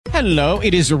Hello,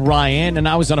 it is Ryan, and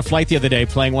I was on a flight the other day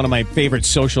playing one of my favorite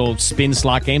social spin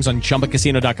slot games on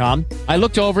ChumbaCasino.com. I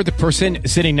looked over at the person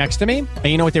sitting next to me, and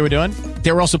you know what they were doing?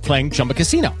 They were also playing Chumba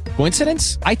Casino.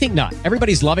 Coincidence? I think not.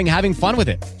 Everybody's loving having fun with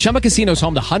it. Chumba Casino is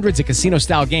home to hundreds of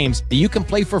casino-style games that you can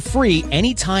play for free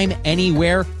anytime,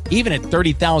 anywhere, even at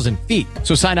 30,000 feet.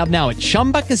 So sign up now at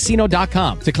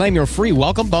ChumbaCasino.com to claim your free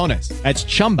welcome bonus. That's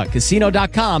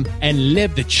ChumbaCasino.com and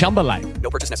live the Chumba life.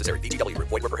 No purchase necessary. VGW.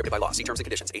 Void where prohibited by law. See terms and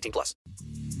conditions. 18+.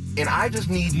 And I just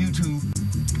need you to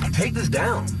take this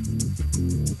down.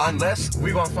 Unless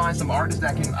we're going to find some artist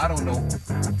that can, I don't know,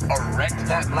 erect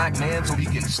that black man so he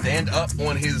can stand up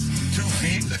on his 2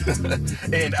 feet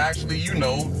and actually, you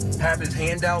know, have his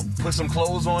hand out, put some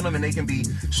clothes on him, and they can be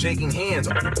shaking hands.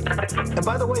 And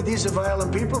by the way, these are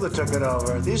violent people that took it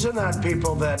over. These are not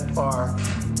people that are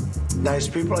nice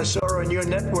people. I saw on your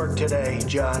network today,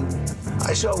 John.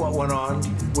 I saw what went on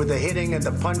with the hitting and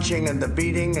the punching and the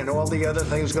beating and all the other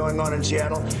things going on in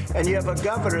Seattle. And you have a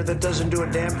governor that doesn't do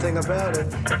a damn thing about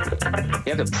it.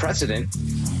 You have the president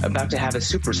about to have a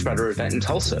super spreader event in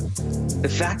Tulsa. The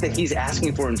fact that he's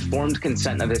asking for informed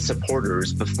consent of his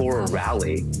supporters before a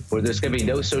rally where there's going to be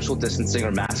no social distancing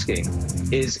or masking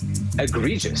is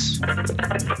egregious.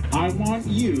 I want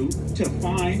you to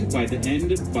find by the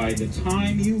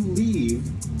time you leave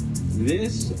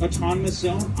this autonomous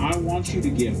zone, I want you to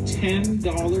give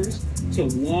 $10 to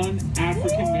one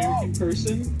African-American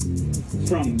person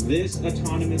from this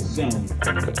autonomous zone.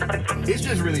 It's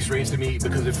just really strange to me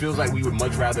because it feels like we would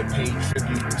much rather pay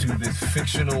tribute to this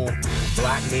fictional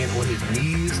black man on his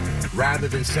knees rather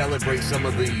than celebrate some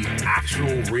of the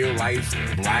actual real-life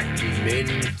black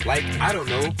men, like, I don't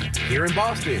know, here in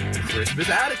Boston, Crispus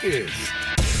Attucks.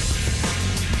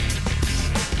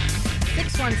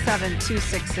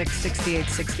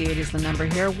 617-266-6868 is the number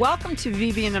here. Welcome to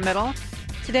VB in the Middle.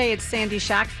 Today it's Sandy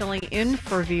Shack filling in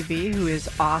for VB, who is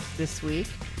off this week.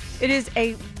 It is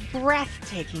a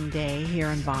breathtaking day here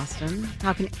in Boston.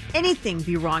 How can anything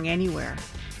be wrong anywhere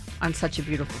on such a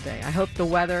beautiful day? I hope the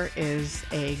weather is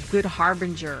a good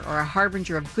harbinger or a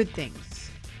harbinger of good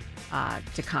things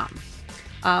to come.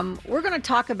 We're going to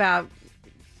talk about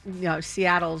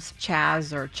Seattle's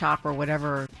Chaz or Chop or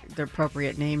whatever the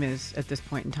appropriate name is at this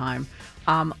point in time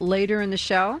later in the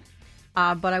show.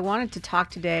 But I wanted to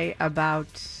talk today about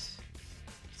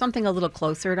something a little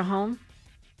closer to home,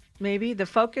 maybe. The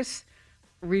focus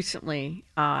recently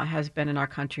has been in our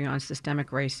country on systemic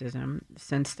racism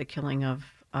since the killing of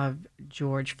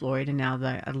George Floyd and now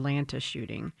the Atlanta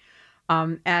shooting.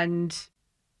 And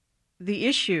the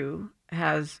issue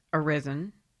has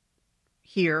arisen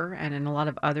here and in a lot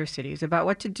of other cities about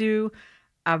what to do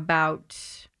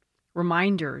about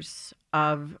reminders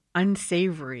of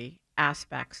unsavory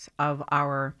aspects of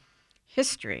our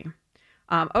history.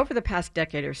 Over the past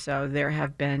decade or so, there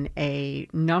have been a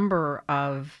number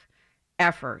of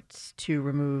efforts to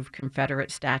remove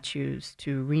Confederate statues,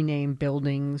 to rename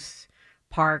buildings,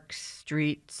 parks,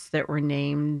 streets that were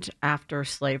named after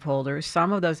slaveholders.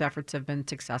 Some of those efforts have been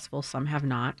successful, some have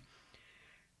not.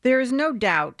 There is no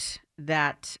doubt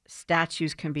that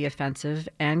statues can be offensive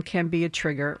and can be a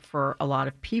trigger for a lot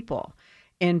of people.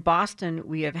 In Boston,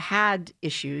 we have had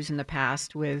issues in the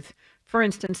past with, for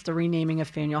instance, the renaming of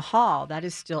Faneuil Hall. That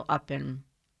is still up and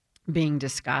being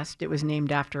discussed. It was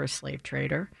named after a slave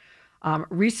trader.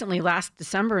 Recently, last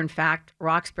December, in fact,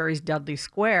 Roxbury's Dudley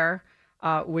Square,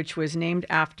 which was named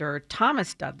after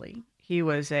Thomas Dudley. He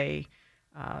was a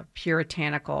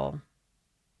puritanical,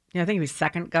 I think he was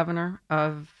second governor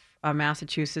of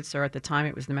Massachusetts, or at the time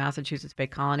it was the Massachusetts Bay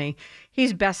Colony.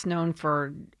 He's best known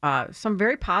for some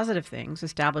very positive things,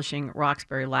 establishing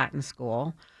Roxbury Latin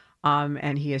School,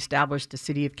 and he established the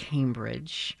city of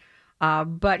Cambridge.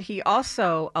 But he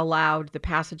also allowed the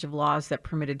passage of laws that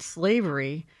permitted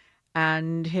slavery,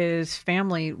 and his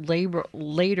family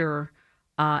later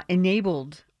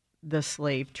enabled the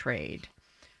slave trade.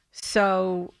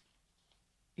 So,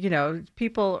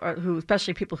 people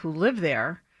especially people who live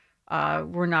there,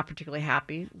 were not particularly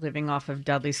happy living off of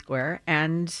Dudley Square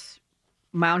and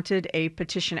mounted a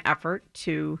petition effort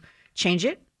to change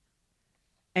it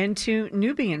into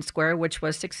Nubian Square, which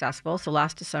was successful. So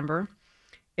last December,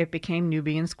 it became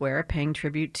Nubian Square, paying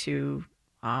tribute to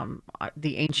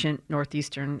the ancient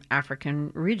northeastern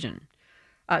African region.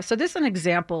 So this is an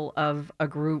example of a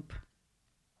group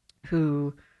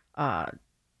who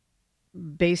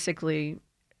basically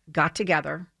got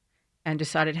together and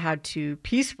decided how to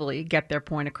peacefully get their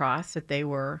point across that they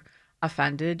were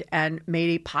offended and made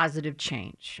a positive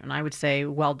change. And I would say,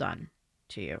 well done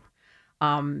to you.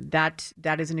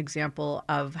 That is an example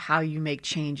of how you make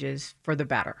changes for the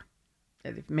better.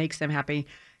 It makes them happy.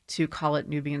 to call it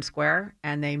Nubian Square,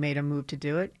 and they made a move to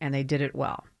do it, and they did it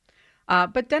well.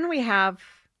 But then we have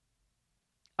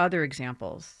other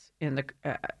examples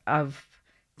of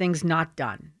things not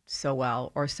done so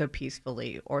well or so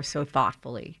peacefully or so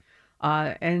thoughtfully.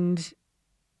 And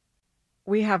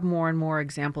we have more and more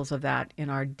examples of that in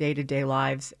our day-to-day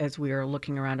lives as we are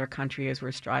looking around our country, as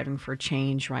we're striving for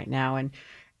change right now.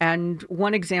 And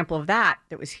one example of that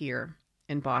was here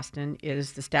in Boston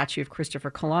is the statue of Christopher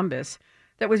Columbus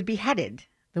that was beheaded,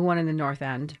 the one in the North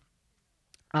End.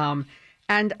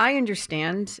 And I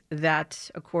understand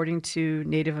that, according to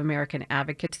Native American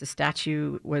advocates, the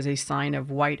statue was a sign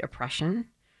of white oppression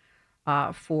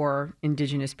for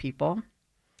indigenous people.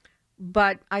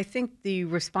 But I think the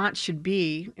response should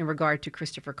be, in regard to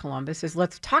Christopher Columbus, is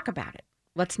let's talk about it.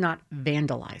 Let's not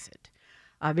vandalize it.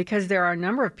 Because there are a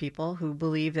number of people who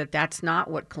believe that that's not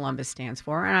what Columbus stands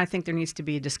for. And I think there needs to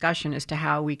be a discussion as to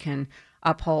how we can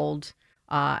uphold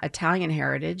Italian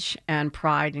heritage and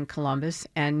pride in Columbus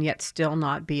and yet still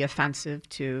not be offensive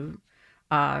to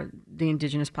the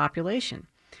indigenous population.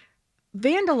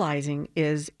 Vandalizing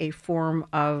is a form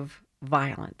of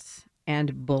violence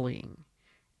and bullying.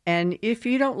 And if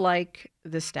you don't like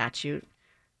the statute,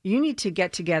 you need to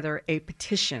get together a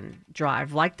petition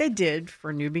drive like they did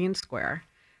for Nubian Square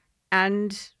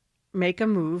and make a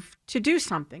move to do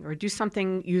something, or do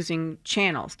something using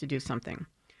channels to do something.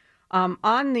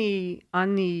 On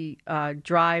the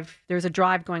drive, there's a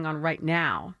drive going on right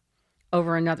now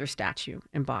over another statue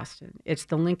in Boston. It's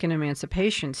the Lincoln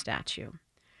Emancipation statue.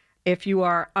 If you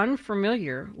are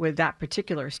unfamiliar with that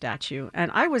particular statue, and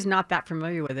I was not that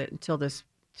familiar with it until this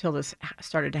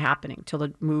started happening, till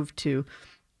the move to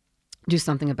do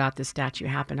something about this statue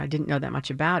happened. I didn't know that much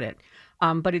about it.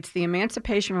 But it's the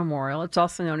Emancipation Memorial. It's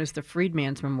also known as the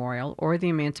Freedman's Memorial or the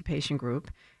Emancipation Group.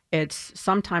 It's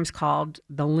sometimes called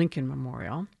the Lincoln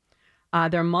Memorial.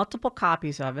 There are multiple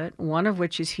copies of it, one of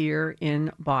which is here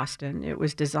in Boston. It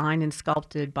was designed and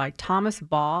sculpted by Thomas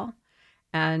Ball,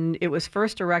 and it was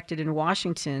first erected in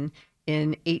Washington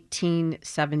in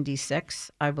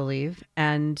 1876, I believe.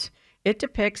 And it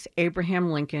depicts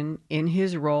Abraham Lincoln in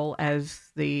his role as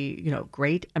the,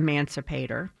 great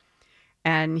emancipator.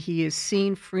 And he is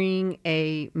seen freeing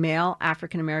a male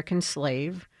African-American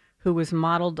slave who was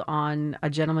modeled on a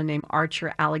gentleman named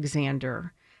Archer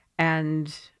Alexander.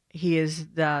 And he is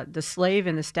the slave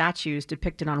in the statue is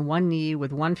depicted on one knee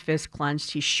with one fist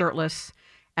clenched. He's shirtless,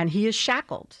 and he is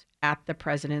shackled at the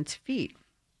president's feet.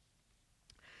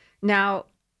 Now,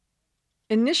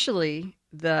 initially,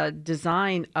 the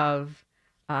design of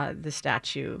the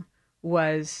statue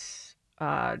was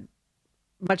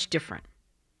much different.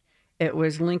 It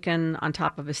was Lincoln on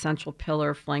top of a central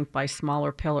pillar flanked by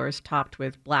smaller pillars topped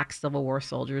with black Civil War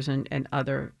soldiers and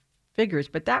other figures.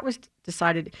 But that was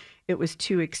decided it was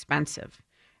too expensive.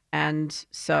 And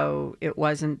so it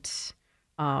wasn't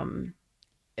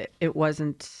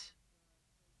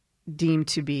deemed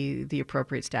to be the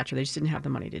appropriate statue. They just didn't have the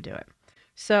money to do it.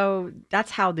 So that's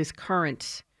how this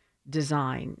current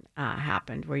design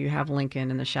happened, where you have Lincoln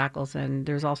and the shackles, and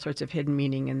there's all sorts of hidden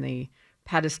meaning in the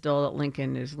pedestal that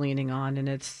Lincoln is leaning on, and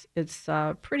it's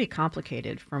pretty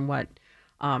complicated from what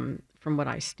I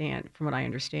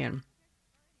understand.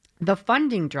 The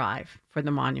funding drive for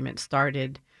the monument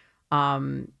started,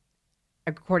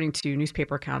 according to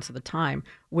newspaper accounts of the time,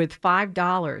 with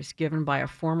 $5 given by a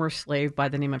former slave by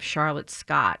the name of Charlotte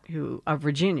Scott, of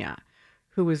Virginia,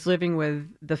 who was living with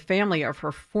the family of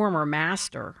her former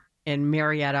master in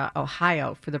Marietta,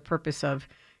 Ohio, for the purpose of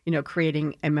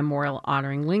creating a memorial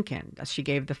honoring Lincoln. She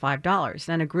gave the $5.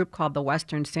 Then a group called the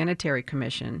Western Sanitary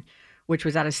Commission, which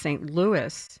was out of St.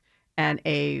 Louis, and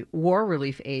a war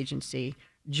relief agency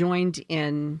joined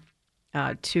in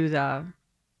to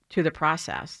the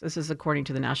process. This is according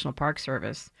to the National Park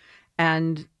Service.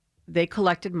 And they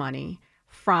collected money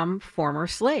from former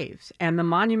slaves. And the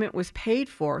monument was paid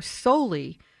for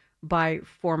solely by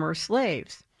former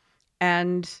slaves.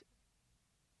 And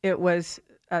it was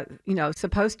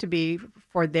supposed to be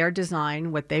for their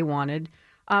design, what they wanted.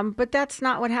 But that's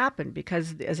not what happened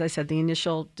because, as I said, the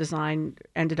initial design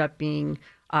ended up being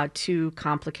too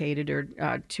complicated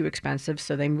or too expensive.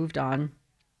 So they moved on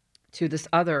to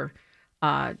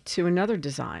to another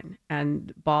design.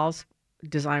 And Ball's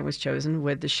design was chosen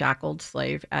with the shackled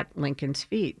slave at Lincoln's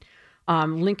feet.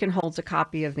 Lincoln holds a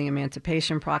copy of the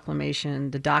Emancipation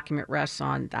Proclamation. The document rests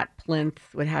on that plinth.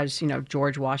 It has,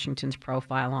 George Washington's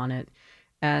profile on it.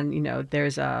 And,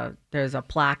 there's a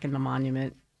plaque in the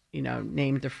monument,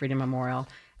 named the Freedom Memorial.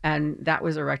 And that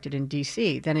was erected in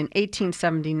D.C. Then in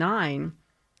 1879,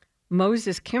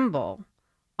 Moses Kimball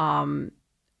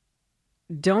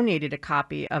donated a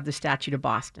copy of the statue to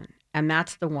Boston. and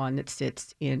that's the one that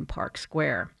sits in Park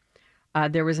Square.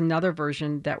 There was another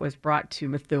version that was brought to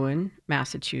Methuen,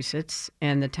 Massachusetts,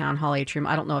 in the town hall atrium.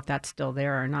 I don't know if that's still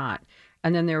there or not.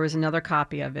 And then there was another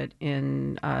copy of it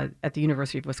at the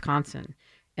University of Wisconsin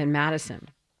in Madison.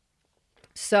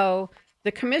 So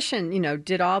the commission,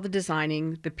 did all the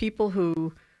designing. The people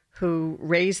who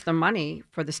raised the money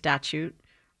for the statue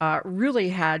really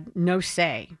had no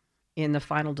say in the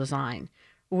final design,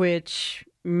 which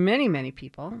many, many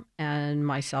people, and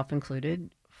myself included,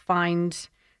 find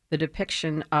the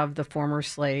depiction of the former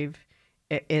slave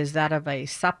is that of a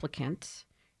supplicant.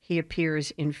 He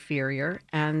appears inferior,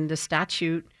 and the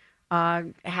statue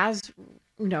has,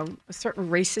 a certain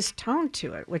racist tone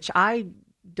to it, which I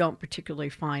don't particularly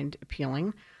find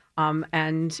appealing.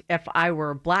 And if I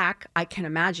were black, I can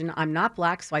imagine, I'm not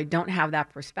black, so I don't have that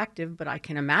perspective, but I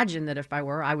can imagine that if I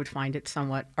were, I would find it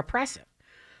somewhat oppressive.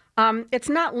 It's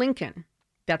not Lincoln.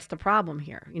 That's the problem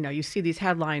here. You see these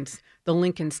headlines, the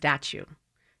Lincoln statue.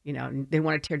 They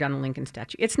want to tear down the Lincoln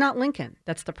statue. It's not Lincoln.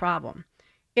 That's the problem.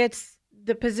 It's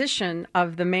the position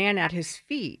of the man at his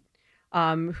feet,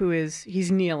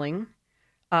 he's kneeling,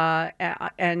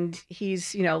 and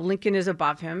he's, Lincoln is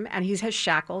above him, and he has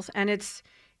shackles, and it's,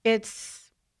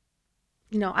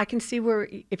 I can see where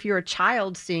if you're a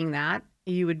child seeing that,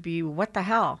 you would be, what the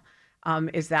hell?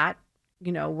 Is that,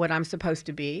 what I'm supposed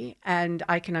to be? And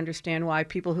I can understand why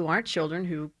people who aren't children,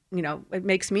 who, it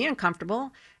makes me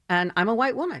uncomfortable, and I'm a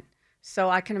white woman.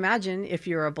 So I can imagine if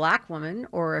you're a black woman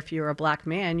or if you're a black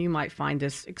man, you might find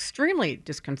this extremely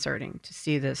disconcerting to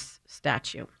see this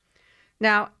statue.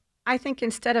 Now, I think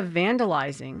instead of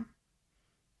vandalizing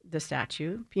the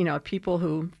statue, people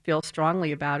who feel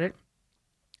strongly about it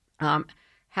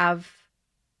have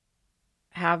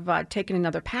taken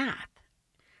another path.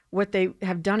 What they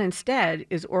have done instead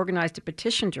is organized a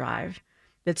petition drive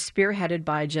that's spearheaded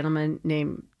by a gentleman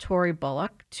named Tory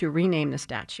Bullock to rename the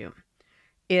statue.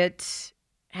 It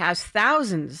has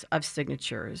thousands of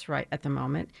signatures right at the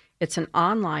moment. It's an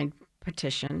online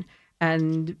petition.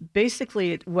 And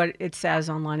basically what it says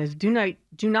online is, do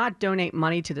not donate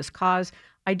money to this cause.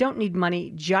 I don't need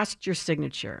money, just your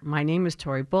signature. My name is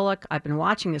Tory Bullock. I've been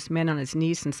watching this man on his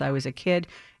knees since I was a kid.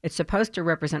 It's supposed to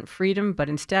represent freedom, but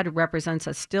instead represents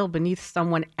us still beneath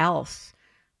someone else.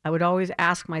 I would always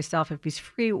ask myself, if he's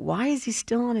free, why is he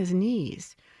still on his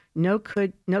knees? No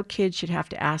kid should have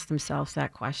to ask themselves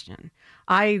that question.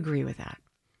 I agree with that.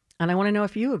 And I want to know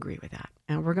if you agree with that.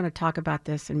 And we're going to talk about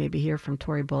this and maybe hear from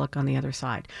Tory Bullock on the other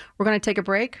side. We're going to take a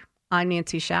break. I'm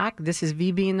Nancy Schack. This is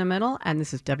VB in the Middle, and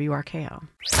this is WRKO.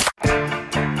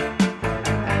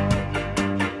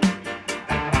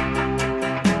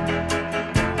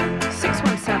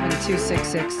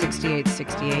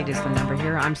 617-266-6868 is the number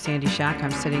here. I'm Sandy Schack.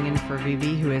 I'm sitting in for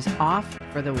VB, who is off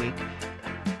for the week.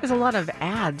 There's a lot of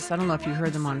ads. I don't know if you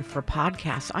heard them for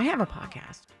podcasts. I have a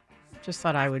podcast. Just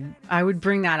thought I would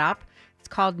bring that up. It's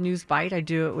called News Bite. I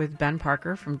do it with Ben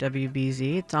Parker from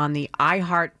WBZ. It's on the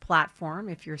iHeart platform.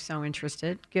 If you're so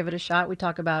interested, give it a shot. We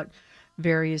talk about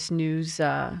various news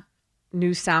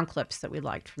sound clips that we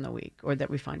liked from the week or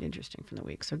that we find interesting from the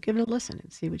week. So give it a listen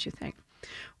and see what you think.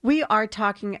 We are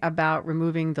talking about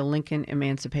removing the Lincoln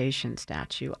Emancipation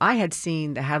statue. I had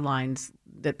seen the headlines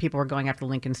that people were going after the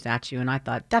Lincoln statue, and I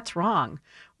thought, that's wrong.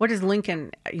 What is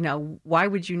Lincoln? Why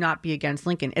would you not be against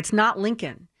Lincoln? It's not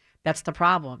Lincoln. That's the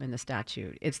problem in the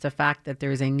statute. It's the fact that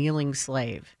there is a kneeling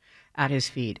slave at his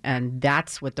feet, and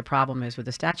that's what the problem is with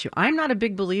the statue. I'm not a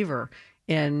big believer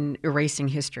in erasing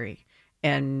history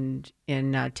and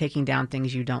in taking down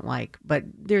things you don't like, but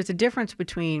there's a difference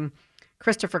between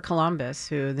Christopher Columbus,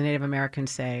 who the Native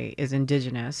Americans say is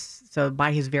indigenous, so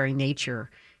by his very nature,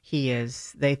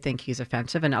 they think he's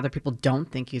offensive, and other people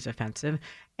don't think he's offensive,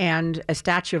 and a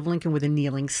statue of Lincoln with a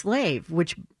kneeling slave,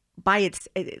 which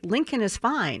Lincoln is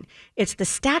fine. It's the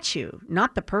statue,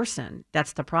 not the person,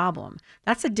 that's the problem.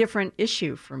 That's a different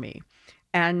issue for me.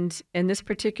 And in this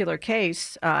particular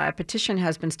case, a petition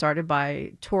has been started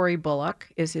by Tory Bullock,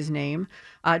 is his name,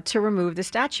 to remove the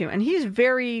statue. And he's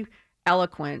very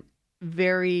eloquent,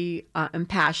 very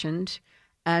impassioned,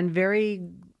 and very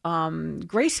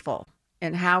graceful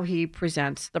in how he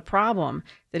presents the problem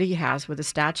that he has with the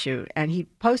statue. And he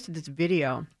posted this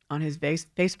video on his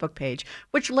Facebook page,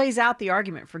 which lays out the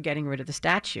argument for getting rid of the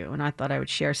statue. And I thought I would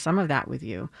share some of that with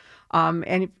you.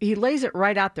 And he lays it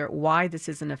right out there why this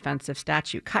is an offensive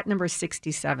statue. Cut number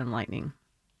 67, Lightning.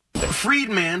 The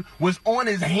freedman was on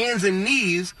his hands and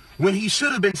knees when he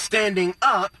should have been standing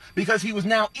up because he was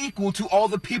now equal to all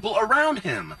the people around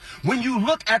him. When you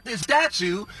look at this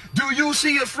statue, do you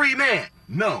see a free man?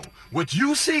 No. What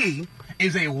you see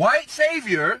is a white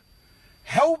savior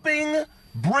helping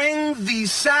bring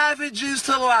these savages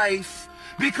to life,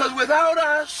 because without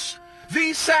us,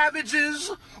 these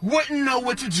savages wouldn't know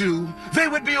what to do. They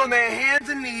would be on their hands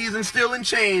and knees and still in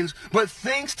chains. But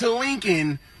thanks to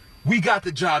Lincoln, we got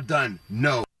the job done.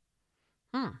 No.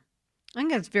 I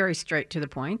think that's very straight to the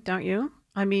point, don't you?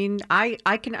 I mean, I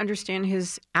can understand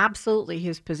his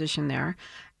position there.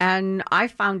 And I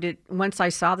found it, once I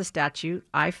saw the statute,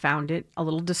 I found it a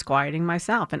little disquieting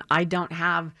myself. And I don't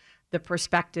have the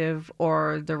perspective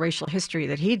or the racial history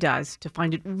that he does to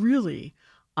find it really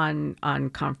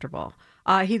uncomfortable.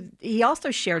 He also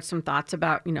shared some thoughts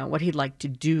about, what he'd like to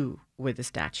do with the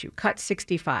statue. Cut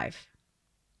 65.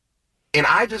 And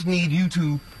I just need you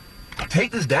to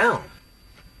take this down.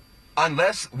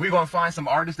 Unless we're going to find some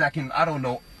artist that can, I don't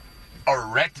know,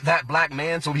 erect that black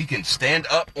man so he can stand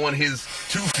up on his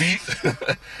 2 feet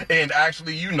and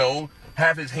actually,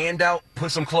 have his hand out,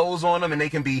 put some clothes on him, and they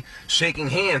can be shaking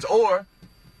hands. Or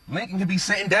Lincoln can be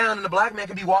sitting down and the black man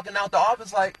can be walking out the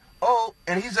office like, oh,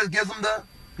 and he just gives him the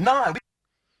nod.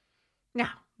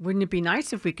 Now, wouldn't it be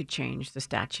nice if we could change the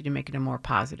statute to make it a more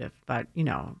positive? But,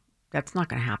 that's not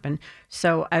going to happen.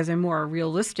 So as a more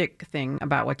realistic thing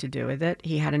about what to do with it,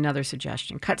 he had another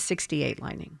suggestion. Cut 68,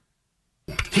 Lightning.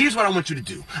 Here's what I want you to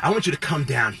do. I want you to come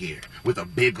down here with a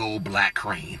big old black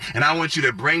crane. And I want you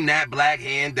to bring that black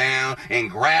hand down and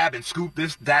grab and scoop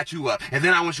this statue up. And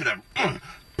then I want you to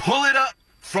pull it up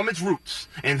from its roots.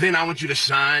 And then I want you to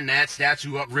shine that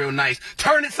statue up real nice.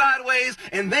 Turn it sideways.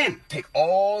 And then take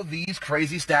all these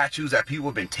crazy statues that people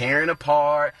have been tearing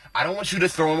apart. I don't want you to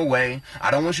throw them away.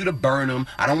 I don't want you to burn them.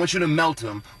 I don't want you to melt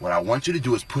them. What I want you to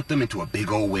do is put them into a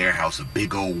big old warehouse, a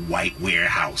big old white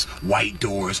warehouse. White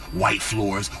doors, white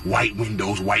floors, white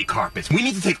windows, white carpets. We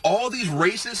need to take all these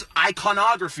racist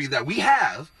iconography that we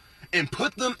have and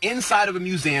put them inside of a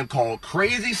museum called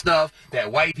Crazy Stuff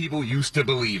That White People Used to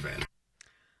Believe In.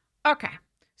 Okay.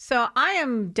 So I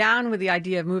am down with the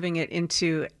idea of moving it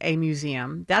into a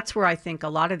museum. That's where I think a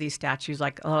lot of these statues,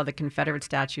 like a lot of the Confederate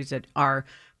statues that are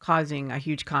causing a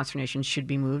huge consternation, should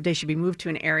be moved. They should be moved to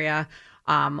an area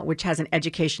which has an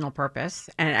educational purpose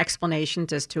and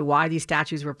explanations as to why these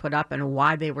statues were put up and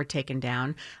why they were taken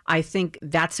down. I think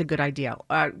that's a good idea.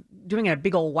 Doing a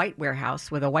big old white warehouse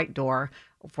with a white door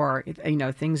for,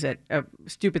 things that,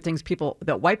 stupid things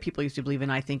that white people used to believe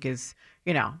in, I think is,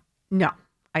 no.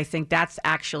 I think that's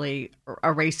actually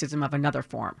a racism of another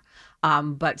form.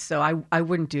 But so I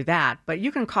wouldn't do that. But you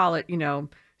can call it,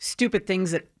 stupid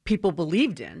things that people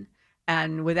believed in,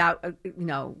 and without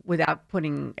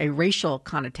putting a racial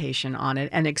connotation on it,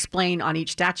 and explain on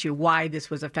each statue why this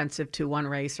was offensive to one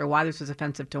race or why this was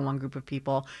offensive to one group of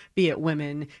people, be it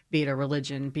women, be it a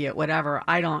religion, be it whatever.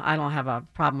 I don't have a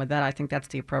problem with that. I think that's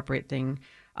the appropriate thing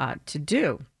to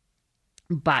do.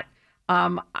 But I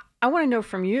want to know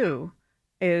from you,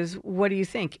 is what do you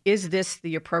think? Is this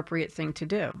the appropriate thing to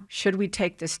do? Should we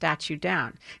take the statue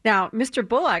down? Now, Mr.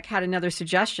 Bullock had another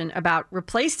suggestion about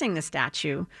replacing the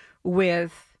statue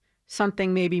with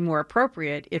something maybe more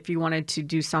appropriate if you wanted to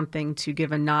do something to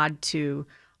give a nod to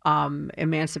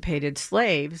emancipated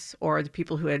slaves or the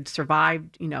people who had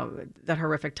survived, that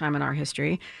horrific time in our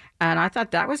history. And I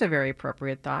thought that was a very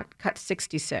appropriate thought. Cut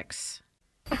 66.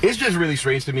 It's just really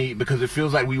strange to me because it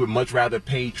feels like we would much rather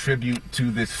pay tribute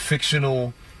to this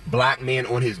fictional black man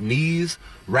on his knees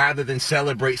rather than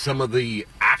celebrate some of the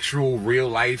actual real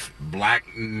life black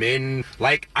men,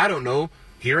 like, I don't know,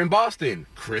 here in Boston,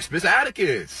 Crispus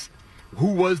Attucks,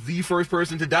 who was the first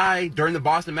person to die during the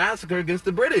Boston Massacre against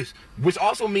the British, which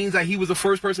also means that he was the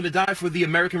first person to die for the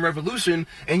American Revolution,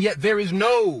 and yet there is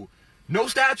no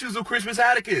statues of Crispus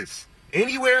Attucks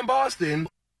anywhere in Boston.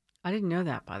 I didn't know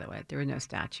that, by the way. There were no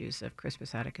statues of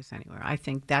Crispus Attucks anywhere. I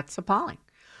think that's appalling.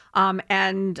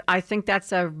 And I think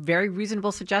that's a very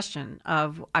reasonable suggestion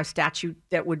of a statue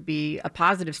that would be a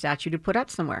positive statue to put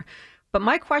up somewhere. But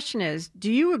my question is,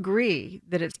 do you agree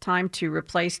that it's time to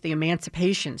replace the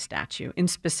Emancipation statue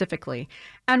specifically?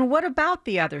 And what about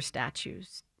the other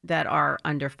statues that are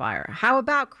under fire? How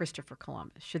about Christopher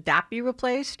Columbus? Should that be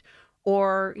replaced?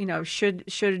 Or,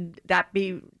 should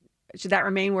that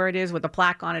remain where it is with a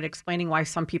plaque on it explaining why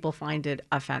some people find it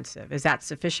offensive? Is that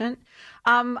sufficient?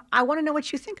 I want to know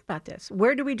what you think about this.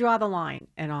 Where do we draw the line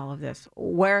in all of this?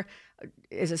 Where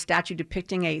is a statue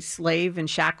depicting a slave in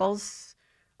shackles?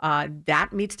 That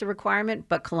meets the requirement,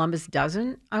 but Columbus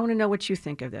doesn't. I want to know what you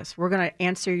think of this. We're going to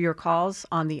answer your calls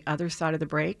on the other side of the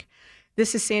break.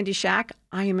 This is Sandy Shack.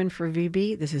 I am in for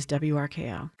VB. This is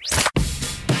WRKO.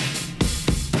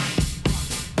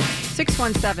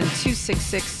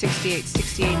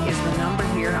 617-266-6868 is the number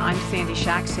here. I'm Sandy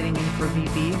Shack, sitting in for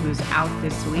VB, who's out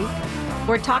this week.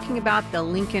 We're talking about the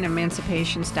Lincoln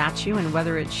Emancipation Statue and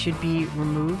whether it should be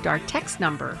removed. Our text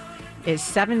number is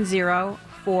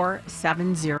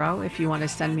 70470 if you want to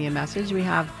send me a message. We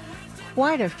have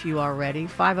quite a few already.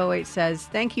 508 says,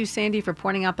 thank you, Sandy, for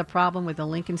pointing out the problem with the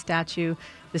Lincoln statue.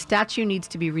 The statue needs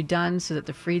to be redone so that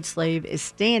the freed slave is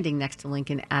standing next to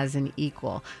Lincoln as an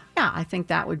equal. Yeah, I think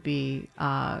that would be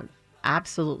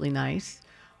absolutely nice.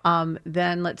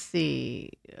 Then let's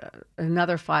see,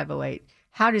 another 508.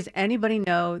 How does anybody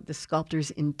know the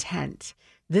sculptor's intent?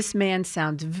 This man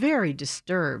sounds very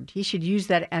disturbed. He should use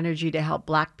that energy to help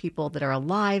Black people that are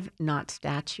alive, not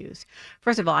statues.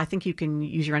 First of all, I think you can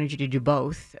use your energy to do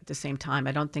both at the same time.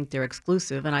 I don't think they're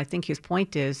exclusive. And I think his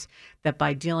point is that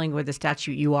by dealing with the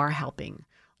statue, you are helping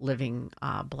living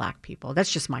Black people.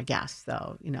 That's just my guess,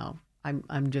 though. You know,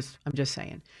 I'm just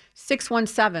saying.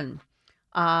 617.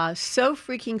 So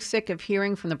freaking sick of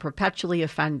hearing from the perpetually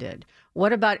offended.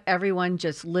 What about everyone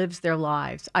just lives their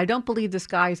lives? I don't believe this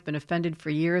guy has been offended for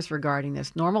years regarding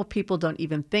this. Normal people don't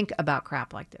even think about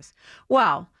crap like this.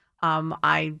 Well,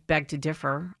 I beg to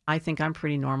differ. I think I'm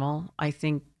pretty normal. I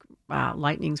think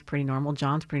Lightning's pretty normal.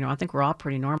 John's pretty normal. I think we're all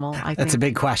pretty normal. That's a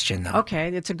big question, though. Okay,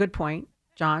 it's a good point,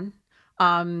 John.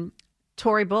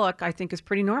 Tory Bullock, I think, is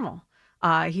pretty normal.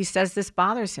 He says this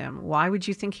bothers him. Why would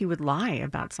you think he would lie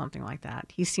about something like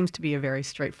that? He seems to be a very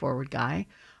straightforward guy.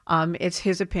 It's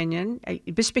his opinion.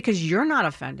 Just because you're not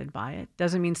offended by it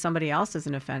doesn't mean somebody else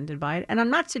isn't offended by it. And I'm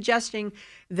not suggesting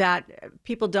that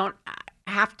people don't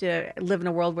have to live in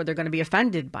a world where they're going to be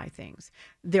offended by things.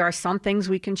 There are some things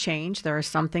we can change. There are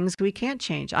some things we can't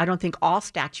change. I don't think all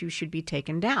statues should be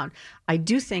taken down. I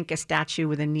do think a statue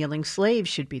with a kneeling slave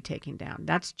should be taken down.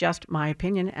 That's just my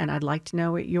opinion, and I'd like to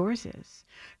know what yours is.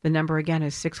 The number again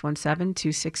is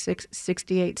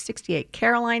 617-266-6868.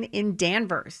 Caroline in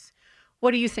Danvers.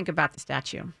 What do you think about the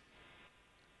statue?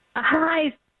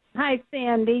 Hi,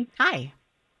 Sandy. Hi.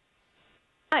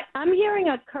 I'm hearing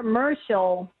a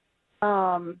commercial.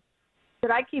 Should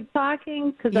I keep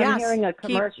talking? Because yes, I'm hearing a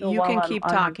commercial. You can keep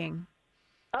talking.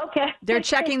 Okay. They're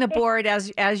checking the board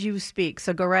as you speak,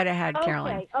 so go right ahead,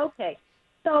 Caroline. Okay.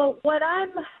 So what I'm,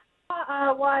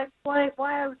 why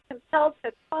I was compelled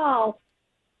to call,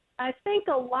 I think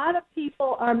a lot of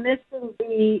people are missing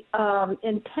the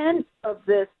intent of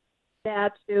this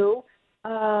statue.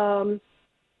 I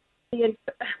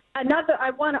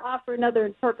want to offer another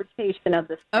interpretation of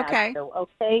the statue.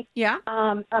 Okay. Yeah.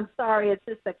 I'm sorry, it's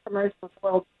just a commercial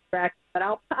world distraction, but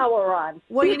I'll power on.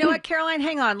 Well, you know what, Caroline,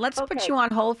 hang on. Let's put you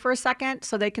on hold for a second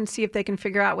so they can see if they can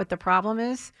figure out what the problem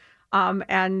is.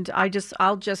 And I'll just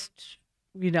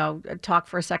talk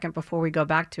for a second before we go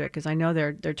back to it, because I know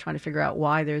they're trying to figure out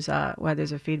why there's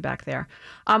a feedback there.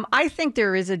 I think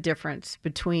there is a difference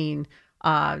between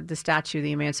the statue,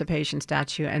 the Emancipation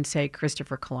statue, and say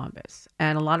Christopher Columbus.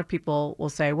 And a lot of people will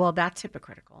say, well, that's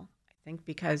hypocritical, I think,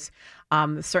 because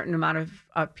a certain amount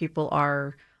of people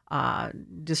are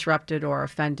disrupted or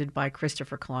offended by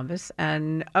Christopher Columbus.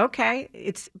 And okay,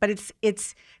 it's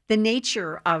the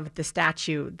nature of the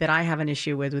statue that I have an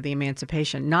issue with the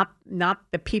Emancipation, not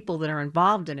the people that are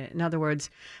involved in it. In other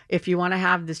words, if you want to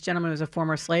have this gentleman who's a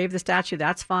former slave, the statue,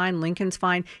 that's fine. Lincoln's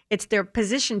fine. It's their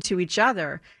position to each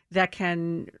other that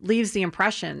leaves the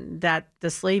impression that the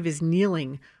slave is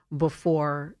kneeling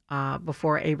before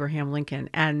Abraham Lincoln.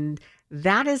 And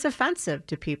that is offensive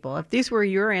to people. If these were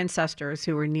your ancestors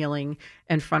who were kneeling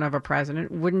in front of a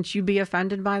president, wouldn't you be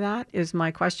offended by that, is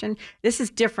my question. This is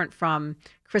different from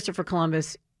Christopher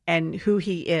Columbus and who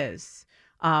he is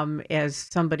as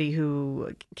somebody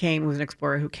who was an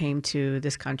explorer who came to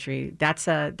this country. That's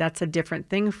a different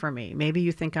thing for me. Maybe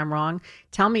you think I'm wrong.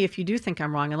 Tell me if you do think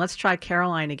I'm wrong, and let's try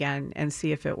Caroline again and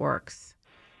see if it works.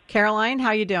 Caroline,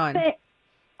 how you doing?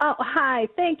 Oh, hi.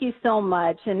 Thank you so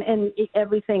much. And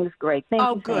everything's great. Thank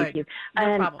you. Good. Thank you.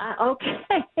 No problem.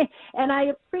 Okay. And I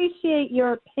appreciate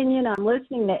your opinion. I'm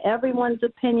listening to everyone's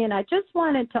opinion. I just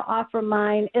wanted to offer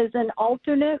mine as an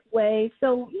alternate way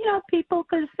so, people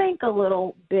could think a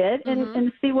little bit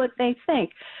and see what they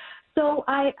think. So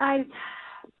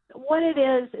what it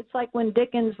is, it's like when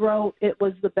Dickens wrote, it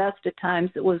was the best of times,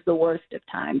 it was the worst of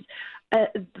times.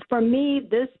 For me,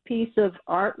 this piece of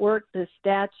artwork, the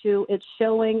statue, it's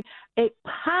showing a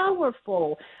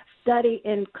powerful study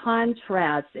in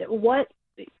contrast.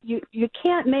 You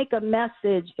can't make a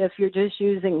message if you're just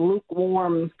using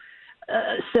lukewarm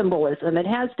symbolism. It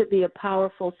has to be a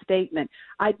powerful statement.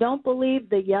 I don't believe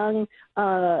the young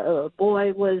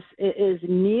boy is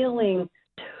kneeling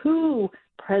to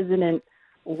President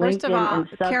Lincoln. First of all, in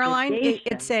Caroline,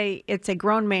 subjugation. it's a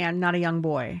grown man, not a young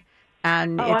boy.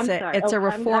 And Oh, it's I'm a sorry. it's Oh, a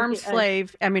reformed I'm-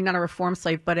 slave. I mean, not a reformed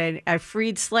slave, but a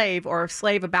freed slave or a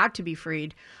slave about to be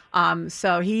freed.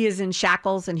 So he is in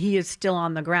shackles and he is still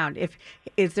on the ground.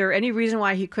 Is there any reason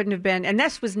why he couldn't have been? And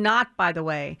this was not, by the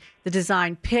way, the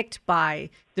design picked by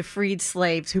the freed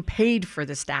slaves who paid for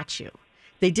the statue.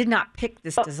 They did not pick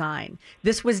this design.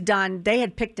 This was done. They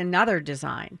had picked another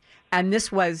design, and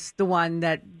this was the one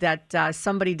that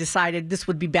somebody decided this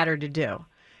would be better to do.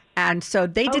 And so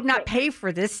they did not pay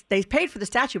for this. They paid for the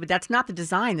statue, but that's not the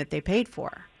design that they paid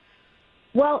for.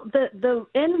 Well, the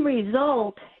end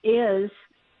result is,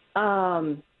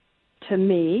 to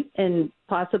me, and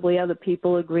possibly other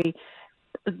people agree,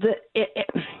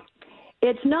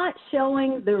 it's not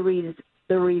showing the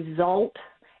result.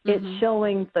 It's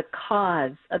showing the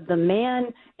cause. The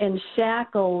man in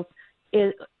shackles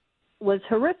was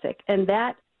horrific, and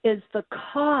that is the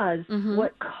cause.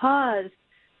 What caused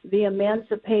the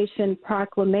Emancipation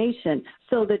Proclamation.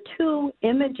 So the two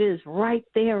images right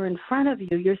there in front of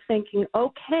you, you're thinking,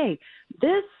 okay,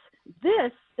 this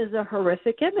is a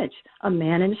horrific image, a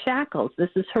man in shackles. This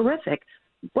is horrific.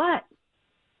 But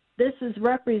this is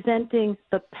representing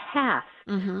the past.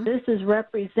 This is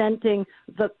representing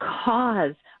the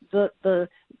cause, the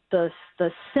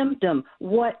symptom,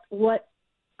 what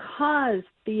caused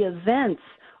the events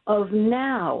of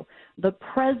now. The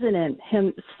president,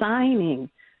 him signing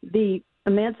the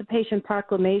Emancipation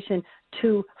Proclamation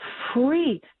to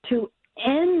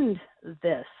end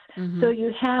this. So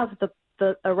you have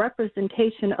a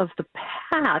representation of the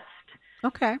past,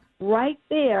 right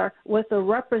there, with a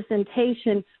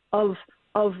representation of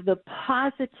the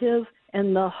positive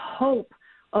and the hope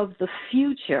of the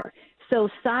future. So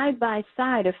side by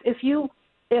side,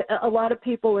 a lot of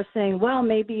people were saying, well,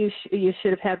 maybe you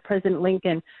should have had President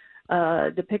Lincoln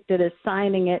depicted as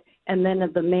signing it, and then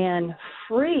the man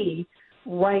free,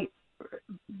 right?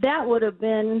 That would have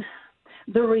been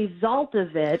the result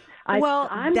of it.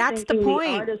 I'm that's the thinking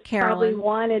point, the artist Carolyn. probably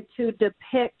wanted to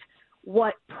depict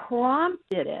what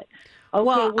prompted it.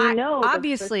 Okay, we know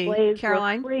obviously, the slaves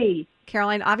Caroline, were free.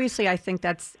 Caroline, obviously, I think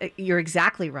you're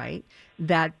exactly right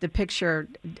that the picture,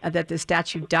 that the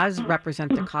statue does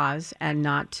represent the cause and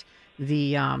not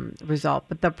the result.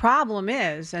 But the problem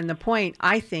is, and the point,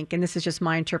 I think, and this is just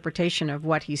my interpretation of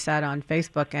what he said on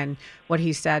Facebook and what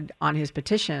he said on his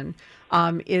petition,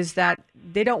 is that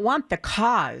they don't want the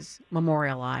cause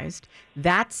memorialized.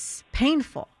 That's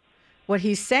painful. What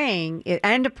he's saying,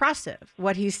 and oppressive,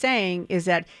 what he's saying is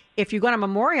that if you're going to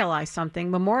memorialize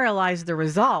something, memorialize the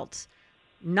results,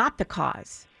 not the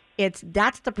cause.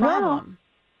 That's the problem.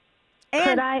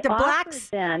 And the blacks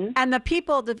and the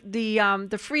people,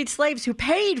 the freed slaves who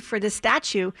paid for this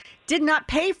statue did not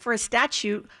pay for a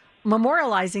statue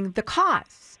memorializing the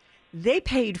cause. They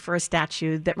paid for a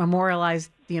statue that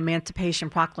memorialized the Emancipation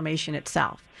Proclamation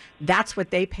itself. That's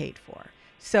what they paid for.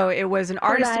 So it was an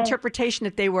artist's interpretation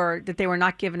that they were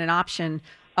not given an option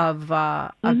of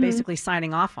basically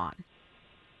signing off on.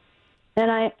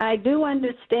 And I do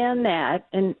understand that,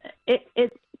 and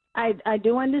I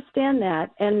do understand that,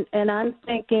 and I'm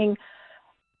thinking,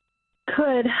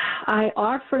 could I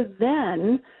offer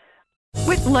then?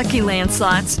 With Lucky Land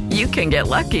Slots, you can get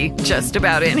lucky just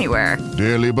about anywhere.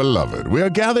 Dearly beloved, we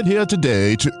are gathered here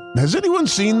today to... Has anyone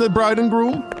seen the bride and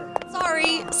groom?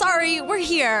 Sorry, we're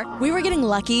here. We were getting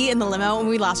lucky in the limo and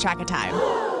we lost track of time.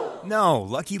 No,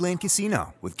 Lucky Land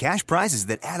Casino, with cash prizes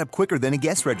that add up quicker than a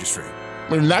guest registry.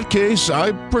 In that case,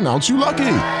 I pronounce you lucky.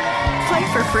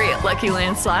 Play for free at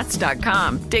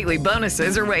LuckyLandSlots.com. Daily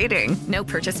bonuses are waiting. No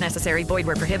purchase necessary. Void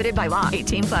where prohibited by law.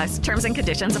 18+. Terms and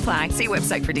conditions apply. See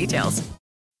website for details.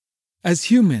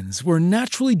 As humans, we're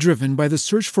naturally driven by the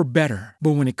search for better.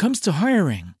 But when it comes to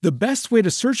hiring, the best way to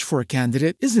search for a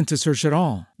candidate isn't to search at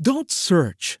all. Don't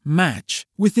search, match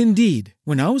with Indeed.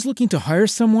 When I was looking to hire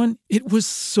someone, it was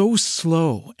so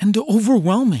slow and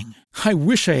overwhelming. I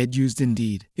wish I had used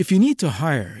Indeed. If you need to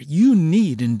hire, you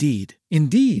need Indeed.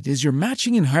 Indeed is your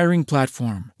matching and hiring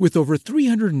platform with over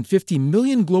 350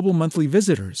 million global monthly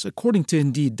visitors, according to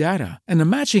Indeed data, and a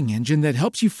matching engine that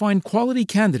helps you find quality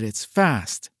candidates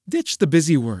fast. Ditch the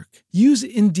busy work. Use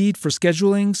Indeed for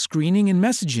scheduling, screening, and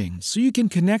messaging so you can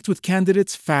connect with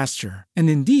candidates faster.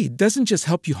 And Indeed doesn't just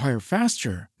help you hire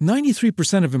faster.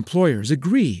 93% of employers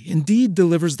agree Indeed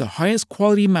delivers the highest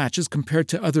quality matches compared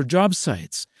to other job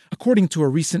sites, according to a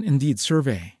recent Indeed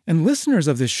survey. And listeners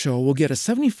of this show will get a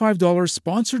 $75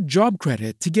 sponsored job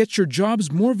credit to get your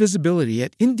jobs more visibility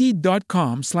at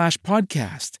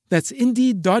Indeed.com/podcast. That's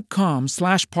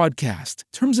Indeed.com/podcast.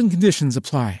 Terms and conditions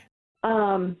apply.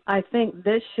 I think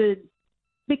this should,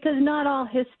 because not all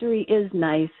history is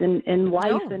nice, and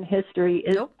life and history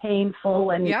is painful,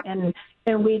 and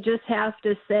and we just have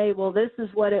to say, well, this is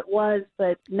what it was,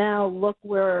 but now look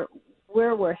where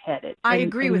we're headed. I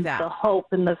agree with that. The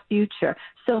hope in the future.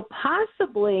 So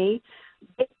possibly,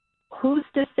 who's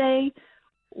to say,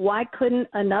 why couldn't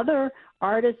another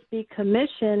artist be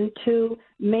commissioned to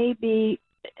maybe,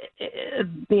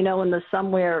 in the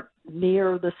somewhere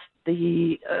near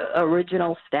the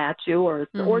original statue, or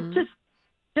just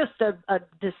a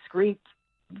discrete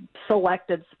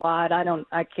selected spot. I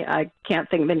can't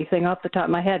think of anything off the top of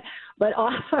my head, but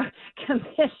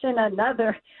commission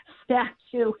another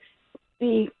statue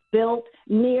be built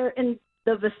near in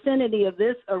the vicinity of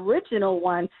this original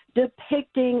one,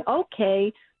 depicting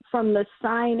from the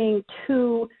signing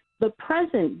to the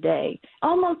present day,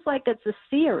 almost like it's a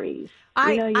series.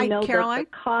 Caroline, the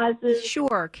causes.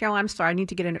 Sure, Caroline. I'm sorry. I need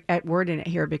to get a word in it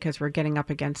here because we're getting up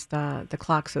against the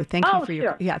clock. So thank you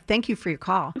for thank you for your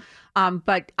call.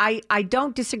 But I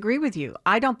don't disagree with you.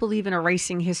 I don't believe in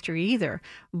erasing history either.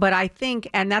 But I think,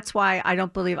 and that's why I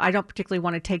don't particularly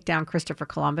want to take down Christopher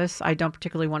Columbus. I don't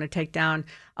particularly want to take down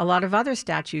a lot of other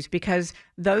statues, because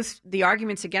the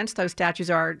arguments against those statues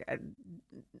are.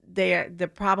 The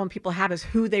problem people have is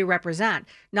who they represent,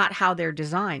 not how they're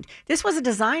designed. This was a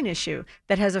design issue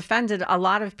that has offended a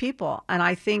lot of people. And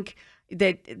I think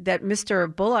that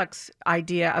Mr. Bullock's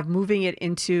idea of moving it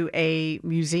into a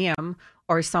museum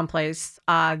or someplace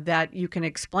that you can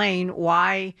explain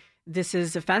why this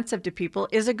is offensive to people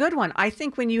is a good one. I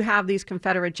think when you have these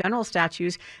Confederate general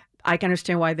statues, I can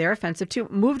understand why they're offensive too.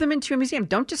 Move them into a museum.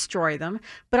 Don't destroy them.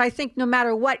 But I think no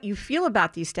matter what you feel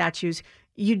about these statues,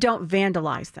 you don't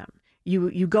vandalize them.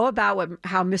 You go about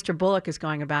how Mr. Bullock is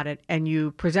going about it, and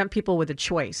you present people with a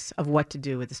choice of what to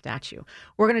do with the statue.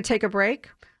 We're going to take a break.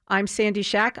 I'm Sandy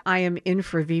Shack. I am in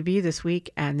for VB this week,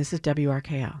 and this is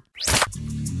WRKO.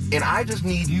 And I just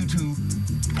need you to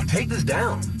take this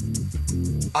down.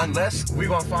 Unless we're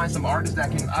going to find some artist that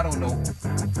can, I don't know,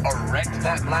 erect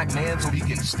that black man so he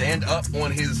can stand up on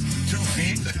his 2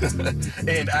 feet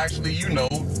and actually,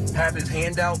 have his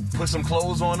hand out, put some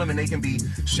clothes on him, and they can be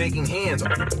shaking hands.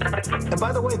 And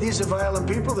by the way, these are violent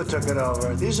people that took it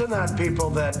over. These are not people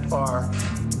that are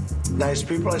nice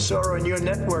people. I saw her on your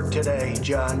network today,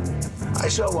 John. I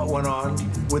saw what went on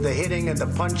with the hitting and the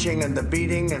punching and the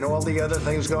beating and all the other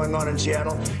things going on in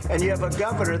Seattle. And you have a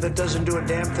governor that doesn't do a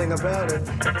damn thing about it.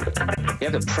 You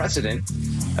have the president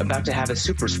about to have a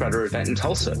super spreader event in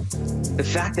Tulsa. The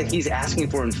fact that he's asking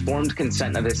for informed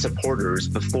consent of his supporters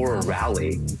before a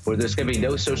rally where there's going to be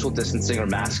no social distancing or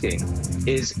masking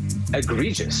is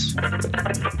egregious.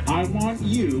 I want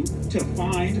you to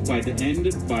find by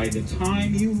the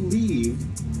time you leave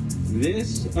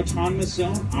this autonomous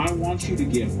zone, I want you to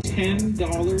give $10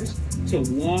 to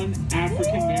one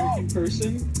African-American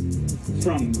person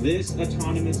from this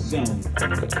autonomous zone.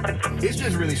 It's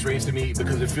just really strange to me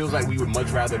because it feels like we would much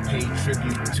rather pay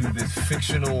tribute to this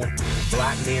fictional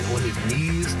black man on his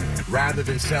knees rather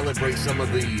than celebrate some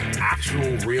of the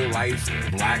actual real-life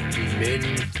black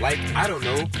men, like, I don't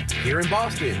know, here in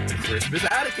Boston, Crispus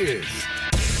Attucks.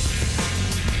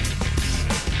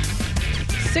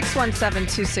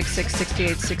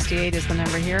 617-266-6868 is the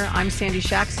number here. I'm Sandy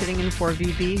Shack, sitting in for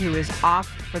VB, who is off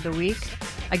for the week.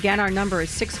 Again, our number is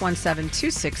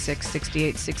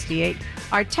 617-266-6868.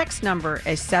 Our text number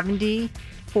is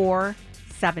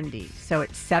 70470. So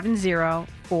it's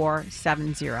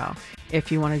 70470 if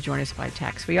you want to join us by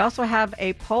text. We also have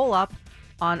a poll up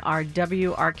on our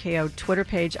WRKO Twitter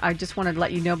page. I just wanted to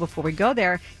let you know before we go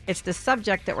there, it's the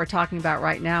subject that we're talking about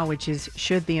right now, which is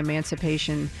should the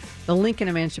Lincoln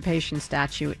Emancipation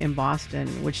statue in Boston,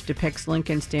 which depicts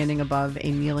Lincoln standing above a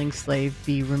kneeling slave,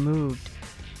 be removed?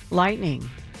 Lightning,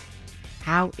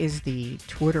 how is the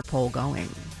Twitter poll going?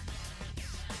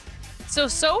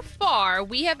 So far,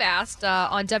 we have asked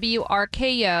on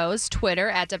WRKO's Twitter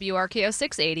at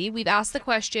WRKO680, we've asked the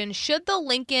question, should the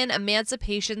Lincoln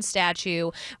Emancipation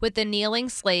statue with the kneeling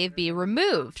slave be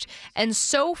removed? And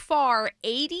so far,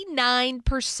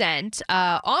 89%,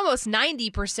 almost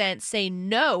 90% say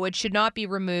no, it should not be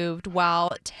removed,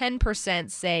 while 10%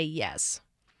 say yes.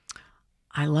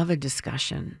 I love a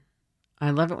discussion. I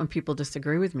love it when people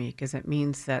disagree with me because it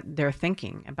means that they're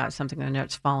thinking about something and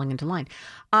it's falling into line.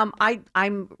 I'm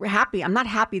happy. I'm not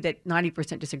happy that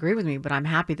 90% disagree with me, but I'm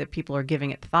happy that people are giving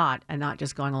it thought and not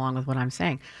just going along with what I'm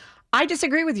saying. I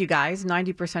disagree with you guys,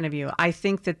 90% of you. I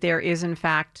think that there is, in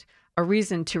fact, a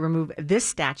reason to remove this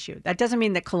statue. That doesn't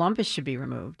mean that Columbus should be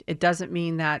removed. It doesn't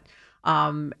mean that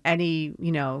any,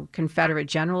 Confederate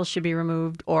generals should be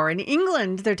removed. Or in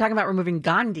England, they're talking about removing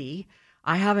Gandhi.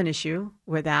 I have an issue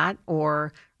with that,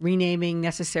 or renaming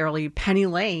necessarily Penny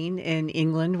Lane in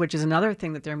England, which is another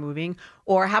thing that they're moving.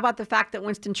 Or how about the fact that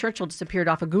Winston Churchill disappeared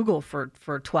off of Google for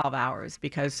 12 hours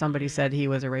because somebody said he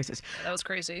was a racist? That was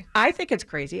crazy. I think it's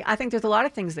crazy. I think there's a lot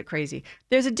of things that are crazy.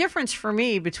 There's a difference for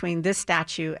me between this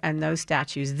statue and those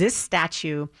statues. This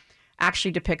statue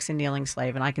actually depicts a kneeling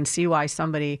slave, and I can see why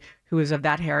somebody who is of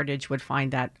that heritage would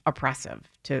find that oppressive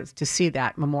to see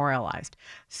that memorialized.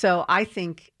 So I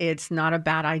think it's not a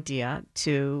bad idea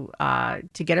to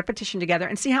get a petition together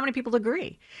and see how many people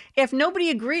agree. If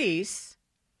nobody agrees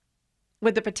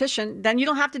with the petition, then you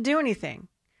don't have to do anything.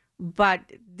 But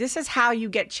this is how you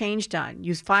get change done.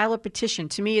 You file a petition.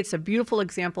 To me, it's a beautiful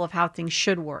example of how things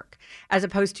should work, as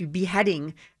opposed to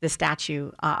beheading the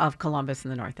statue of Columbus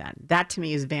in the North End. That, to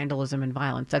me, is vandalism and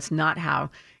violence. That's not how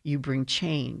you bring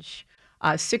change.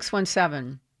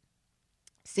 617.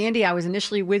 Sandy, I was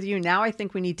initially with you. Now I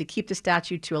think we need to keep the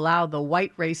statue to allow the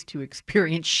white race to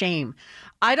experience shame.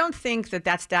 I don't think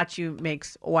that statue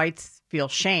makes whites feel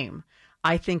shame.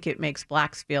 I think it makes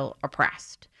blacks feel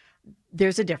oppressed.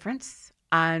 There's a difference,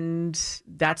 and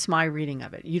that's my reading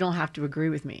of it. You don't have to agree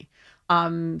with me.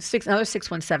 Another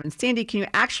 617. Sandy, can you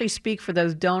actually speak for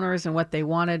those donors and what they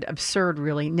wanted? Absurd,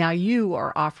 really. Now you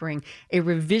are offering a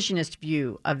revisionist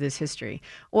view of this history.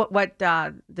 What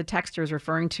the texter is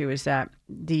referring to is that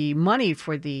the money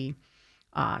for the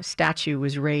statue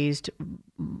was raised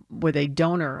with a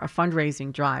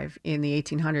fundraising drive in the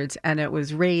 1800s, and it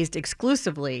was raised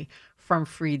exclusively from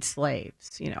freed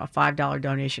slaves. A $5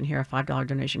 donation here, a $5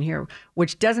 donation here,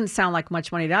 which doesn't sound like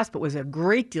much money to us, but was a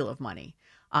great deal of money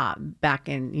back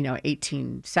in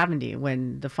 1870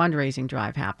 when the fundraising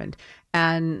drive happened.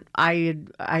 And I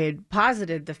had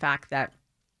posited the fact that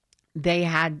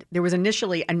there was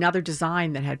initially another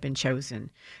design that had been chosen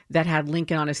that had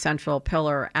Lincoln on a central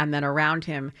pillar, and then around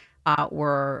him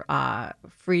were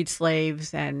freed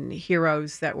slaves and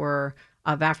heroes that were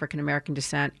of African-American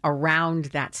descent around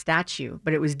that statue,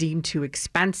 but it was deemed too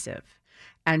expensive.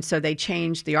 And so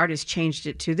the artist changed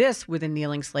it to this with a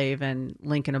kneeling slave and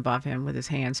Lincoln above him with his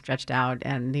hands stretched out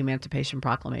and the Emancipation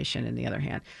Proclamation in the other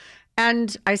hand.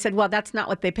 And I said, well, that's not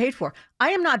what they paid for. I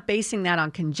am not basing that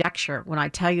on conjecture when I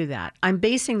tell you that. I'm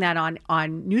basing that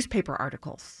on newspaper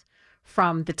articles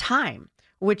from the time,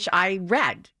 which I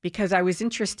read because I was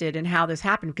interested in how this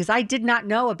happened, because I did not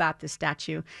know about this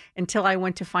statue until I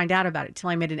went to find out about it, until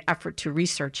I made an effort to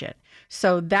research it.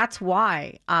 So that's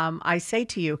why I say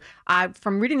to you,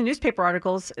 from reading the newspaper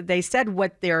articles, they said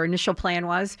what their initial plan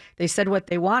was, they said what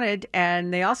they wanted,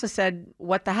 and they also said,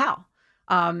 what the hell?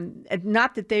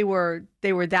 Not that they were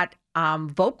that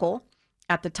vocal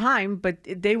at the time, but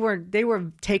they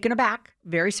were taken aback,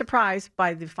 very surprised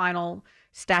by the final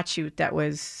statute that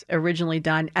was originally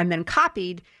done and then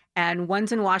copied. And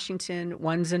one's in Washington,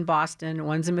 one's in Boston,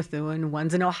 one's in Methuen,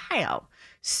 one's in Ohio.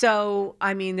 So,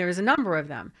 I mean, there's a number of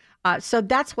them. So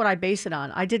that's what I base it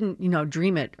on. I didn't,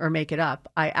 dream it or make it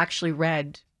up. I actually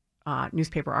read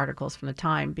newspaper articles from the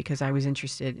time because I was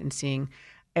interested in seeing.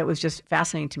 It was just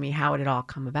fascinating to me how it had all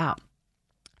come about.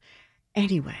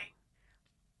 Anyway,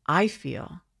 I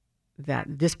feel that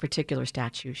this particular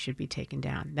statue should be taken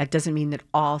down. That doesn't mean that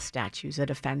all statues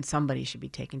that offend somebody should be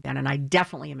taken down. And I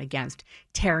definitely am against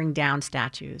tearing down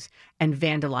statues and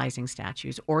vandalizing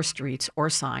statues or streets or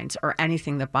signs or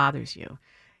anything that bothers you.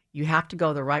 You have to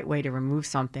go the right way to remove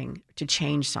something, to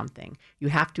change something. You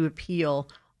have to appeal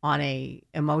on a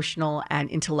emotional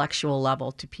and intellectual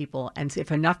level to people. And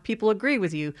if enough people agree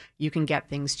with you, you can get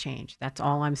things changed. That's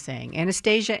all I'm saying.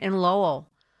 Anastasia in Lowell,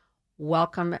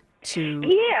 welcome to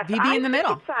VB in the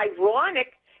Middle. It's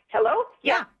ironic. Hello?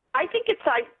 Yeah. I think it's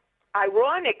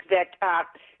ironic that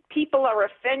people are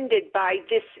offended by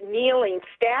this kneeling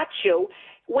statue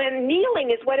when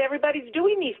kneeling is what everybody's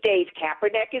doing these days.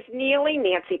 Kaepernick is kneeling.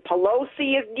 Nancy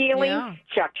Pelosi is kneeling. Yeah.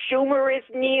 Chuck Schumer is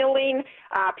kneeling.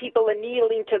 People are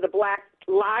kneeling to the Black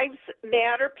Lives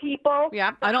Matter people.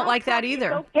 Yeah, I don't like that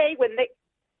either. It's okay when they...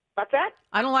 What's that?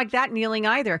 I don't like that kneeling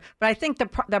either. But I think the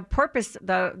purpose,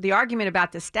 the argument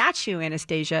about the statue,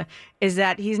 Anastasia, is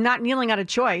that he's not kneeling out of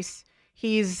choice.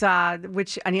 He's,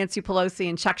 which Nancy Pelosi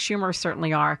and Chuck Schumer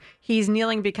certainly are. He's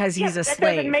kneeling because he's a slave.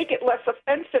 That doesn't make it less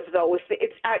offensive, though.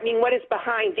 What is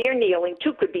behind their kneeling,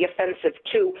 too, could be offensive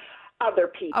to other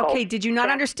people. Okay, did you not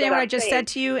understand what I just said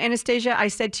to you, Anastasia? I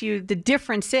said to you, the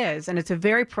difference is, and it's a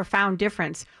very profound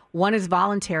difference, one is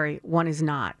voluntary, one is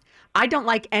not. I don't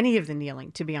like any of the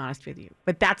kneeling, to be honest with you,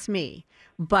 but that's me.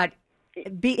 But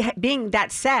being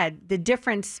that said, the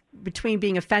difference between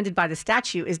being offended by the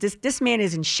statue is this man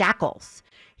is in shackles.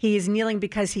 He is kneeling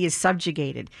because he is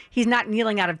subjugated. He's not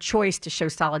kneeling out of choice to show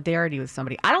solidarity with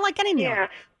somebody. I don't like any kneeling,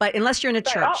 but unless you're in a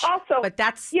church. But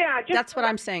that's what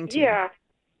I'm saying to you.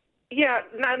 Yeah.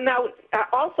 Now,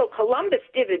 also, Columbus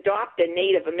did adopt a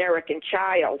Native American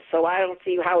child, so I don't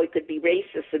see how he could be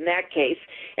racist in that case.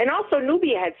 And also,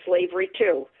 Nubia had slavery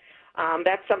too.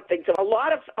 That's something. So a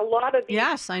lot of these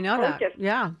yes, I know that.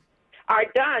 Yeah, are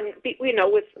done.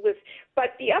 With.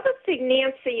 But the other thing,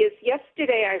 Nancy, is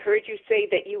yesterday I heard you say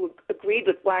that you agreed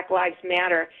with Black Lives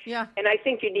Matter. Yeah. And I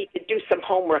think you need to do some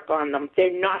homework on them.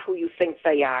 They're not who you think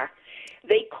they are.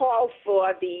 They call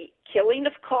for the killing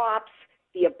of cops,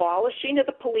 the abolishing of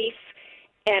the police,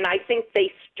 and I think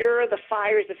they stir the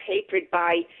fires of hatred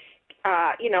by,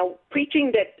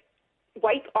 preaching that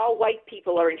all white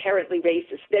people are inherently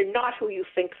racist. They're not who you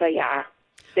think they are.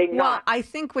 They're not. Well, I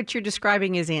think what you're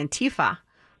describing is Antifa,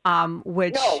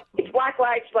 which... No, it's Black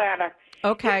Lives Matter.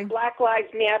 Okay. It's Black Lives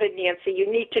Matter, Nancy.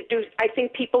 I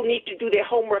think people need to do their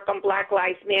homework on Black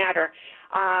Lives Matter.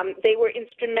 They were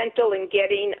instrumental in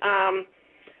getting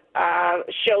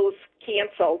shows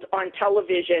canceled on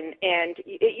television, and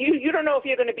you don't know if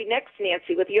you're going to be next,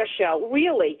 Nancy, with your show,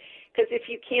 really, because if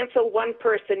you cancel one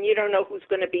person, you don't know who's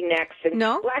going to be next. And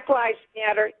no. Black Lives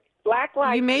Matter. Black Lives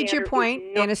Matter. You made your point,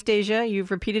 Anastasia. You've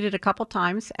repeated it a couple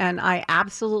times, and I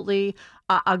absolutely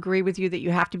agree with you that you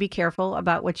have to be careful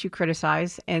about what you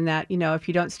criticize, and that, if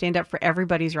you don't stand up for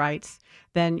everybody's rights,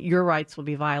 then your rights will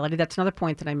be violated. That's another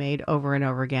point that I made over and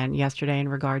over again yesterday in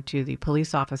regard to the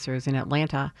police officers in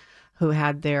Atlanta who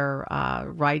had their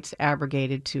rights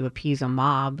abrogated to appease a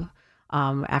mob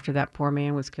after that poor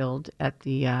man was killed at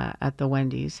the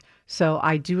Wendy's. So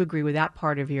I do agree with that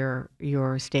part of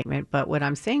your statement. But what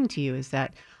I'm saying to you is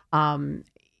that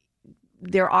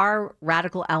there are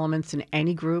radical elements in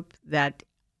any group that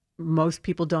most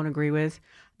people don't agree with.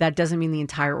 That doesn't mean the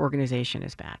entire organization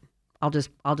is bad. I'll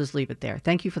just leave it there.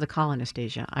 Thank you for the call,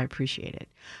 Anastasia. I appreciate it.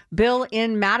 Bill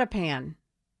in Mattapan,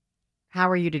 how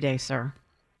are you today, sir?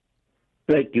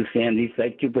 Thank you, Sandy.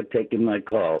 Thank you for taking my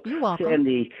call. You're welcome.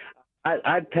 Sandy,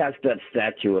 I passed that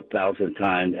statue 1,000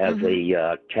 times as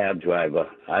a cab driver.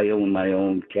 I owned my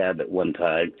own cab at one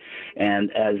time, and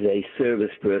as a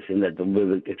service person that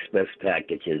delivered express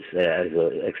packages as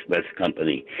an express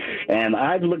company. And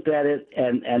I've looked at it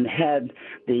and had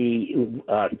the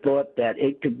thought that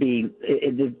it could be,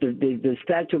 the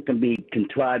statue can be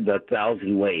contrived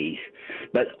 1,000 ways.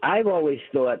 But I've always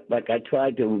thought, like I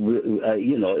tried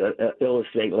to,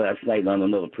 illustrate last night on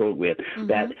another program,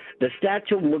 that the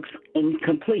statue looks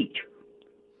incomplete.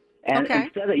 And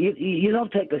instead of you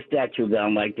don't take a statue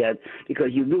down like that because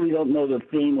you really don't know the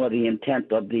theme or the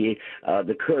intent of the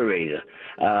curator.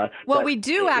 Well, we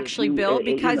do actually, Bill,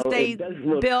 because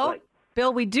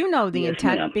Bill, we do know the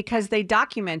intent because they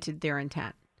documented their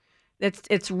intent. They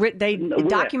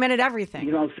documented everything.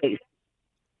 You don't say.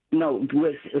 No,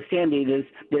 with Sandy,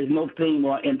 there's no theme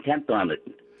or intent on it.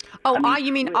 Oh,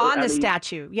 you mean on the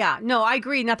statue? Yeah. No, I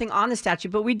agree. Nothing on the statue,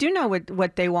 but we do know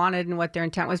what they wanted and what their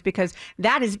intent was because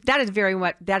that is very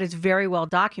well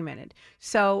documented.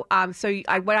 So,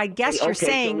 what I guess you're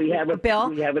saying,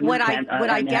 Bill, what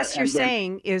I guess you're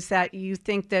saying is that you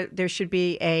think that there should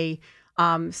be a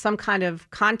some kind of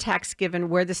context given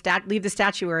where leave the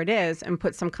statue where it is and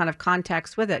put some kind of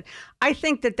context with it. I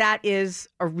think that is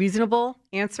a reasonable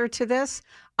answer to this.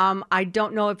 I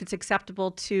don't know if it's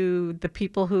acceptable to the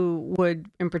people who would,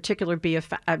 in particular, be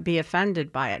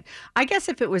offended by it. I guess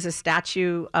if it was a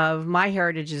statue of my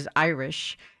heritage is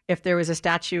Irish, if there was a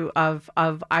statue of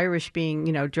Irish being,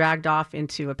 dragged off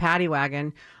into a paddy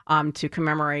wagon to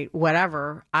commemorate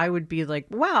whatever, I would be like,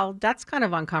 well, that's kind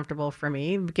of uncomfortable for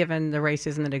me, given the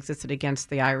racism that existed against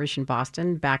the Irish in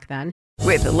Boston back then.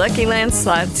 With the Lucky Land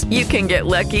Slots, you can get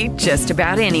lucky just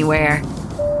about anywhere.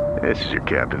 This is your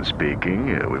captain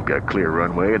speaking. We've got clear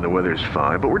runway and the weather's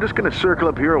fine, but we're just going to circle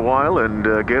up here a while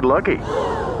and get lucky.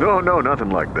 No,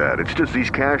 nothing like that. It's just these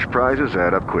cash prizes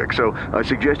add up quick. So I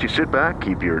suggest you sit back,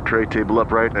 keep your tray table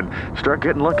upright, and start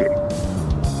getting lucky.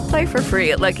 Play for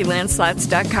free at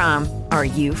LuckyLandSlots.com. Are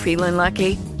you feeling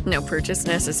lucky? No purchase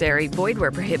necessary. Void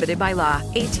where prohibited by law.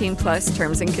 18+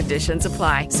 terms and conditions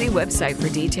apply. See website for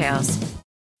details.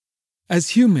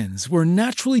 As humans, we're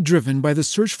naturally driven by the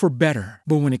search for better.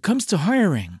 But when it comes to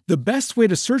hiring, the best way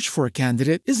to search for a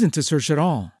candidate isn't to search at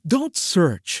all. Don't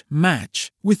search,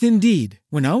 match with Indeed.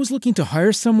 When I was looking to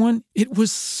hire someone, it was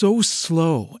so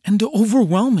slow and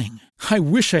overwhelming. I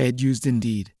wish I had used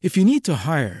Indeed. If you need to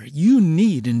hire, you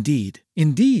need Indeed.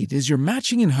 Indeed is your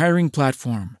matching and hiring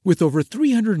platform with over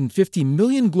 350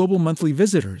 million global monthly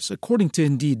visitors, according to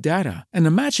Indeed data, and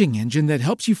a matching engine that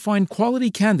helps you find quality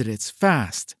candidates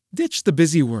fast. Ditch the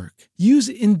busy work. Use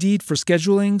Indeed for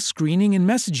scheduling, screening, and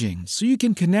messaging so you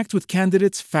can connect with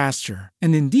candidates faster.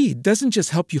 And Indeed doesn't just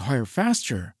help you hire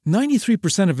faster.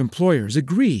 93% of employers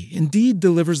agree Indeed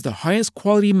delivers the highest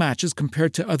quality matches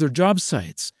compared to other job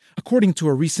sites, according to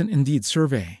a recent Indeed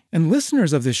survey. And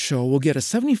listeners of this show will get a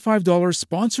 $75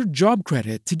 sponsored job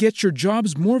credit to get your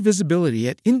jobs more visibility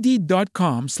at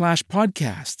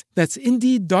Indeed.com/podcast. That's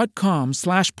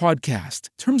Indeed.com/podcast.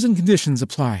 Terms and conditions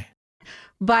apply.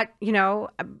 But, you know,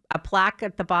 a plaque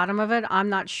at the bottom of it, I'm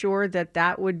not sure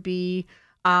that would be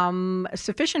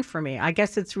sufficient for me. I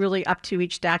guess it's really up to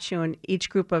each statue and each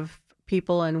group of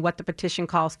people and what the petition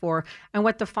calls for and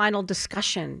what the final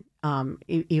discussion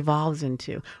evolves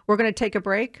into. We're going to take a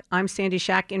break. I'm Sandy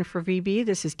Shack in for VB.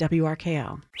 This is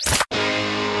WRKO.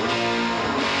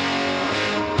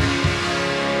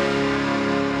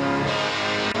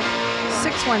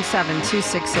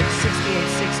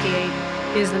 617-266-6868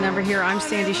 is the number here. I'm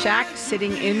Sandy Shack,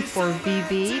 sitting in for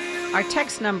VB. Our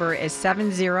text number is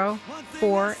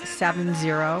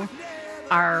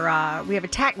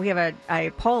 70470. We have a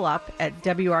poll up at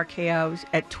WRKO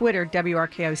at Twitter,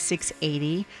 WRKO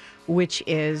 680, which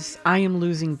is I am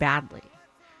losing badly.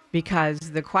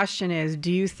 Because the question is,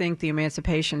 do you think the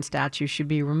Emancipation statue should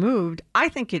be removed? I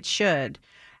think it should.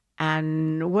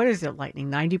 And what is it, Lightning?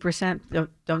 90%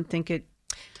 don't think it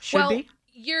should be?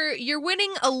 You're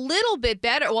winning a little bit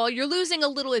better. Well, you're losing a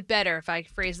little bit better, if I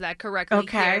phrase that correctly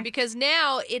here, because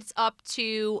now it's up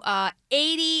to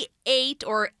 88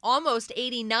 or almost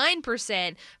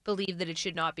 89% believe that it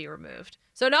should not be removed.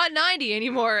 So not 90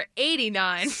 anymore,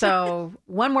 89. So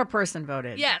one more person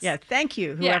voted. Yes. Yeah. Thank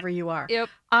you, whoever you are. Yep.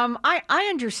 I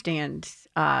understand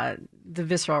the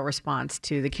visceral response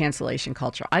to the cancellation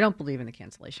culture. I don't believe in the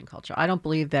cancellation culture. I don't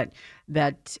believe that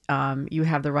you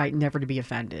have the right never to be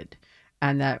offended,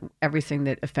 and that everything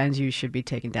that offends you should be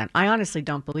taken down. I honestly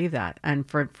don't believe that. And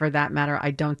for that matter,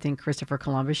 I don't think Christopher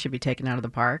Columbus should be taken out of the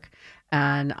park.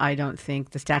 And I don't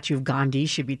think the statue of Gandhi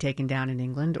should be taken down in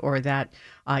England, or that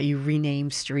you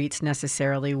rename streets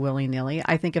necessarily willy-nilly.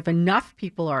 I think if enough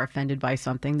people are offended by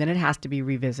something, then it has to be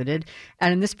revisited.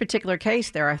 And in this particular case,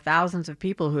 there are thousands of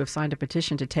people who have signed a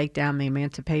petition to take down the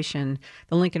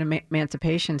Lincoln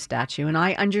Emancipation statue. And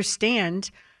I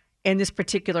understand in this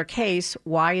particular case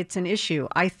why it's an issue.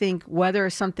 I think whether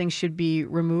something should be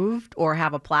removed or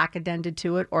have a plaque addended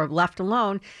to it or left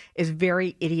alone is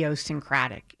very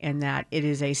idiosyncratic, in that it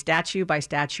is a statue by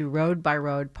statue, road by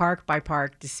road, park by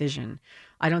park decision.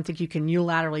 I don't think you can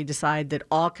unilaterally decide that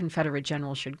all Confederate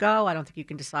generals should go. I don't think you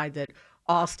can decide that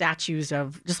all statues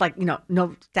of, just like,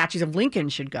 no statues of Lincoln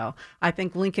should go. I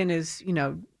think Lincoln is,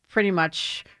 pretty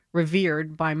much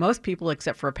revered by most people,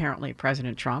 except for apparently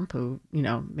President Trump, who,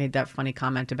 made that funny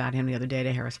comment about him the other day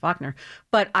to Harris Faulkner.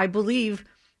 But I believe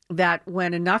that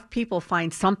when enough people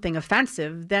find something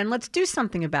offensive, then let's do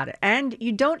something about it. And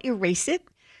you don't erase it.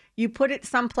 You put it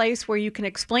someplace where you can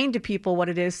explain to people what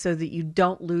it is so that you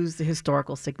don't lose the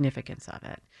historical significance of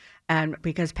it. And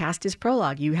because past is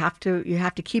prologue, you have to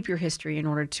keep your history in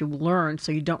order to learn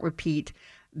so you don't repeat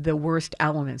the worst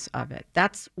elements of it.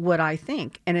 That's what I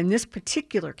think. And in this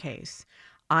particular case,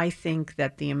 I think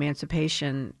that the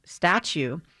Emancipation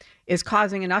statue is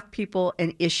causing enough people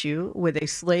an issue with a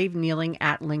slave kneeling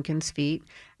at Lincoln's feet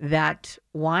that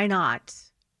why not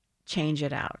change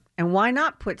it out? And why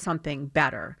not put something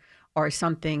better or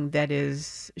something that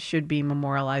should be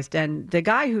memorialized? And the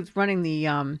guy who's running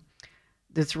the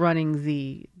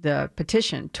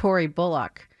petition, Tory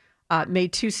Bullock,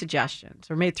 made three suggestions,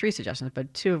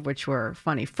 but two of which were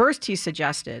funny. First, he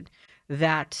suggested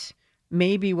that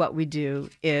maybe what we do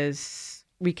is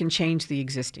we can change the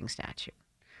existing statute.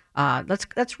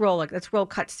 Let's roll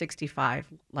cut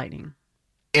 65, Lightning.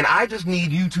 And I just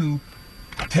need you to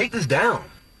take this down.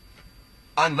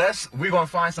 Unless we're going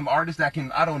to find some artist that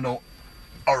can, I don't know,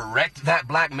 erect that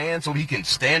black man so he can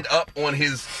stand up on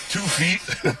his 2 feet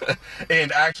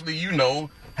and actually,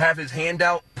 have his hand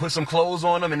out, put some clothes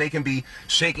on him, and they can be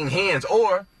shaking hands.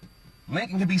 Or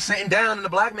Lincoln can be sitting down and the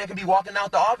black man can be walking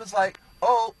out the office like,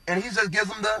 oh, and he just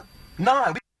gives him the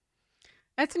nod.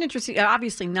 That's an interesting,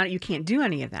 obviously you can't do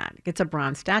any of that. It's a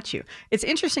bronze statue. It's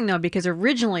interesting though, because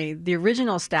originally the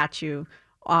original statue,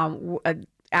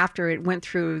 after it went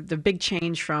through the big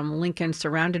change from Lincoln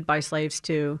surrounded by slaves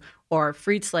or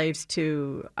freed slaves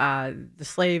to the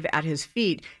slave at his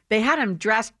feet, they had him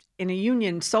dressed in a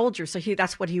Union soldier. So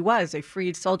that's what he was, a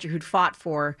freed soldier who'd fought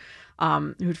for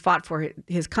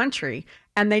his country.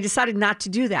 And they decided not to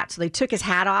do that. So they took his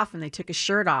hat off and they took his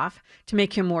shirt off to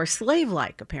make him more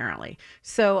slave-like, apparently.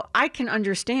 So I can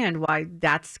understand why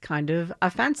that's kind of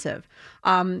offensive.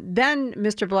 Then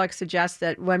Mr. Bullock suggests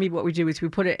that maybe what we do is we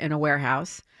put it in a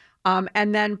warehouse.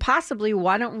 And then possibly,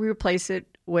 why don't we replace it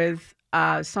with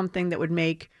something that would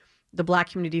make the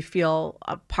Black community feel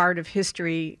a part of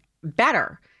history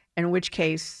better? In which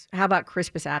case, how about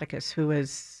Crispus Attucks, who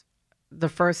was the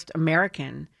first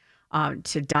American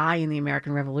to die in the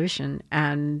American Revolution,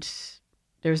 and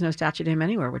there's no statue to him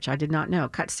anywhere, which I did not know.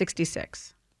 Cut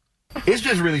 66. It's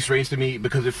just really strange to me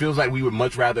because it feels like we would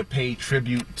much rather pay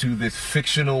tribute to this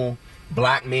fictional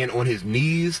black man on his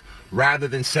knees rather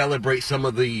than celebrate some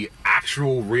of the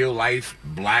actual real life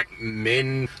black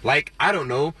men. Like, I don't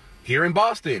know, here in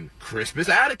Boston, Crispus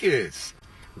Attucks,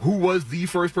 who was the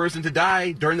first person to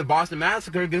die during the Boston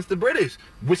Massacre against the British,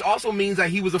 which also means that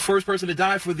he was the first person to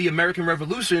die for the American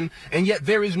Revolution, and yet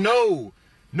there is no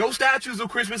statues of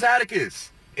Crispus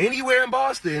Attucks anywhere in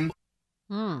Boston.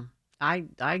 I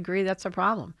agree that's a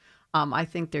problem. I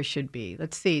think there should be.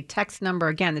 Let's see. Text number,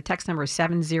 again, the text number is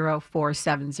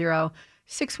 70470.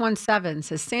 617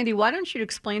 says, Sandy, why don't you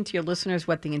explain to your listeners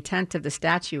what the intent of the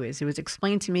statue is? It was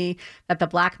explained to me that the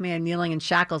black man kneeling in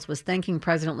shackles was thanking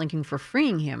President Lincoln for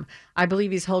freeing him. I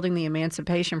believe he's holding the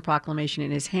Emancipation Proclamation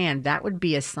in his hand. That would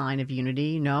be a sign of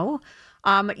unity, no?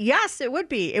 Yes, it would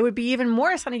be. It would be even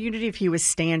more a sign of unity if he was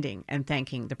standing and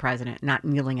thanking the president, not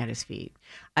kneeling at his feet.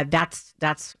 That's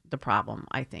the problem,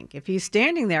 I think. If he's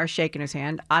standing there shaking his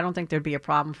hand, I don't think there'd be a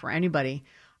problem for anybody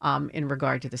in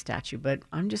regard to the statue, but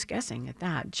I'm just guessing at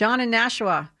that. John in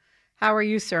Nashua, how are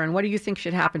you, sir? And what do you think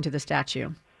should happen to the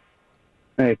statue?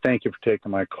 Hey, thank you for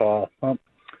taking my call.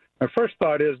 My first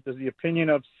thought is, does the opinion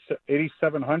of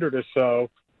 8,700 or so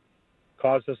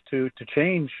cause us to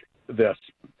change this?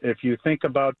 If you think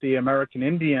about the American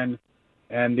Indian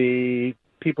and the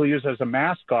people used as a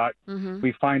mascot,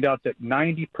 we find out that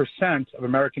 90% of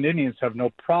American Indians have no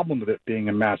problem with it being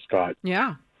a mascot.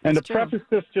 Yeah. And to preface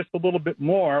this just a little bit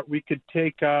more, we could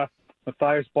take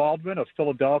Matthias Baldwin of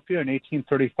Philadelphia in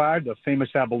 1835, the famous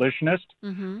abolitionist,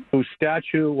 whose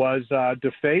statue was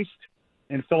defaced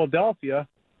in Philadelphia.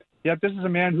 Yet this is a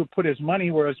man who put his money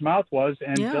where his mouth was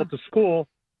and built a school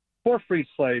for freed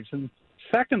slaves. And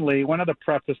secondly, one other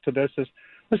preface to this is,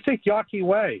 let's take Yawkey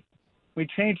Way. We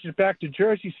changed it back to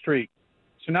Jersey Street.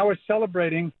 So now we're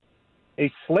celebrating a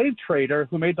slave trader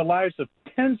who made the lives of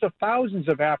tens of thousands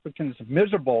of Africans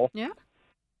miserable. Yeah.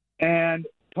 And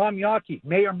Tom Yawkey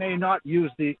may have not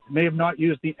used the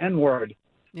N-word.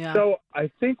 Yeah. So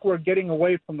I think we're getting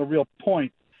away from the real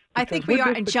point. I think we are.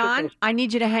 And John, I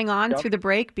need you to hang on through the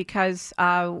break because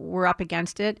we're up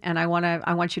against it, and I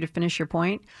want you to finish your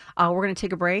point. We're going to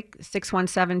take a break.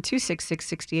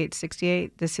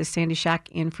 617-266-6868. This is Sandy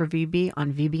Shack in for VB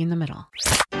on VB in the Middle.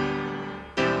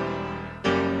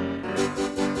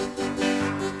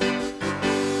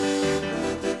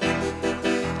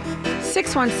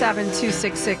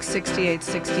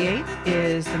 617-266-6868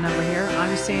 is the number here.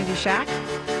 I'm Sandy Shack.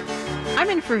 I'm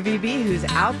in for VB, who's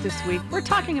out this week. We're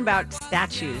talking about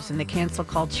statues and the cancel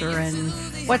culture and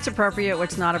what's appropriate,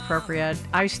 what's not appropriate.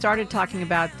 I started talking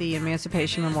about the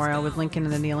Emancipation Memorial with Lincoln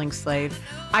and the kneeling slave.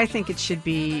 I think it should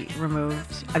be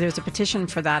removed. There's a petition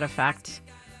for that effect.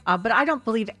 But I don't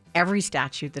believe every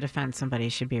statue that offends somebody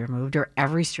should be removed or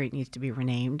every street needs to be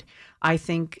renamed. I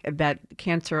think that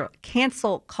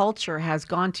cancel culture has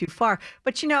gone too far.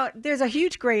 But, there's a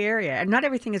huge gray area, and not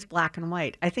everything is black and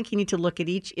white. I think you need to look at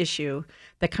each issue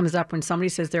that comes up when somebody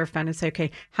says they're offended and say,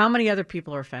 okay, how many other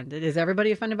people are offended? Is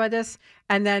everybody offended by this?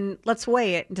 And then let's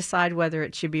weigh it and decide whether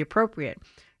it should be appropriate.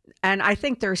 And I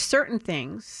think there are certain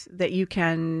things that you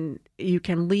can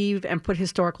leave and put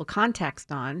historical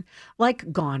context on, like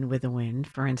Gone with the Wind,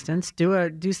 for instance.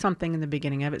 Do something in the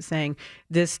beginning of it saying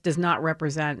this does not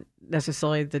represent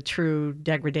necessarily the true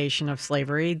degradation of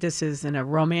slavery. This is in a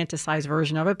romanticized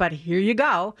version of it, but here you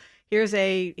go. Here's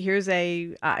a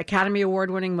Academy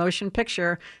Award-winning motion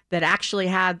picture that actually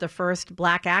had the first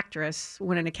black actress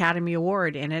win an Academy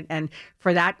Award in it, and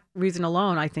for that reason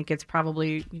alone, I think it's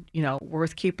probably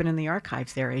worth keeping in the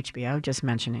archives there. HBO, just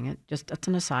mentioning it, just that's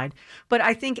an aside. But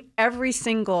I think every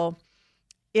single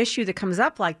issue that comes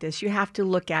up like this, you have to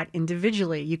look at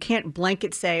individually. You can't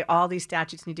blanket say all these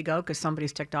statutes need to go because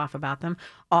somebody's ticked off about them.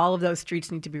 All of those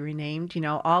streets need to be renamed.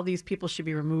 All these people should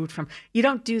be removed from. You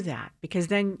don't do that because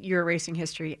then you're erasing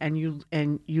history and you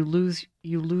lose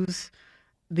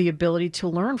the ability to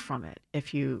learn from it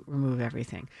if you remove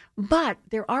everything. But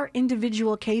there are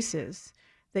individual cases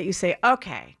that you say,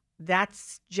 okay,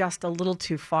 that's just a little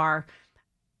too far.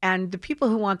 And the people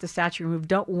who want the statue removed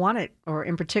don't want it, or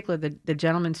in particular, the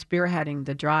gentleman spearheading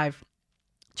the drive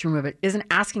to remove it isn't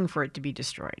asking for it to be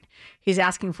destroyed. He's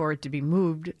asking for it to be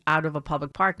moved out of a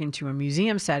public park into a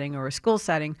museum setting or a school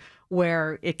setting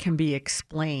where it can be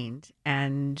explained.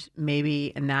 And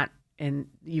maybe in that and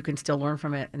you can still learn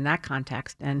from it in that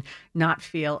context and not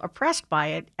feel oppressed by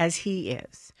it as he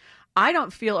is. I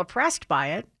don't feel oppressed by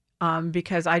it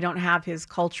because I don't have his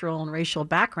cultural and racial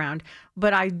background,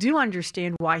 but I do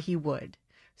understand why he would.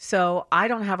 So I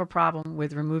don't have a problem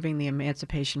with removing the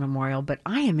Emancipation Memorial, but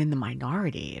I am in the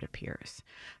minority, it appears,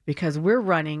 because we're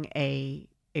running a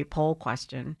poll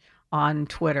question on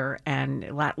Twitter, and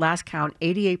last count,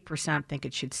 88% think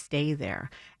it should stay there.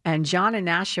 And John in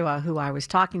Nashua, who I was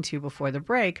talking to before the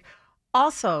break,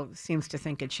 also seems to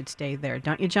think it should stay there.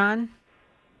 Don't you, John?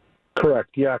 Correct,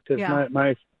 yeah, because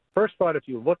my first thought, if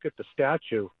you look at the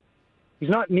statue, he's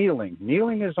not kneeling.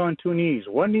 Kneeling is on two knees.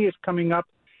 One knee is coming up.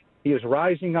 He is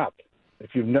rising up.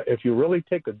 If you really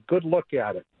take a good look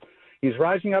at it, he's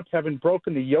rising up, having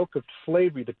broken the yoke of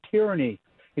slavery, the tyranny.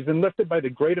 He's been lifted by the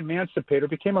great emancipator,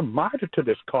 became a martyr to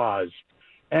this cause.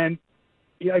 And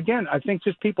again, I think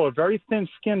just people are very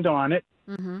thin-skinned on it.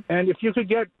 Mm-hmm. And if you could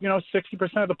get, 60%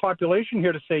 of the population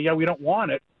here to say, yeah, we don't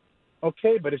want it,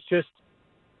 okay, but it's just,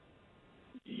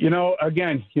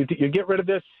 again, you get rid of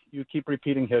this, you keep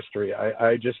repeating history.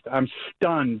 I'm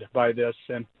stunned by this.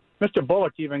 And Mr.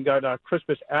 Bullock even got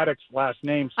Crispus Attucks' last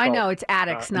name. So, I know, it's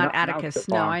Attucks, not Atticus.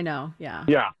 No, I know, yeah.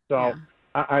 Yeah, so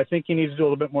I think he needs to do a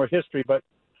little bit more history, but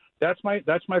that's my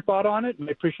thought on it, and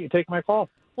I appreciate you taking my call.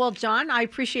 Well, John, I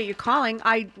appreciate you calling.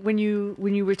 When you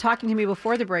were talking to me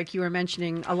before the break, you were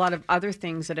mentioning a lot of other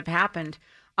things that have happened.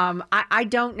 I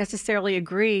don't necessarily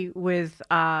agree with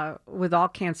all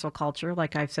cancel culture,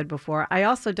 like I've said before. I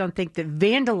also don't think that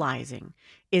vandalizing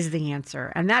is the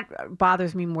answer, and that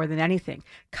bothers me more than anything.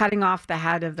 Cutting off the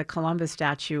head of the Columbus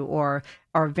statue or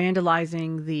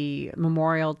vandalizing the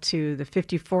memorial to the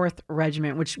 54th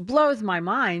Regiment, which blows my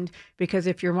mind, because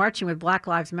if you're marching with Black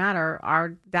Lives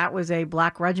Matter, that was a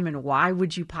black regiment. Why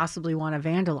would you possibly want to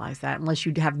vandalize that unless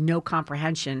you have no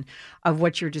comprehension of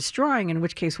what you're destroying, in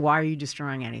which case, why are you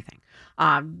destroying anything?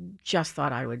 Just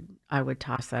thought I would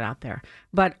toss that out there.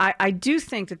 But I do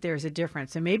think that there's a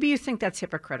difference. And maybe you think that's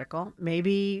hypocritical.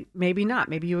 Maybe not.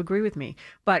 Maybe you agree with me.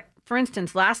 But for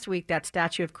instance, last week, that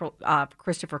statue of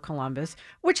Christopher Columbus,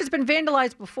 which has been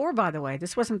vandalized before, by the way,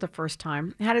 this wasn't the first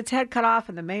time, had its head cut off,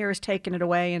 and the mayor's taken it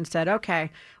away and said,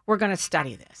 okay, we're going to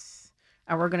study this.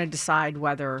 And we're going to decide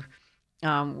whether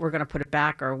we're going to put it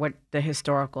back or what the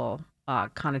historical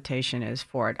connotation is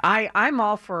for it. I'm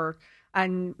all for...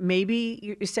 And maybe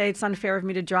you say it's unfair of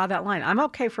me to draw that line. I'm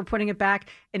okay for putting it back.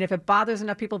 And if it bothers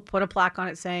enough people, put a plaque on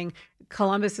it saying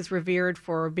Columbus is revered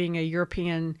for being a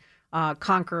European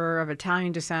conqueror of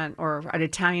Italian descent, or an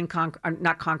Italian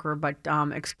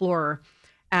explorer.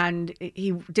 And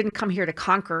he didn't come here to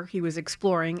conquer. He was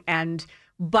exploring.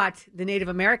 But the Native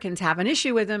Americans have an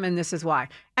issue with him, and this is why.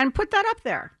 And put that up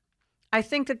there. I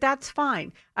think that that's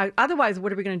fine. Otherwise,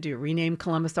 what are we going to do? Rename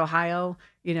Columbus, Ohio?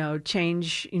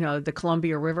 Change, the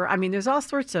Columbia River? I mean, there's all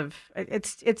sorts of,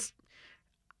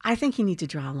 I think you need to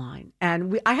draw a line.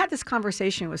 And I had this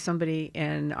conversation with somebody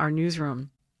in our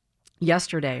newsroom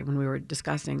yesterday when we were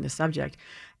discussing the subject.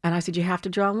 And I said, you have to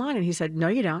draw a line. And he said, no,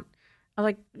 you don't. I'm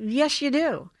like, yes, you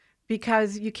do.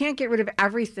 Because you can't get rid of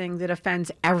everything that offends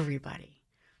everybody.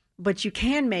 But you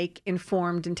can make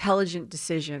informed, intelligent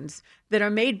decisions that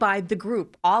are made by the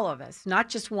group, all of us, not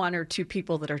just one or two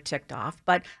people that are ticked off,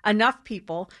 but enough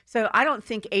people. So I don't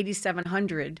think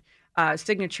 8,700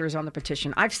 signatures on the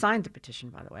petition. I've signed the petition,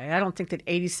 by the way. I don't think that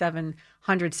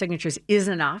 8,700 signatures is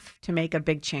enough to make a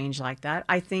big change like that.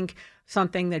 I think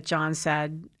something that John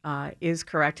said is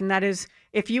correct, and that is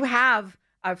if you have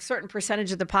a certain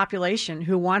percentage of the population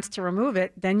who wants to remove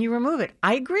it, then you remove it.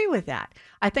 I agree with that.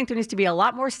 I think there needs to be a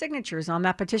lot more signatures on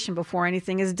that petition before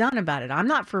anything is done about it. I'm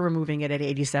not for removing it at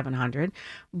 8,700,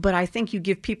 but I think you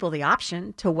give people the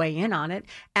option to weigh in on it.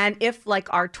 And if,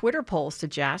 like our Twitter poll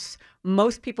suggests,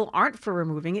 most people aren't for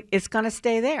removing it, it's going to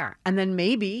stay there. And then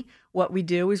maybe what we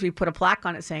do is we put a plaque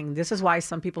on it saying, this is why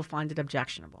some people find it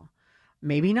objectionable.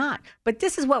 Maybe not. But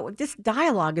this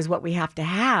dialogue is what we have to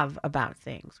have about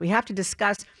things. We have to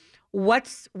discuss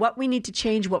what we need to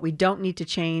change, what we don't need to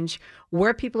change,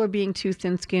 where people are being too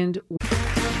thin-skinned.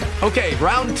 Okay,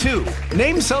 round two.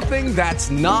 Name something that's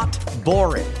not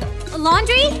boring. A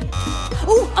laundry?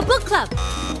 Ooh, a book club.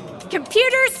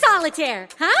 Computer solitaire,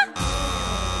 huh?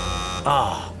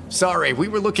 Ah, oh, sorry. We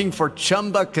were looking for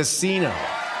Chumba Casino.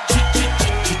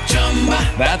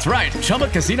 That's right.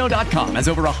 ChumbaCasino.com has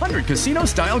over 100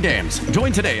 casino-style games.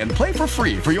 Join today and play for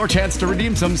free for your chance to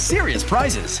redeem some serious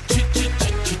prizes.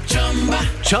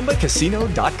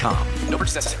 ChumbaCasino.com. No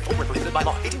purchase necessary. Void where prohibited by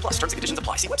law. 18+. Terms and conditions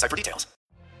apply. See website for details.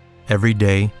 Every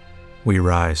day, we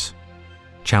rise,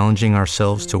 challenging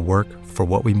ourselves to work for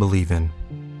what we believe in.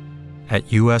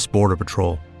 At U.S. Border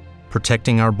Patrol,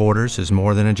 Protecting our borders is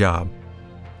more than a job,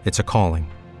 it's a calling.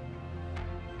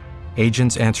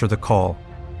 Agents answer the call,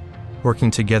 working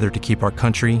together to keep our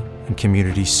country and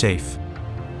communities safe.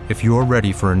 If you're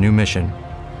ready for a new mission,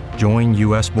 join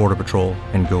U.S. Border Patrol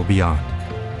and go beyond.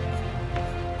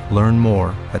 Learn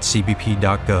more at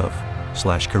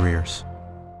cbp.gov/careers.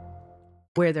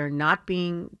 Where they're not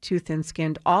being too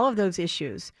thin-skinned, all of those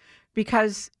issues,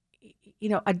 because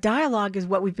a dialogue is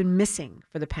what we've been missing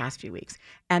for the past few weeks.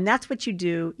 And that's what you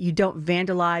do. You don't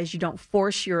vandalize. You don't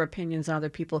force your opinions on other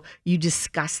people. You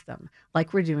discuss them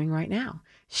like we're doing right now.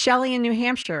 Shelley in New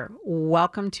Hampshire,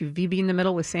 welcome to VB in the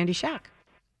Middle with Sandy Shack.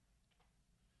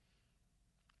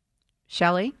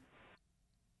 Shelley,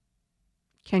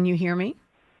 can you hear me?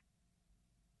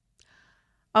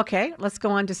 Okay, let's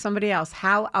go on to somebody else.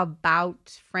 How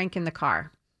about Frank in the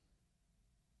car?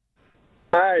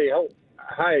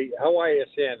 Hi, how are you,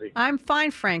 Sandy? I'm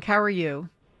fine, Frank. How are you?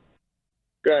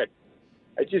 Good.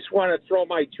 I just want to throw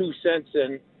my 2 cents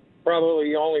in.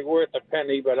 Probably only worth a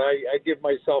penny, but I give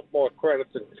myself more credit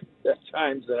at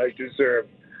times than I deserve.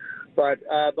 But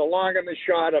the long and the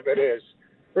short of it is,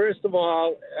 first of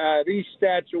all, these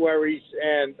statuaries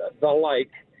and the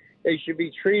like, they should be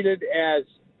treated as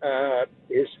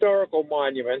historical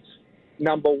monuments,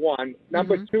 number one.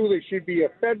 Number two, there should be a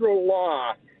federal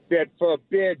law that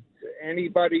forbids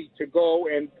anybody to go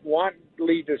and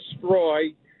wantonly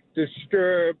destroy,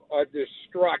 disturb, or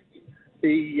destruct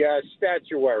the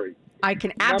statuary. I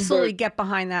can absolutely get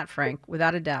behind that, Frank,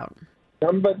 without a doubt.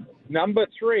 Number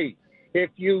three,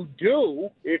 if you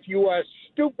are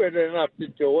stupid enough to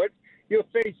do it, you'll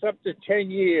face up to 10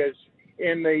 years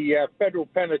in the federal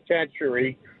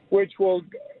penitentiary, which will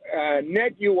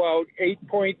net you out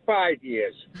 8.5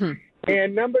 years.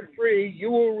 And number three, you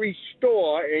will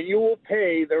restore and you will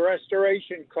pay the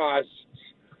restoration costs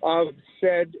of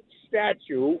said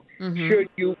statue should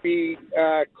you be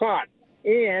caught.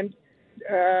 And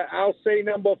I'll say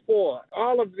number four,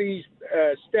 all of these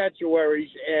statuaries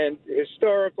and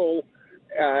historical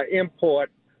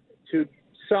import to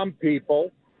some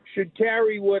people should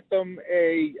carry with them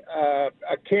a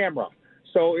camera.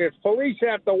 So if police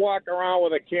have to walk around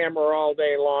with a camera all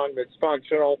day long that's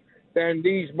functional, then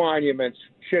these monuments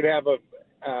should have a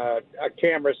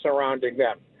camera surrounding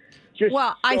them.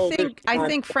 I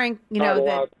think, Frank,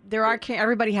 that there are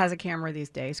everybody has a camera these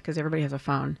days because everybody has a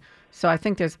phone. So I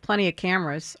think there's plenty of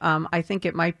cameras. I think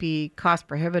it might be cost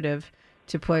prohibitive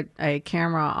to put a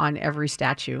camera on every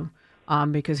statue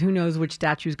because who knows which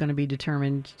statue is going to be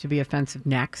determined to be offensive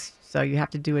next. So you have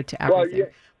to do it to everything. Well, yeah.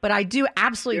 But I do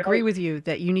absolutely agree with you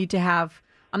that you need to have,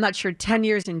 I'm not sure 10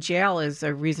 years in jail is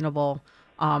a reasonable,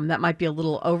 that might be a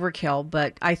little overkill,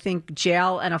 but I think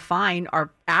jail and a fine are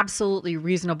absolutely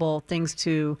reasonable things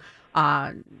to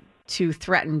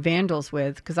threaten vandals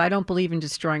with, because I don't believe in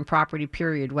destroying property,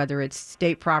 period, whether it's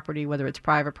state property, whether it's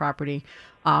private property.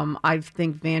 I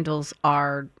think vandals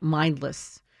are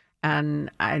mindless. And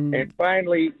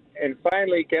finally,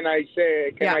 can I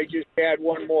just add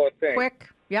one more thing? Quick.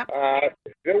 Yeah.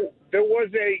 There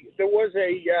was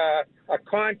a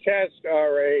contest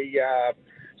or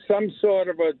some sort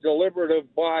of a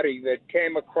deliberative body that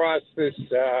came across this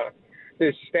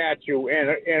statue, and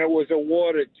it was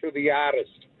awarded to the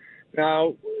artist.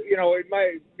 Now, it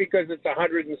might, because it's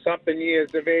 100 and something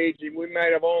years of age, and we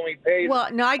might have only paid. Well,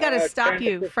 no, I got to stop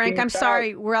you, Frank. I'm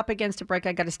sorry, we're up against a break.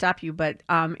 I got to stop you, but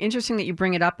interesting that you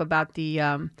bring it up about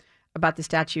the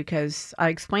statue, because I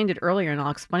explained it earlier, and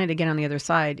I'll explain it again on the other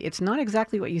side. It's not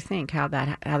exactly what you think how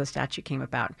the statue came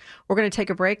about. We're going to take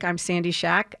a break. I'm Sandy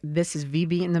Shack. This is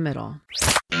VB in the Middle.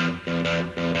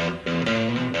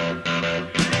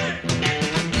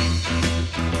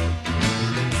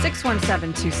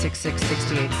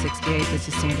 617-266-6868. This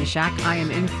is Sandy Shack. I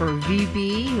am in for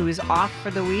VB, who is off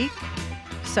for the week.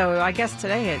 So I guess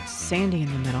today it's Sandy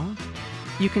in the Middle.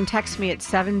 You can text me at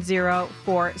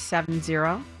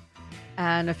 70470.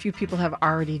 And a few people have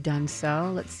already done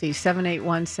so. Let's see.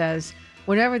 781 says,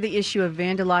 whenever the issue of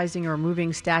vandalizing or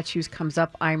removing statues comes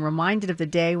up, I am reminded of the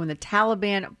day when the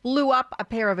Taliban blew up a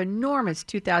pair of enormous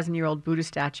 2,000-year-old Buddha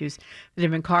statues that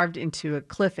had been carved into a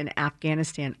cliff in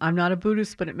Afghanistan. I'm not a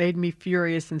Buddhist, but it made me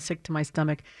furious and sick to my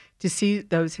stomach to see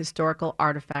those historical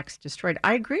artifacts destroyed.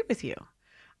 I agree with you.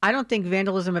 I don't think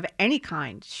vandalism of any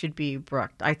kind should be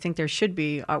brooked. I think there should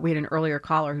be. We had an earlier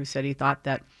caller who said he thought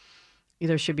that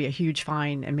there should be a huge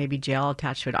fine and maybe jail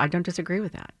attached to it. I don't disagree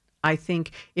with that. I think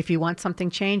if you want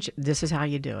something changed, this is how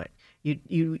you do it.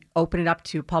 You open it up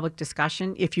to public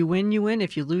discussion. If you win, you win.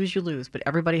 If you lose, you lose. But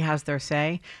everybody has their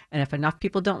say. And if enough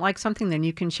people don't like something, then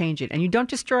you can change it. And you don't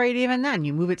destroy it even then.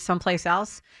 You move it someplace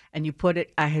else and you put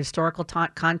it a historical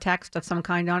context of some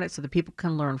kind on it so that people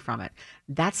can learn from it.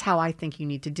 That's how I think you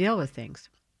need to deal with things.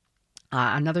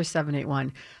 Another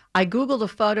 781. I Googled a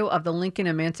photo of the Lincoln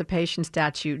Emancipation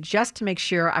statue just to make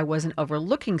sure I wasn't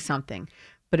overlooking something.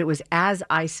 But it was as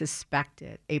I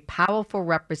suspected, a powerful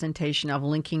representation of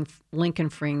Lincoln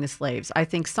freeing the slaves. I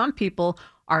think some people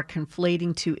are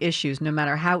conflating two issues. No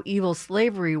matter how evil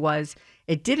slavery was,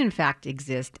 it did in fact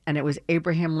exist, and it was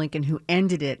Abraham Lincoln who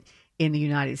ended it in the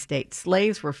United States.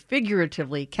 Slaves were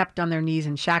figuratively kept on their knees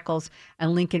in shackles,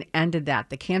 and Lincoln ended that.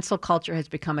 The cancel culture has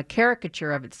become a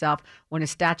caricature of itself when a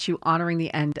statue honoring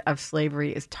the end of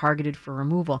slavery is targeted for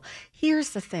removal. Here's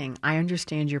the thing. I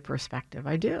understand your perspective.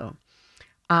 I do.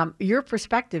 Your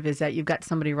perspective is that you've got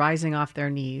somebody rising off their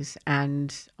knees,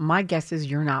 and my guess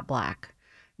is you're not Black,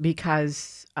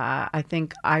 because I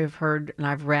think I've heard and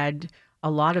I've read a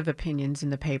lot of opinions in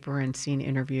the paper and seen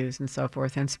interviews and so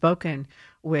forth and spoken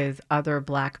with other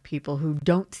Black people who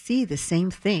don't see the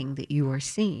same thing that you are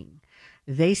seeing.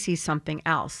 They see something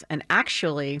else. And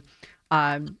actually,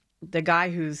 the guy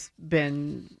who's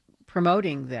been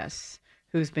promoting this,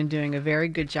 who's been doing a very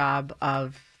good job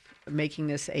of making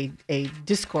this a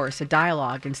discourse, a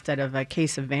dialogue, instead of a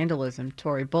case of vandalism,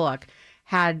 Tory Bullock,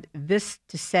 had this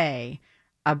to say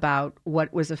about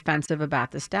what was offensive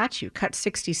about the statue. Cut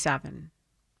 67.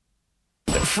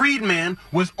 The freedman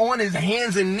was on his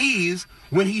hands and knees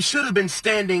when he should have been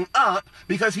standing up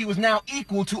because he was now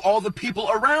equal to all the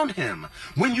people around him.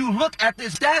 When you look at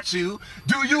this statue,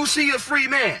 do you see a free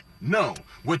man? No.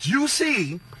 What you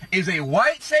see is a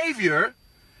white savior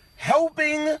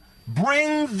helping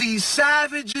bring these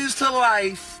savages to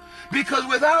life, because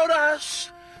without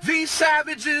us, these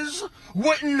savages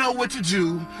wouldn't know what to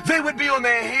do. They would be on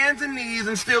their hands and knees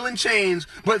and still in chains.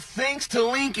 But thanks to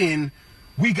Lincoln,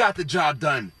 we got the job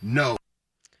done. No.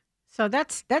 So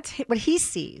that's what he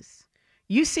sees.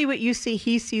 You see what you see.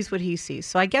 He sees what he sees.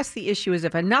 So I guess the issue is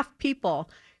if enough people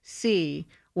see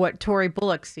what Tory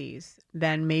Bullock sees,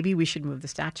 then maybe we should move the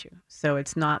statue so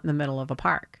it's not in the middle of a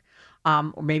park.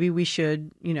 Or maybe we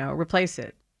should, replace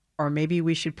it. Or maybe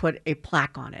we should put a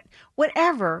plaque on it.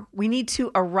 Whatever, we need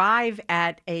to arrive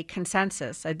at a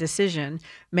consensus, a decision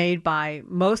made by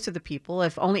most of the people.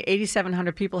 If only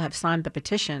 8,700 people have signed the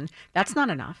petition, that's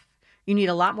not enough. You need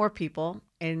a lot more people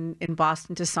in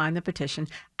Boston to sign the petition,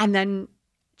 and then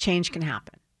change can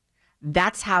happen.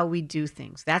 That's how we do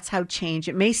things. That's how change,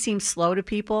 it may seem slow to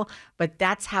people, but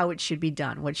that's how it should be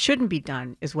done. What shouldn't be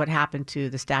done is what happened to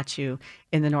the statue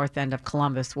in the north end of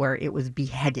Columbus, where it was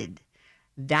beheaded.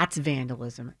 That's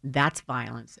vandalism. That's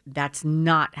violence. That's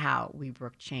not how we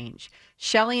brook change.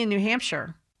 Shelley in New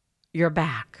Hampshire, you're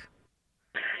back.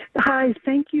 Hi,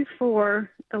 thank you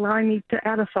for allowing me to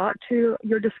add a thought to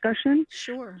your discussion.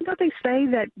 Sure. They say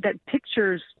that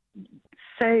pictures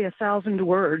say 1,000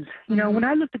 words. When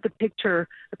I looked at the picture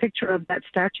of that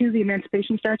statue, the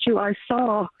Emancipation statue, I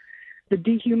saw the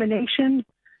humanization,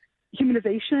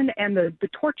 and the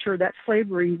torture that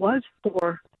slavery was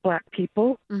for Black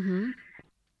people. Mm-hmm.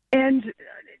 And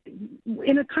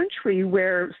in a country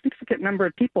where a significant number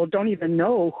of people don't even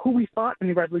know who we fought in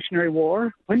the Revolutionary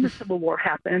War, when the Civil War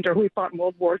happened, or who we fought in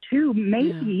World War II,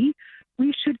 maybe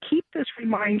we should keep this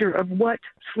reminder of what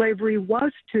slavery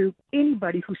was to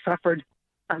anybody who suffered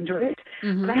under it.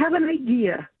 Mm-hmm. But I have an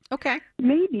idea. Okay.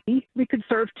 Maybe we could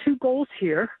serve two goals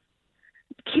here.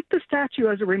 Keep the statue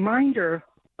as a reminder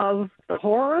of the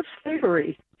horror of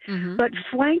slavery, but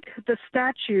flank the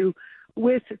statue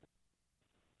with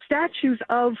statues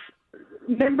of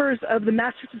members of the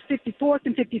Massachusetts 54th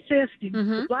and 55th,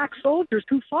 the Black soldiers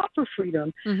who fought for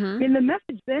freedom. And the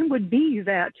message then would be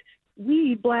that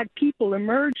we Black people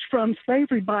emerged from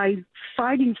slavery by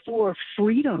fighting for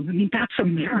freedom. I mean, that's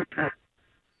America.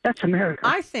 That's America.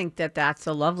 I think that that's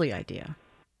a lovely idea.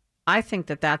 I think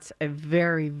that that's a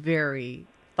very, very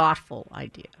thoughtful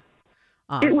idea.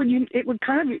 It would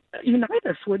kind of unite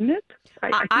us, wouldn't it?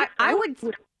 I would.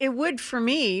 It would for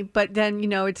me, but then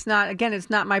it's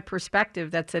not my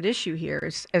perspective that's at issue here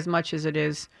as much as it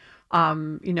is,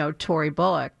 Tory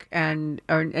Bullock and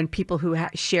people who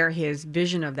share his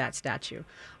vision of that statue.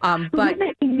 But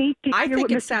I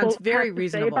think it sounds very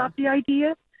reasonable about the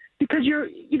idea, because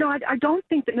I don't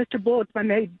think that Mr. Bullock, if I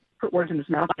may put words in his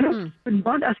mouth, I don't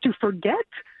want us to forget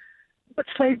what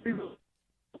slavery was.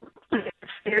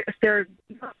 If they're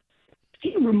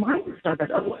reminders of it,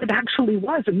 of what it actually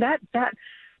was, and that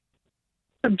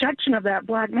subjection of that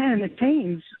Black man in the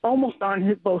chains, almost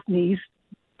on both knees,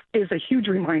 is a huge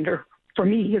reminder. for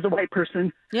me as a white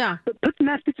person. Yeah. But put the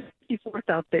Massachusetts 54th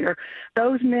out there.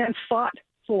 Those men fought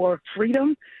for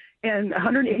freedom, and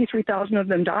 183,000 of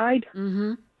them died.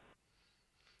 Mm-hmm.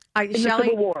 In the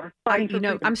Civil War.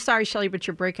 I'm sorry, Shelley, but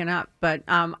you're breaking up. But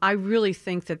I really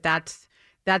think that's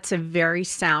a very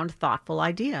sound, thoughtful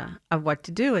idea of what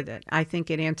to do with it. I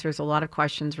think it answers a lot of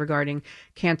questions regarding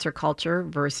cancer culture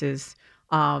versus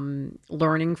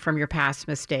learning from your past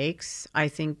mistakes. I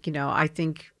think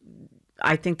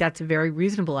that's a very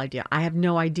reasonable idea. I have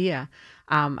no idea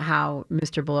how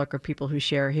Mr. Bullock or people who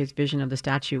share his vision of the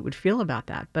statute would feel about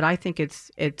that. But I think it's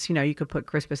you could put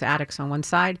Crispus Attucks on one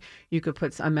side, you could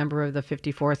put a member of the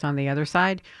 54th on the other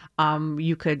side.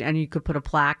 You could put a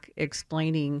plaque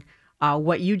explaining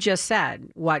what you just said,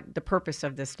 what the purpose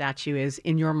of this statue is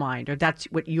in your mind, or that's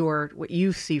what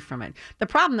you see from it. The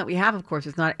problem that we have, of course,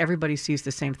 is not everybody sees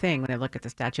the same thing when they look at the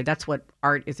statue. That's what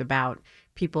art is about.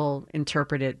 People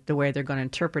interpret it the way they're going to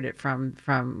interpret it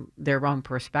from their own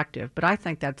perspective. But I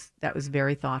think that was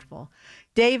very thoughtful.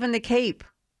 Dave in the Cape,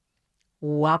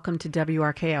 welcome to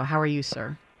WRKO. How are you,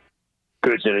 sir?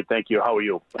 Good, Jenny. Thank you. How are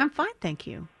you? I'm fine, thank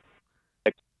you.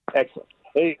 Excellent.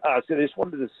 Hey, so I just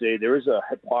wanted to say there is a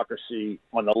hypocrisy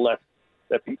on the left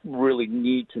that people really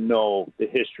need to know the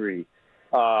history.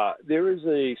 There is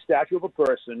a statue of a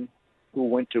person who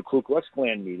went to Ku Klux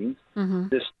Klan meetings. Mm-hmm.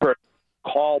 This person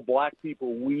called black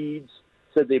people weeds,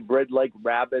 said they bred like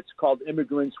rabbits, called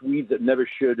immigrants weeds that never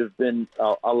should have been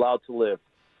allowed to live.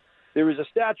 There is a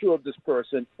statue of this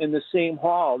person in the same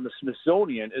hall in the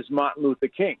Smithsonian as Martin Luther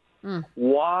King.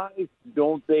 Why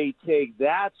don't they take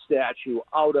that statue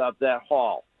out of that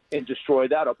hall and destroy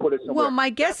that or put it somewhere? Well, my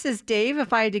guess is, Dave,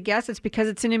 if I had to guess, it's because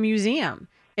it's in a museum.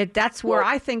 That's where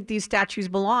I think these statues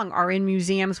belong, are in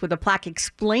museums with a plaque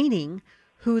explaining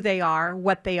who they are,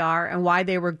 what they are, and why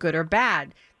they were good or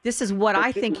bad. This is what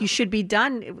I think you should be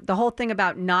done. The whole thing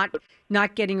about not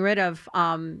getting rid of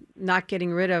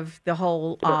the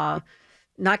whole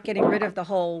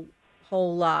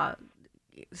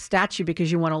statue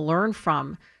because you want to learn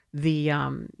from the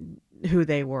who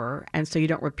they were, and so you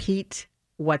don't repeat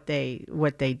what they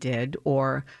did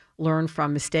or learn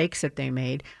from mistakes that they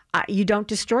made. You don't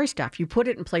destroy stuff. You put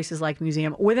it in places like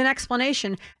museum with an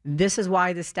explanation. This is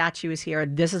why the statue is here.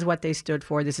 This is what they stood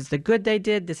for. This is the good they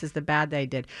did. This is the bad they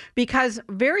did. Because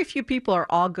very few people are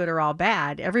all good or all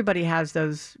bad. Everybody has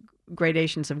those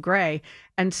gradations of gray,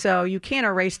 and so you can't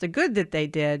erase the good that they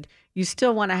did. You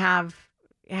still want to have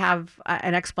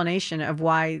an explanation of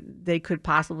why they could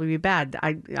possibly be bad.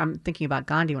 I'm thinking about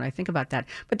Gandhi when I think about that.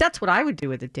 But that's what I would do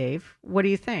with it, Dave. What do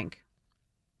you think?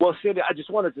 Well, Sandy, I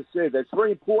just wanted to say that it's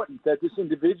very important that this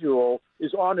individual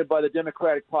is honored by the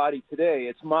Democratic Party today.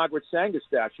 It's Margaret Sanger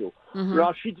statue. Mm-hmm.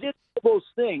 Now, she did all those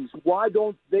things. Why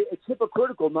don't they? It's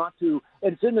hypocritical not to.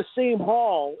 And it's in the same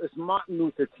hall as Martin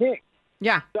Luther King.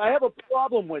 Yeah. I have a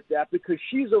problem with that because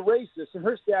she's a racist and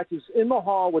her statue's in the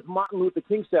hall with Martin Luther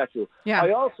King statue. Yeah.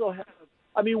 I also have,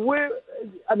 I think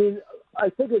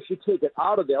they should take it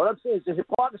out of there. What I'm saying is the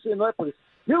hypocrisy in that place.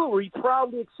 Hillary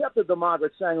proudly accepted the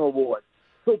Margaret Sanger Award.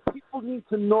 So people need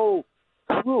to know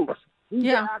truth.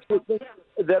 These are actual things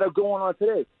that are going on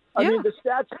today. I mean, the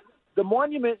statue, the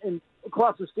monument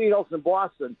across the State House in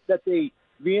Boston that they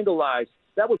vandalized,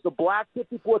 that was the Black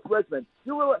 54th Regiment.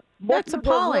 That's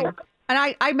appalling.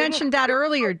 And I mentioned that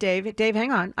earlier, Dave. Dave,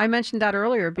 hang on. I mentioned that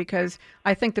earlier because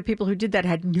I think the people who did that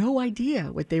had no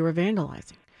idea what they were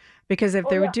vandalizing. Because if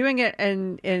they were doing it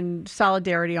in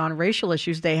solidarity on racial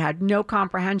issues, they had no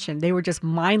comprehension. They were just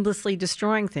mindlessly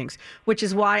destroying things, which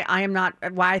is why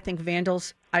I think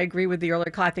vandals, I agree with the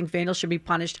earlier call, I think vandals should be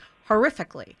punished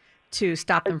horrifically to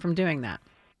stop them from doing that.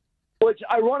 Well, it's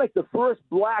ironic, the first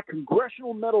Black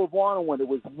Congressional Medal of Honor winner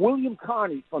was William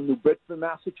Carney from New Bedford,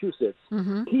 Massachusetts.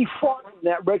 Mm-hmm. He fought in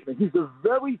that regiment. He's the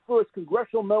very first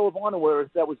Congressional Medal of Honor winner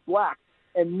that was Black.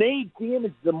 And they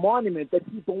damaged the monument that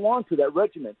he belonged to, that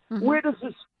regiment. Mm-hmm. Where does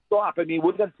this stop? I mean,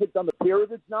 we're going to take down the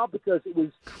pyramids now because it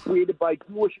was created by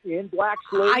Jewish and Black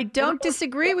slaves? I don't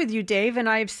disagree with you, Dave, and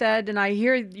I've said, and I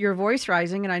hear your voice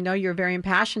rising, and I know you're very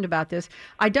impassioned about this.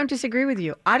 I don't disagree with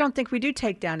you. I don't think we do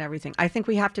take down everything. I think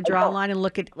we have to draw a line and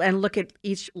look at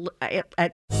each.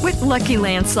 With Lucky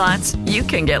Land Slots, you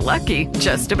can get lucky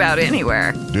just about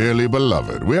anywhere. Dearly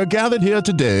beloved, we are gathered here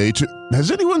today to...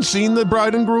 Has anyone seen the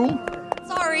bride and groom?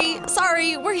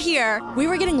 Sorry, we're here. We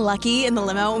were getting lucky in the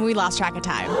limo and we lost track of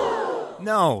time.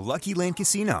 No, Lucky Land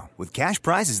Casino, with cash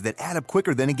prizes that add up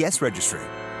quicker than a guest registry.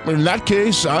 In that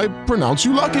case, I pronounce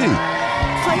you lucky.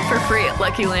 Play for free at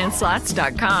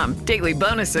LuckyLandSlots.com. Daily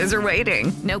bonuses are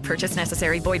waiting. No purchase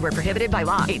necessary. Void where prohibited by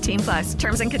law. 18+.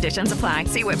 Terms and conditions apply.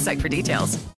 See website for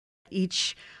details.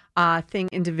 Each thing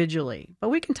individually. But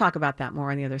we can talk about that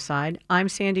more on the other side. I'm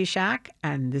Sandy Shack,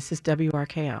 and this is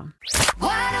WRKO.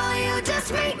 Why don't you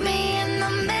just meet me in the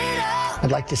middle?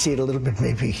 I'd like to see it a little bit,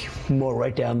 maybe more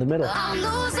right down the middle. I'm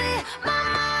losing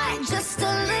my mind just a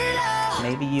little.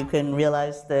 Maybe you can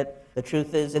realize that the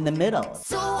truth is in the middle.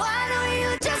 So why don't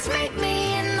you just meet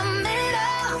me in the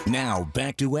middle? Now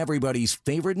back to everybody's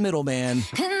favorite middleman,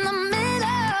 In the middle.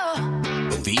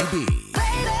 VB.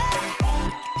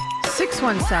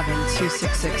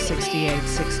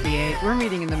 617-266-6868. We're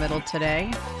meeting in the middle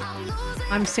today.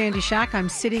 I'm Sandy Shack. I'm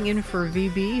sitting in for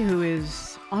VB, who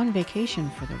is on vacation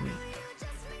for the week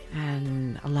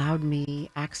and allowed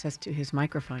me access to his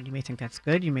microphone. You may think that's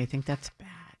good. You may think that's bad.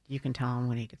 You can tell him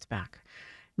when he gets back.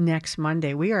 Next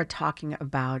Monday, we are talking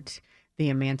about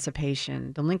the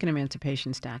Lincoln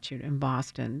Emancipation Statue in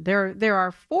Boston. There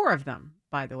are 4 of them,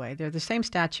 by the way. They're the same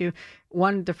statue.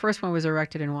 The first one was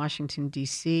erected in Washington,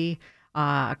 D.C.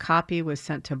 A copy was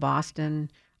sent to Boston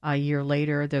a year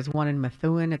later. There's one in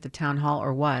Methuen at the town hall,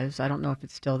 or was. I don't know if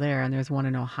it's still there. And there's one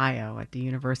in Ohio at the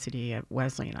University at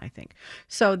Wesleyan, I think.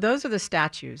 So those are the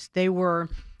statues. They were,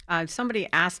 somebody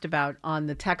asked about on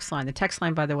the text line. The text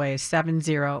line, by the way, is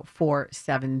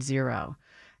 70470.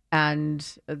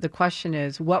 And the question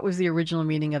is, what was the original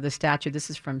meaning of the statue? This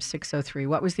is from 603.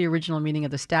 What was the original meaning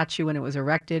of the statue when it was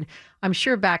erected? I'm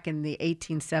sure back in the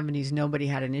 1870s, nobody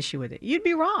had an issue with it. You'd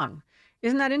be wrong.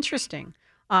 Isn't that interesting?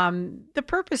 The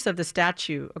purpose of the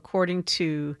statue, according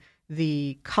to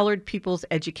the Colored People's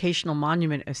Educational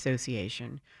Monument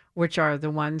Association, which are the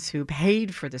ones who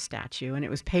paid for the statue, and it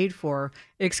was paid for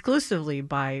exclusively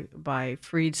by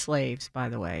freed slaves, by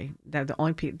the way.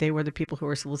 They were the people who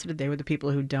were solicited. They were the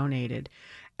people who donated.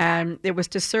 And it was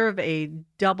to serve a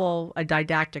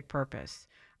didactic purpose.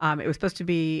 It was supposed to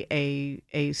be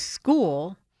a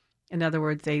school, in other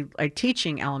words, a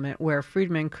teaching element where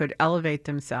freedmen could elevate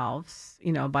themselves,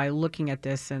 by looking at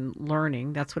this and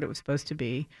learning. That's what it was supposed to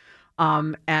be.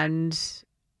 And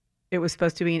it was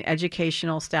supposed to be an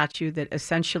educational statue that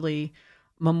essentially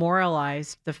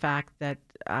memorialized the fact that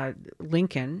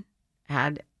Lincoln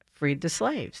had freed the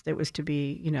slaves. It was to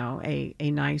be,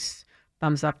 a nice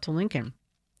thumbs up to Lincoln.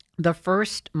 The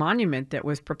first monument that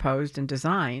was proposed and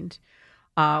designed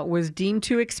was deemed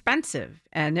too expensive,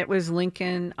 and it was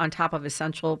Lincoln on top of a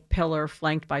central pillar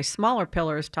flanked by smaller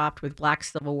pillars topped with black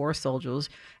Civil War soldiers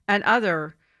and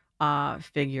other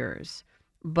figures.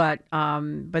 But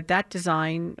that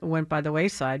design went by the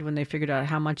wayside when they figured out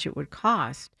how much it would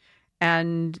cost.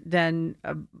 And then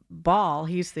Ball,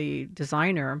 he's the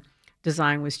design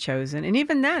was chosen. And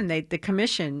even then, the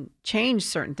commission changed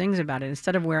certain things about it.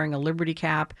 Instead of wearing a liberty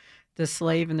cap, the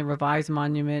slave in the revised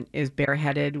monument is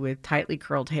bareheaded with tightly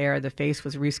curled hair. The face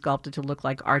was resculpted to look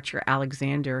like Archer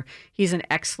Alexander. He's an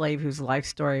ex-slave whose life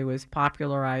story was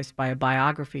popularized by a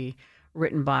biography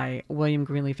written by William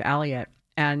Greenleaf Eliot.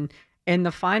 And in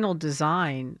the final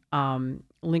design,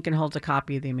 Lincoln holds a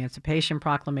copy of the Emancipation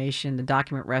Proclamation. The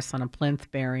document rests on a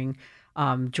plinth bearing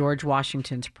George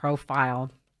Washington's profile,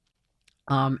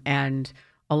 and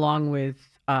along with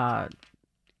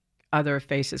other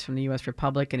faces from the U.S.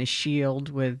 Republic and a shield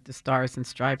with the stars and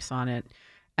stripes on it.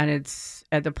 And it's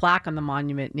the plaque on the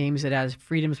monument names it as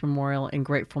Freedom's Memorial in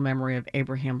Grateful Memory of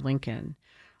Abraham Lincoln.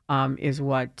 And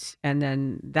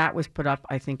then that was put up,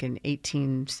 I think, in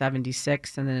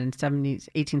 1876, and then in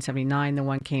 1879, the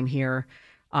one came here.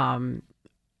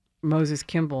 Moses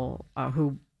Kimball,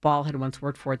 who Ball had once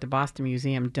worked for at the Boston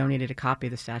Museum, donated a copy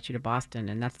of the statue to Boston,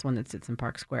 and that's the one that sits in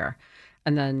Park Square.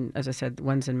 And then, as I said, the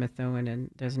one's in Methuen, and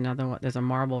there's another one. There's a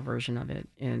marble version of it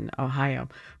in Ohio.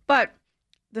 But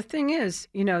the thing is,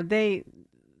 the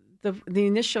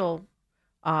initial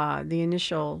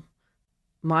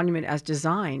monument as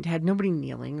designed had nobody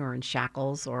kneeling or in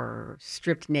shackles or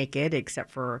stripped naked except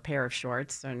for a pair of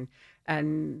shorts.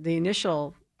 And the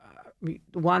initial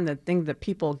the thing that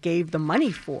people gave the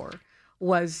money for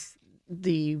was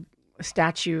the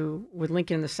statue with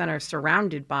Lincoln in the center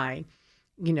surrounded by,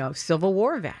 Civil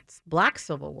War vets, black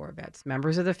Civil War vets,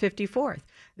 members of the 54th.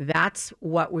 That's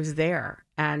what was there.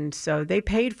 And so they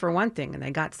paid for one thing and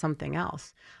they got something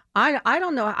else. I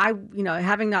don't know.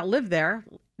 Having not lived there,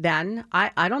 then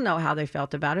I don't know how they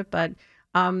felt about it, but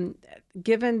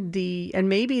given and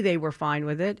maybe they were fine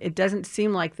with it. It doesn't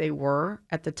seem like they were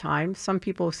at the time. Some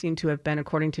people seem to have been,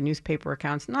 according to newspaper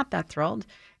accounts, not that thrilled.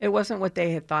 It wasn't what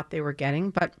they had thought they were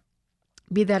getting, but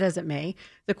be that as it may,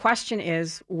 the question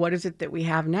is, what is it that we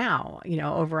have now?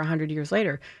 Over 100 years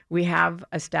later, we have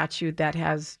a statue that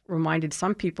has reminded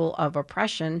some people of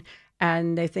oppression,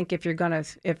 and they think if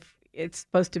it's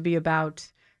supposed to be about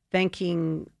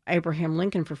thanking Abraham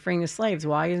Lincoln for freeing the slaves,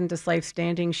 why isn't the slave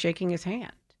standing shaking his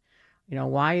hand?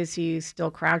 Why is he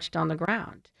still crouched on the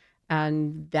ground?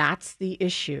 And that's the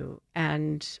issue.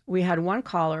 And we had one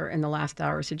caller in the last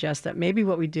hour suggest that maybe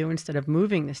what we do instead of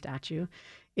moving the statue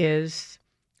is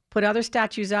put other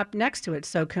statues up next to it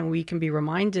so we can be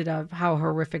reminded of how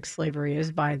horrific slavery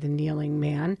is by the kneeling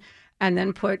man, and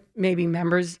then put maybe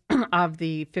members of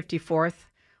the 54th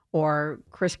or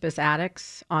Crispus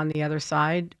Attucks on the other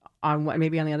side,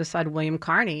 maybe on the other side, William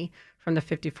Carney from the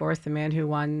 54th, the man who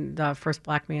won, the first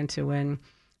black man to win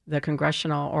the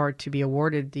congressional or to be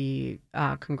awarded the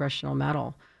congressional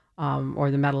medal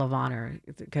or the Medal of Honor,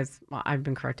 because I've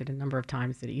been corrected a number of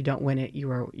times that you don't win it,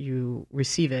 you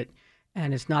receive it,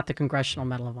 and it's not the Congressional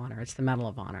Medal of Honor, it's the Medal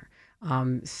of Honor.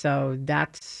 So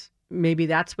maybe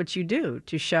that's what you do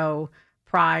to show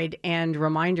pride and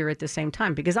reminder at the same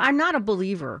time, because I'm not a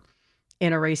believer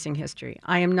in erasing history.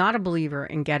 I am not a believer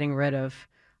in getting rid of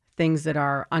things that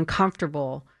are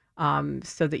uncomfortable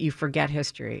so that you forget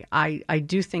history. I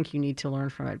do think you need to learn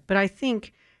from it. But I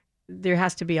think there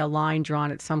has to be a line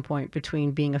drawn at some point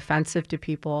between being offensive to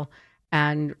people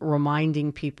and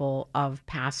reminding people of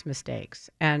past mistakes.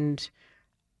 And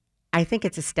I think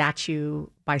it's a statue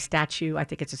by statue. I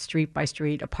think it's a street by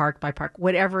street, a park by park,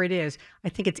 whatever it is. I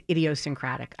think it's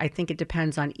idiosyncratic. I think it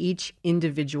depends on each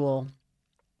individual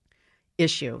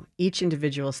issue, each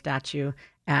individual statue,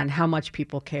 and how much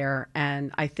people care.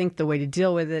 And I think the way to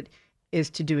deal with it is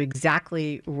to do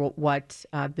exactly what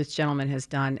this gentleman has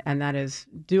done, and that is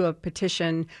do a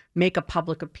petition, make a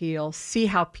public appeal, see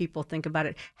how people think about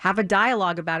it, have a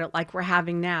dialogue about it like we're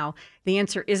having now. The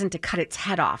answer isn't to cut its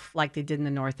head off like they did in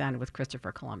the North End with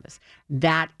Christopher Columbus.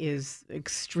 That is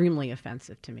extremely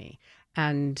offensive to me.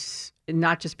 And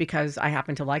not just because I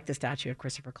happen to like the statue of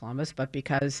Christopher Columbus, but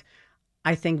because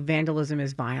I think vandalism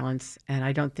is violence, and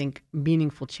I don't think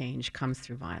meaningful change comes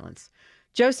through violence.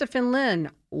 Joseph and Lynn,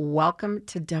 welcome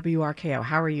to WRKO.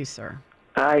 How are you, sir?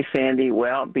 Hi, Sandy.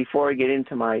 Well, before I get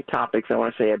into my topics, I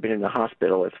want to say I've been in the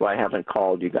hospital. That's why I haven't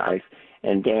called you guys.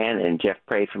 And Dan and Jeff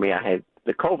prayed for me. I had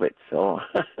the COVID, so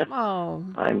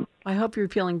I hope you're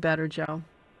feeling better, Joe.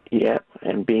 Yeah,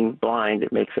 and being blind,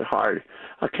 it makes it hard.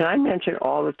 Can I mention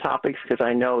all the topics? Because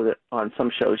I know that on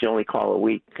some shows you only call a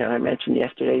week. Can I mention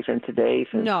yesterday's and today's?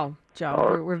 No,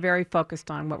 Joe. We're very focused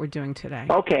on what we're doing today.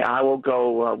 Okay, I will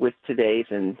go with today's,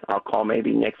 and I'll call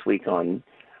maybe next week or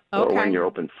when you're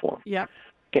open for them. Yep.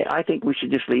 Okay, I think we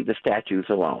should just leave the statues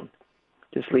alone.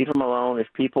 Just leave them alone. If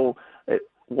people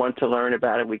want to learn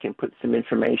about it, we can put some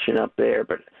information up there.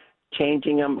 But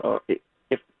changing them, or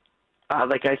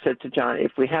like I said to John,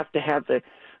 if we have to have the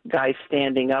guy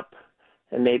standing up,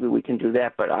 and maybe we can do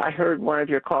that. But I heard one of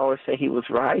your callers say he was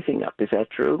rising up. Is that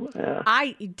true?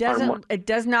 It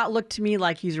does not look to me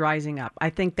like he's rising up. I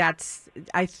think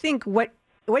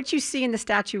what you see in the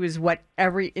statue is what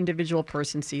every individual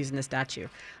person sees in the statue.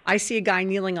 I see a guy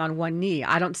kneeling on one knee.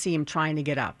 I don't see him trying to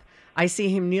get up. I see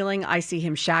him kneeling, I see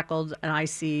him shackled, and I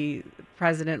see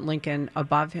President Lincoln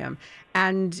above him.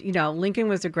 And, Lincoln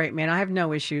was a great man. I have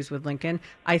no issues with Lincoln.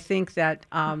 I think that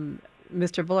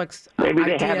Mr. Bullock's maybe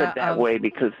they have it that way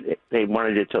because they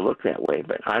wanted it to look that way,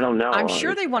 but I don't know. I'm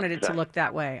sure they wanted it to look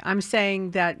that way. I'm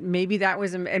saying that maybe that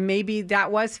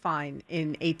was fine in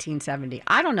 1870.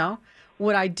 I don't know.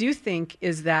 What I do think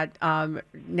is that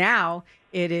now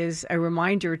it is a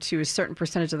reminder to a certain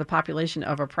percentage of the population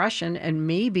of oppression, and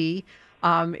maybe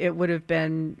it would have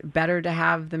been better to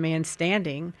have the man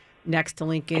standing next to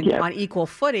Lincoln on equal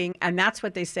footing, and that's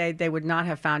what they say they would not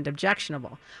have found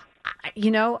objectionable.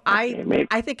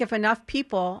 I think if enough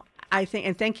people,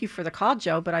 and thank you for the call,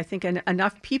 Joe, but I think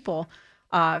enough people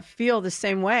feel the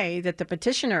same way that the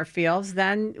petitioner feels,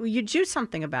 then you do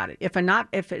something about it. If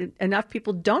enough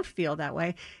people don't feel that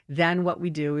way, then what we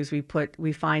do is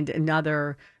we find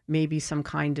another, maybe some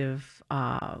kind of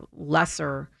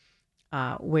lesser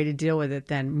way to deal with it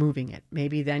than moving it.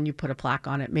 Maybe then you put a plaque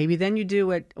on it. Maybe then you do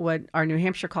what our New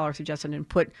Hampshire caller suggested and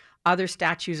put other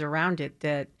statues around it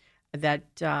that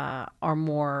are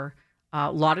more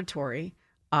laudatory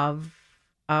of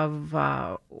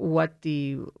what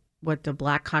the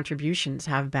Black contributions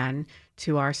have been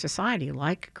to our society,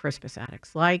 like Crispus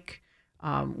Attucks, like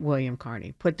William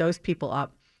Carney. Put those people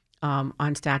up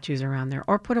on statues around there,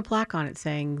 or put a plaque on it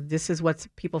saying, this is what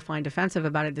people find offensive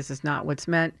about it. This is not what's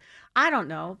meant. I don't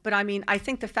know. But I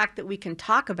think the fact that we can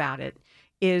talk about it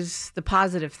is the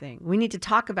positive thing. We need to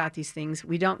talk about these things.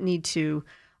 We don't need to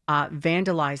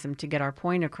vandalize them to get our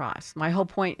point across. My whole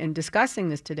point in discussing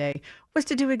this today was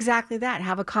to do exactly that,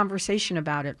 have a conversation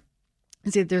about it.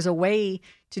 See, there's a way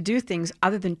to do things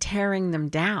other than tearing them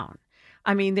down.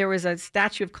 There was a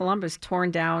statue of Columbus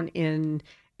torn down in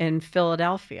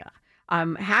Philadelphia.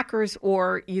 Hackers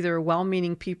or either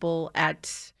well-meaning people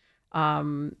at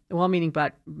well-meaning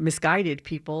but misguided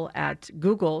people at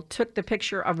Google took the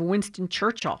picture of Winston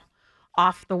Churchill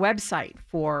off the website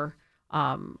for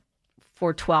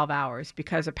 12 hours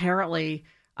because apparently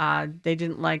they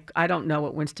didn't like, I don't know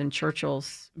what Winston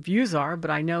Churchill's views are, but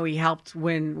I know he helped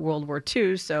win World War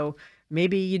II. So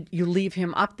maybe you leave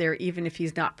him up there even if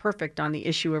he's not perfect on the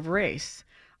issue of race.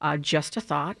 Just a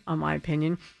thought, on my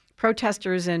opinion.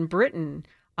 Protesters in Britain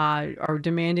are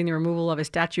demanding the removal of a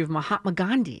statue of Mahatma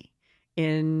Gandhi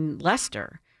in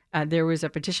Leicester. There was a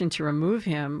petition to remove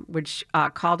him, which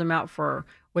called him out for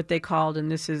what they called,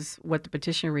 and this is what the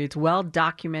petition reads,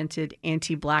 well-documented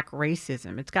anti-black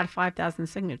racism. It's got 5,000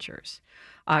 signatures.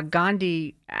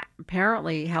 Gandhi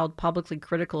apparently held publicly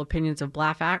critical opinions of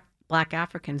black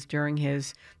Africans during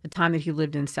the time that he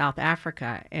lived in South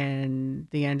Africa and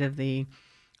the end of the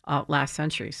last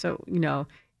century. So,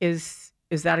 is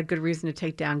that a good reason to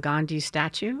take down Gandhi's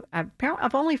statue? Apparently,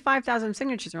 if only 5,000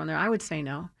 signatures are on there, I would say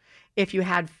no. If you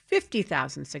had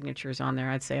 50,000 signatures on there,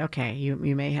 I'd say, okay, you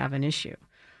may have an issue.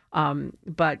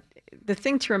 But the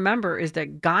thing to remember is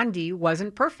that Gandhi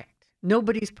wasn't perfect.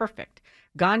 Nobody's perfect.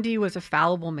 Gandhi was a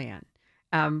fallible man.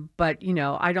 But,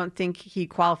 I don't think he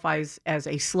qualifies as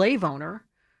a slave owner,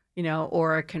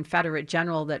 or a Confederate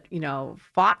general that,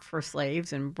 fought for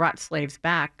slaves and brought slaves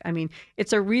back. I mean,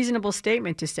 it's a reasonable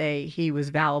statement to say he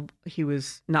was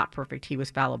not perfect. He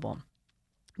was fallible.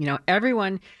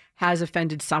 Everyone has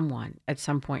offended someone at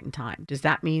some point in time. Does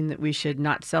that mean that we should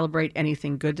not celebrate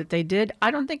anything good that they did?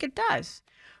 I don't think it does.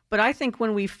 But I think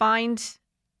when we find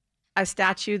a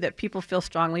statue that people feel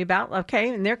strongly about,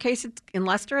 okay, in their case, in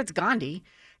Leicester, it's Gandhi,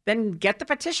 then get the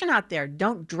petition out there.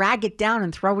 Don't drag it down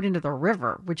and throw it into the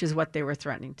river, which is what they were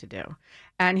threatening to do.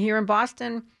 And here in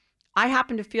Boston, I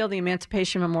happen to feel the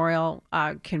Emancipation Memorial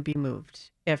can be moved.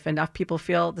 If enough people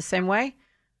feel the same way,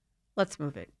 let's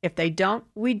move it. If they don't,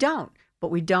 we don't. But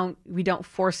we don't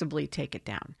forcibly take it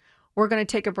down. We're going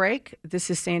to take a break. This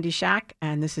is Sandy Shack,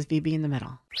 and this is VB in the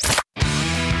Middle.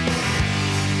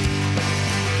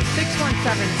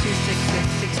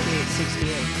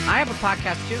 617-266-6868. I have a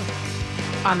podcast, too,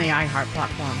 on the iHeart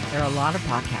platform. There are a lot of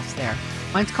podcasts there.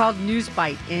 Mine's called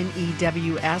Newsbite,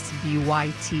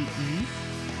 Newsbyte.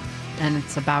 And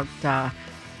it's about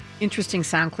interesting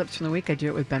sound clips from the week. I do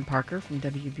it with Ben Parker from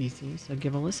WBC, so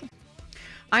give a listen.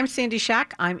 I'm Sandy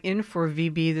Shack. I'm in for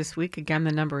VB this week. Again,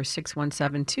 the number is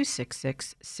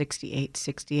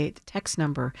 617-266-6868. The text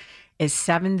number is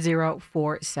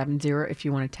 70470 if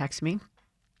you want to text me.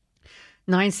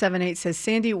 978 says,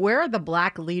 Sandy, where are the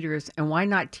black leaders and why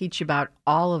not teach about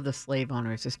all of the slave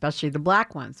owners, especially the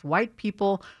black ones? White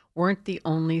people weren't the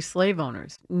only slave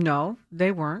owners. No,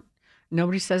 they weren't.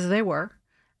 Nobody says they were.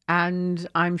 And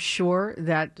I'm sure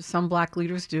that some black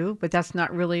leaders do, but that's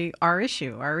not really our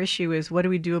issue. Our issue is what do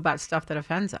we do about stuff that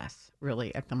offends us,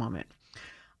 really, at the moment.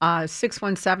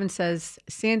 617 says,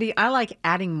 Sandy, I like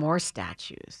adding more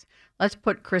statues. Let's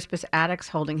put Crispus Attucks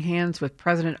holding hands with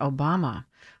President Obama.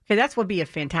 Okay, that would be a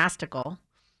fantastical,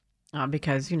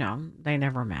 because, they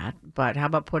never met. But how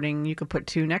about you could put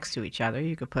two next to each other.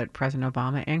 You could put President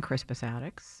Obama and Crispus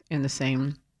Attucks in the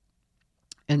same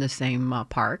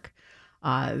park.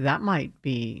 That might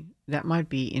be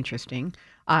interesting.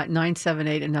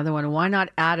 978, another one. Why not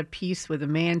add a piece with a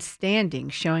man standing,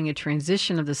 showing a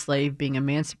transition of the slave being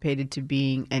emancipated to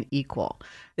being an equal?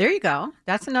 There you go.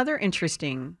 That's another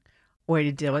interesting way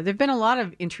to deal with it. There have been a lot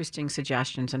of interesting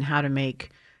suggestions on how to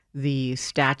make the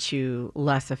statue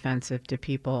less offensive to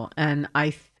people, and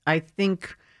I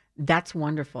think that's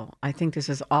wonderful. I think this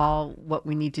is all what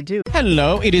we need to do.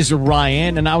 Hello, it is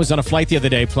Ryan, and I was on a flight the other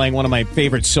day playing one of my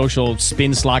favorite social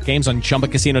spin slot games on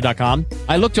ChumbaCasino.com.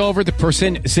 I looked over at the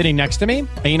person sitting next to me,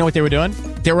 and you know what they were doing?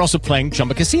 They were also playing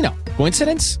Chumba Casino.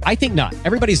 Coincidence? I think not.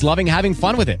 Everybody's loving having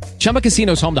fun with it. Chumba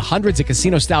Casino is home to hundreds of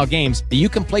casino-style games that you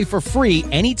can play for free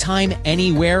anytime,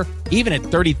 anywhere, even at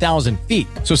 30,000 feet.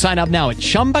 So sign up now at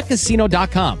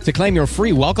ChumbaCasino.com to claim your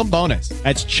free welcome bonus.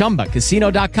 That's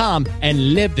ChumbaCasino.com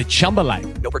and live the Chumba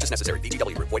life. No purchase necessary.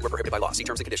 VGW. Void where prohibited by law. See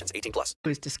terms and conditions. 18+.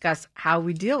 Is discuss how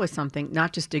we deal with something,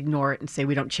 not just ignore it and say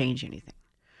we don't change anything.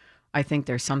 I think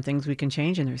there's some things we can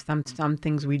change and there's some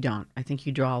things we don't. I think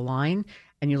you draw a line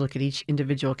and you look at each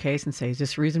individual case and say, is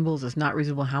this reasonable? Is this not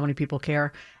reasonable? How many people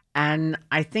care? And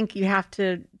I think you have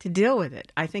to deal with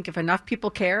it. I think if enough people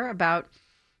care about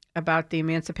the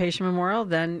Emancipation Memorial,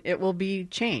 then it will be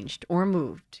changed or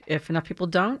moved. If enough people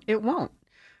don't, it won't.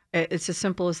 It's as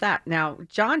simple as that. Now,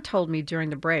 John told me during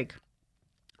the break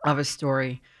of a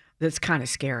story that's kind of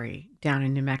scary down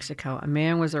in New Mexico. A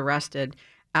man was arrested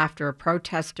after a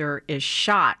protester is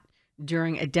shot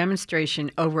during a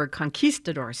demonstration over a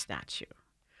conquistador statue.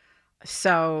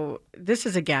 So this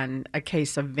is, again, a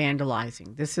case of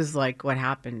vandalizing. This is like what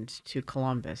happened to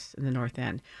Columbus in the North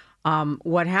End.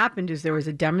 What happened is there was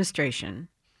a demonstration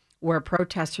where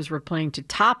protesters were planning to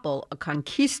topple a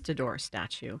conquistador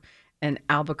statue in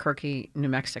Albuquerque, New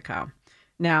Mexico.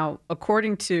 Now,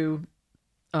 according to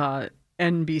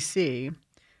NBC,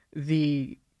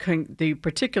 the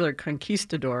particular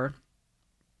conquistador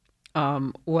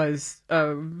was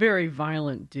a very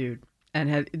violent dude,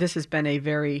 and this has been a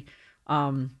very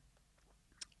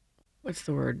what's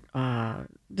the word?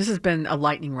 This has been a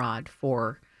lightning rod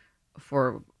for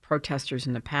protesters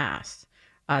in the past.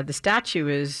 The statue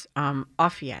is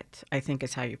Offutt, I think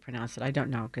is how you pronounce it. I don't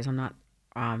know because I'm not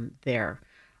there.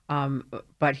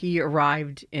 But he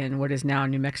arrived in what is now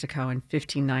New Mexico in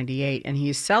 1598, and he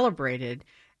is celebrated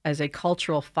as a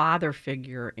cultural father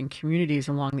figure in communities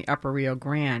along the upper Rio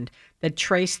Grande that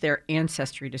trace their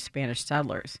ancestry to Spanish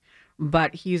settlers.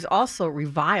 But he's also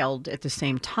reviled at the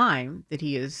same time that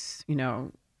he is,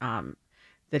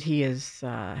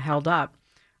 held up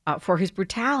for his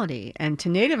brutality. And to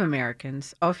Native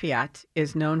Americans, Offutt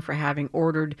is known for having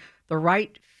ordered the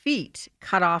right feet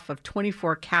cut off of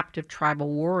 24 captive tribal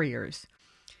warriors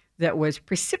that was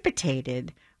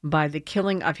precipitated by the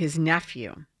killing of his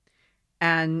nephew.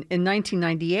 And in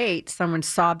 1998, someone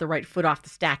sawed the right foot off the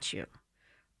statue.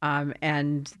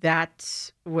 And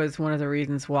that was one of the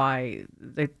reasons why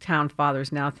the town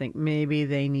fathers now think maybe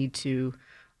they need to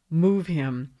move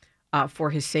him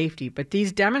for his safety. But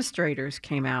these demonstrators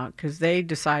came out because they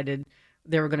decided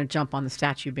they were going to jump on the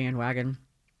statue bandwagon.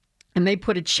 And they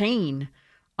put a chain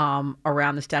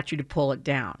around the statue to pull it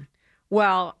down.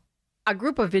 Well, a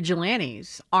group of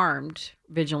vigilantes, armed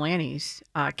vigilantes,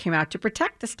 came out to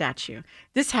protect the statue.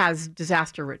 This has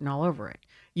disaster written all over it.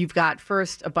 You've got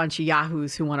first a bunch of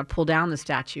yahoos who want to pull down the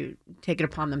statue, take it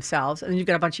upon themselves, and then you've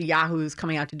got a bunch of yahoos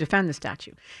coming out to defend the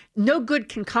statue. No good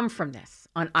can come from this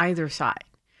on either side.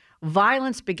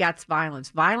 Violence begets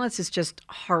violence. Violence is just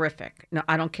horrific. No,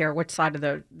 I don't care what side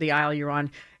of the aisle you're on.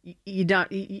 You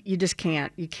just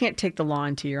can't. You can't take the law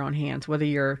into your own hands. Whether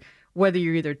you're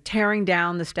either tearing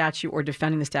down the statue or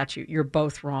defending the statue, you're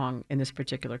both wrong in this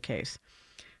particular case.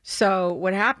 So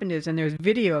what happened is, and there's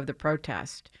video of the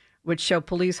protest, which show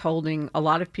police holding a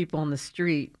lot of people on the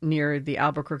street near the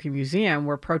Albuquerque Museum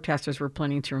where protesters were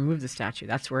planning to remove the statue.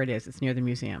 That's where it is. It's near the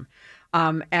museum.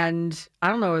 And I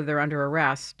don't know whether they're under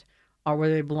arrest or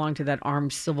whether they belong to that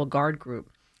armed civil guard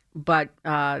group. But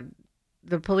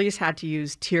the police had to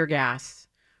use tear gas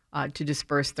to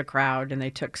disperse the crowd, and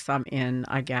they took some in,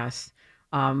 I guess.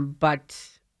 But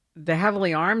the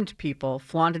heavily armed people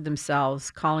flaunted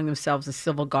themselves, calling themselves a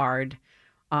civil guard,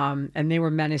 and they were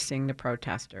menacing the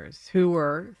protesters who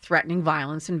were threatening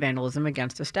violence and vandalism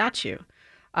against a statue.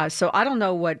 So I don't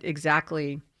know what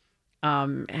exactly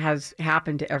has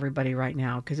happened to everybody right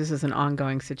now because this is an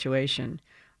ongoing situation.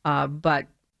 But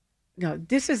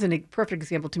this is a perfect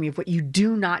example to me of what you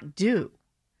do not do.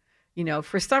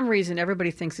 For some reason,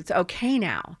 everybody thinks it's okay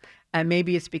now. And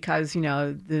maybe it's because,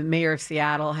 the mayor of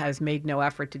Seattle has made no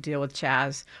effort to deal with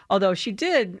Chaz. Although she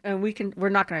did, and we're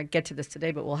not going to get to this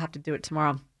today, but we'll have to do it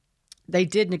tomorrow. They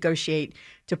did negotiate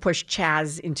to push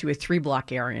Chaz into a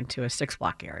 3-block area, into a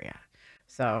 6-block area.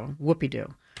 So whoopee-doo.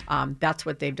 That's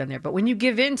what they've done there. But when you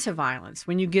give in to violence,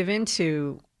 when you give in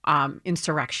to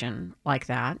insurrection like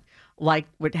that, like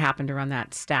what happened around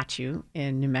that statue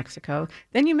in New Mexico,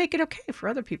 then you make it okay for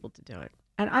other people to do it.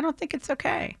 And I don't think it's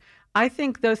okay. I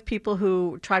think those people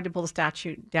who tried to pull the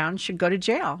statue down should go to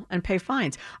jail and pay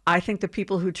fines. I think the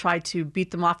people who tried to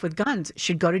beat them off with guns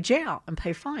should go to jail and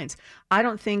pay fines. I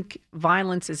don't think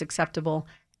violence is acceptable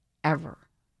ever.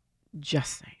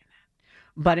 Just saying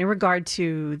that. But in regard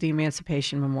to the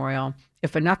Emancipation Memorial,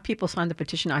 if enough people sign the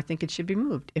petition, I think it should be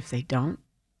moved. If they don't,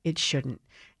 it shouldn't.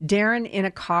 Darren in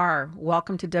a car,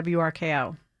 welcome to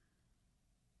WRKO.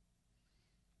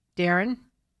 Darren?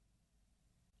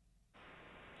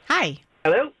 Hi.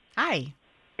 Hello? Hi.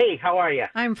 Hey, how are you?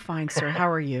 I'm fine, sir. How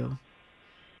are you?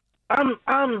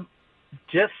 I'm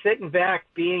just sitting back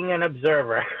being an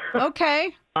observer.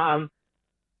 Okay. but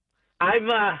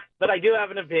I do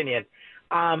have an opinion.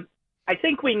 I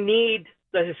think we need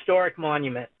the historic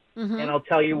monument, and I'll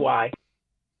tell you why.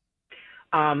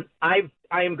 I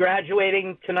am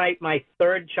graduating tonight, my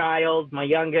third child, my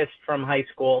youngest from high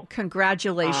school.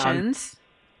 Congratulations.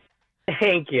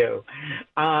 Thank you.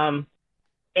 And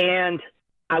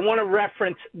I want to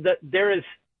reference that there is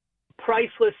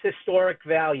priceless historic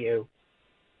value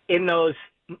in those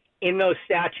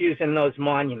statues and those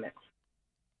monuments.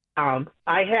 I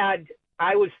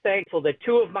was thankful that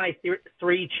 2 of my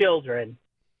 3 children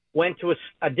went to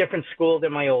a different school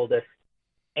than my oldest,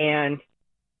 and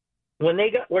when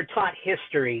they were taught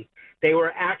history, they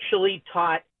were actually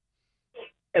taught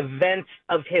events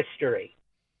of history.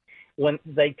 When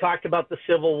they talked about the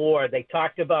Civil War, they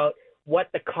talked about what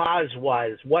the cause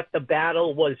was, what the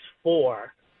battle was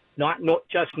for, not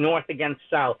just North against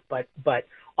South, but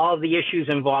all the issues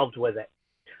involved with it.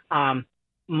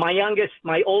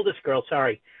 My oldest girl,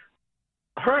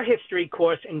 her history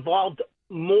course involved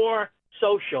more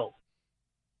social,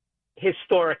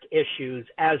 historic issues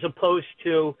as opposed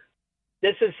to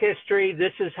this is history,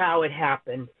 this is how it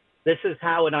happened, this is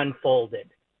how it unfolded,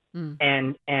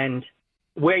 and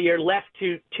where you're left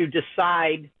to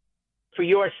decide for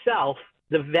yourself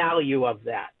the value of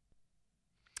that.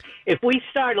 If we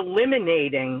start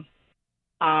eliminating,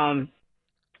 I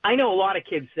know a lot of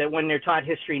kids that when they're taught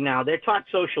history now, they're taught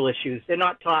social issues. They're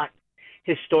not taught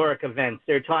historic events.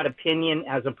 They're taught opinion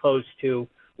as opposed to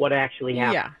what actually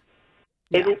happened.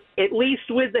 Yeah. At least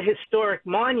with the historic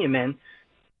monuments,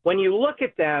 when you look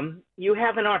at them, you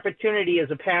have an opportunity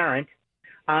as a parent,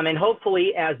 and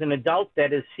hopefully as an adult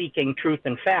that is seeking truth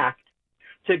and fact,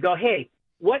 to go, hey,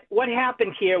 what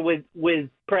happened here with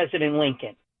President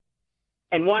Lincoln?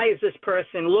 And why does this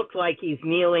person look like he's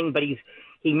kneeling, but he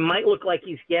might look like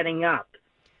he's getting up?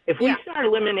 If we start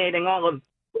eliminating all of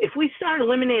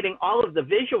the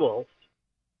visuals,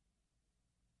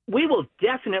 we will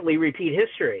definitely repeat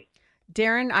history.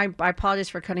 Darren, I apologize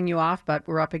for cutting you off, but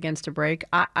we're up against a break.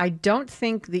 I don't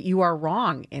think that you are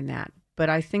wrong in that, but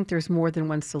I think there's more than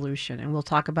one solution, and we'll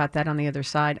talk about that on the other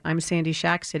side. I'm Sandy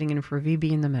Shack, sitting in for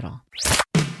VB in the Middle.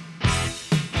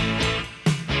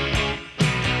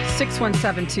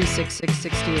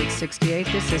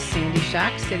 617-266-6868. This is Sandy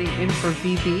Shack, sitting in for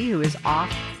VB, who is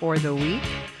off for the week.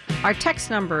 Our text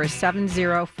number is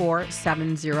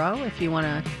 70470 if you want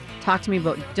to talk to me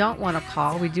but don't want to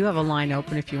call. We do have a line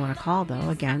open if you want to call, though.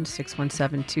 Again,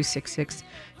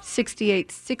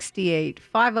 617-266-6868.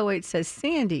 508 says,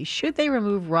 Sandy, should they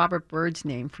remove Robert Byrd's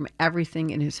name from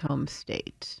everything in his home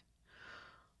state?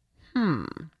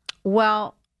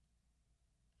 Well,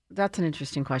 that's an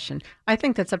interesting question. I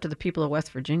think that's up to the people of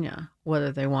West Virginia,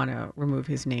 whether they want to remove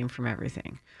his name from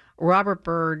everything. Robert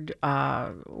Byrd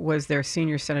was their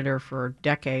senior senator for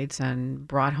decades and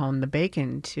brought home the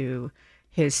bacon to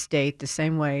his state the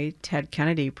same way Ted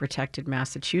Kennedy protected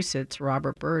Massachusetts.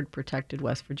 Robert Byrd protected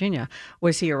West Virginia.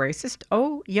 Was he a racist?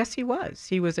 Oh, yes, he was.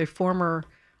 He was a former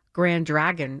Grand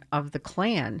Dragon of the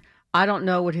Klan. I don't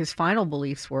know what his final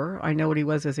beliefs were. I know what he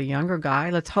was as a younger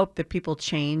guy. Let's hope that people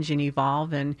change and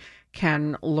evolve and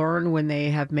can learn when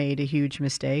they have made a huge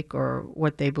mistake or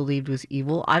what they believed was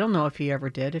evil. I don't know if he ever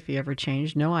did, if he ever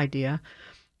changed. No idea.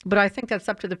 But I think that's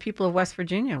up to the people of West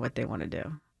Virginia what they want to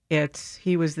do.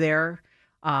 He was their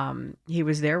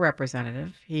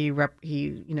representative.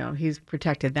 He's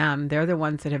protected them. They're the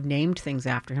ones that have named things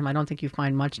after him. I don't think you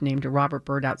find much named to Robert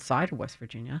Byrd outside of West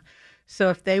Virginia. So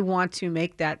if they want to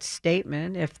make that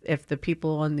statement, if the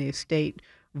people in the state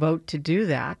vote to do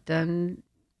that, then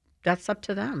that's up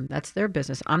to them. That's their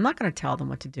business. I'm not going to tell them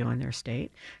what to do in their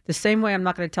state. The same way I'm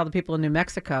not going to tell the people in New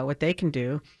Mexico what they can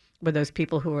do with those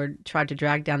people who tried to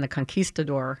drag down the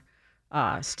Conquistador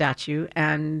statue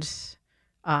and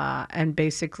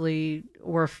basically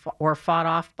were fought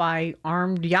off by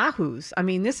armed yahoos. I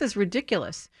mean, this is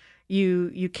ridiculous.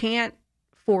 You can't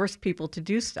force people to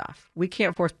do stuff. We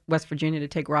can't force West Virginia to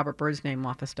take Robert Byrd's name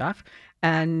off of stuff.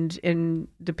 And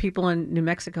the people in New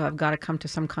Mexico have got to come to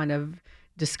some kind of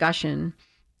discussion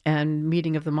and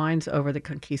meeting of the minds over the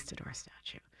Conquistador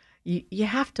statue. You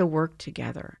have to work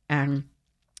together. And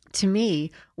to me,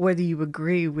 whether you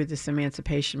agree with this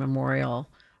Emancipation Memorial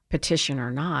petition or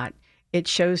not, it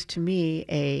shows to me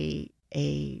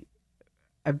a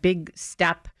big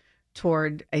step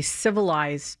toward a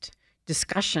civilized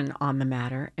discussion on the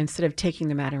matter instead of taking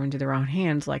the matter into their own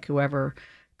hands like whoever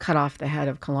cut off the head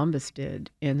of Columbus did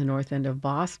in the north end of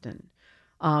Boston.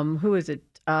 Who is it?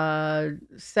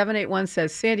 781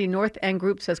 says, Sandy, North End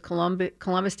Group says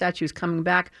Columbus statue is coming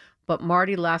back, but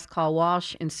Marty Last Call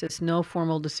Walsh insists no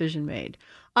formal decision made.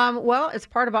 Well, it's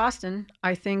part of Boston.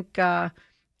 I think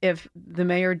if the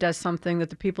mayor does something that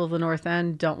the people of the North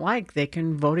End don't like, they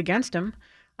can vote against him.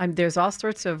 There's all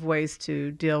sorts of ways to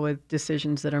deal with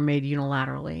decisions that are made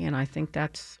unilaterally, and I think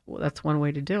that's one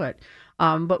way to do it.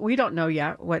 But we don't know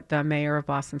yet what the mayor of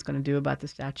Boston is going to do about the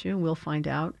statue. We'll find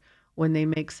out when they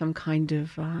make some kind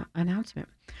of announcement.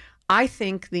 I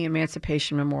think the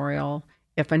Emancipation Memorial,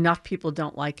 if enough people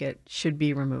don't like it, should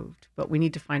be removed. But we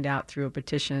need to find out through a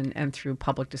petition and through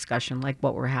public discussion like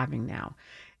what we're having now.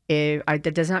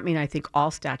 That does not mean I think all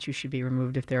statues should be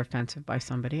removed if they're offensive by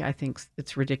somebody. I think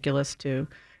it's ridiculous to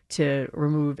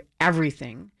remove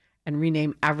everything and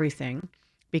rename everything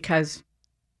because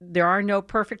there are no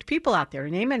perfect people out there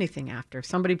to name anything after.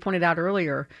 Somebody pointed out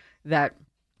earlier that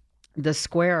the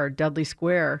square, Dudley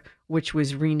Square, which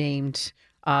was renamed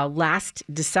last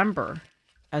December,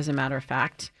 as a matter of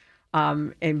fact,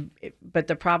 but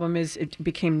the problem is it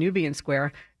became Nubian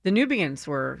Square. The Nubians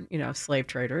were, slave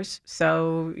traders.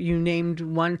 So you named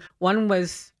one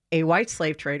was a white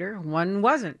slave trader, one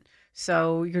wasn't.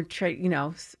 So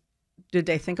did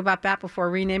they think about that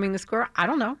before renaming the square? I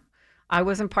don't know. I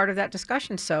wasn't part of that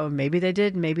discussion, so maybe they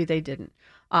did, maybe they didn't.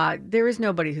 There is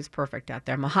nobody who's perfect out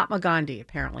there. Mahatma Gandhi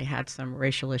apparently had some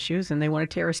racial issues, and they want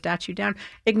to tear his statue down,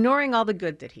 ignoring all the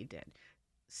good that he did.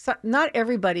 So not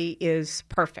everybody is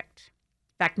perfect.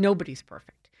 In fact, nobody's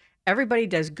perfect. Everybody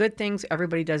does good things.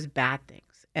 Everybody does bad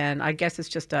things. And I guess it's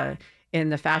just in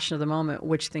the fashion of the moment,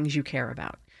 which things you care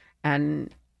about.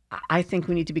 And I think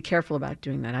we need to be careful about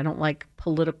doing that. I don't like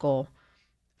political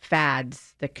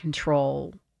fads that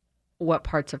control what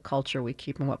parts of culture we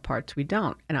keep and what parts we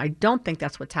don't. And I don't think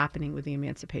that's what's happening with the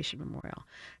Emancipation Memorial.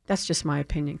 That's just my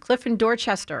opinion. Cliff in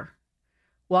Dorchester,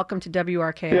 welcome to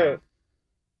WRKO. Yeah.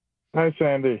 Hi,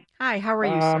 Sandy. Hi, how are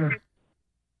you, sir?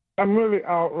 I'm really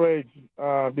outraged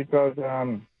because,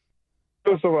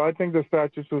 first of all, I think the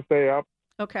statue should stay up.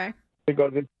 Okay.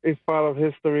 Because it's part of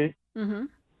history. Mm-hmm.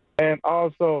 And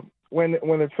also, when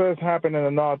it first happened in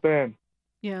the North End.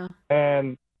 Yeah.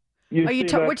 And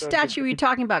which statue are you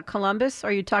talking about? Columbus? Or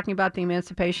are you talking about the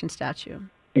Emancipation statue?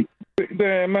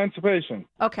 The Emancipation.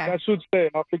 Okay. That should stay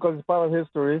up because it's part of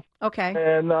history. Okay.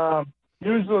 And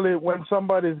usually when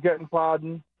somebody's getting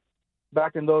pardoned,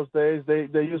 back in those days, they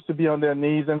used to be on their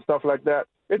knees and stuff like that.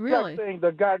 It's really? Like saying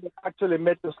the guy that actually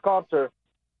made the sculpture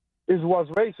was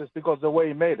racist because the way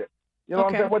he made it. You know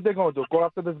what I'm saying? What they're going to do? Go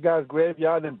after this guy's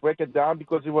graveyard and break it down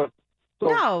because he was...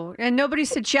 No, and nobody's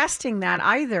suggesting that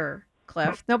either,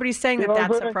 Cliff. Nobody's saying that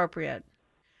that's appropriate.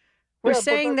 We're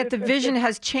saying that the vision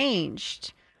has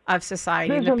changed of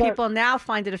society, and that people now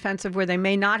find it offensive where they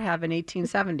may not have in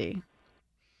 1870.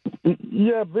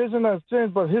 Yeah, vision has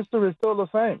changed, but history is still the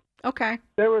same. Okay.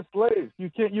 They were slaves.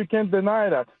 You can't deny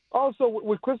that. Also,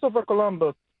 with Christopher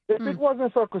Columbus, if it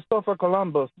wasn't for Christopher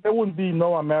Columbus, there wouldn't be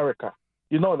no America.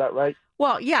 You know that, right?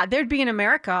 Well, yeah, there'd be an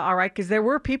America, all right, because there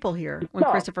were people here when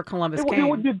Christopher Columbus came.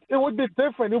 It would be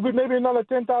different. It would be maybe another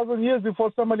 10,000 years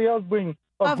before somebody else brings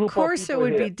a group of people. Of course it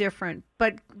would here. be different.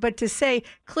 But to say,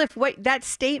 Cliff, that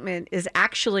statement is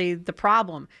actually the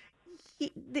problem.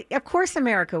 Of course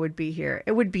America would be here.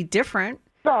 It would be different.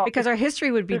 No, because our history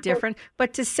would be different.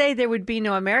 But to say there would be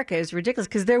no America is ridiculous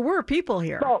because there were people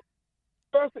here. No,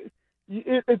 first,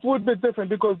 it would be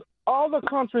different because all the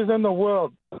countries in the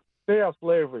world, they have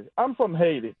slavery. I'm from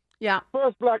Haiti. Yeah.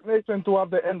 First black nation to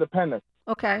have their independence.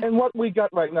 Okay. And what we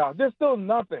got right now, there's still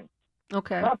nothing.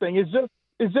 Okay. Nothing. It's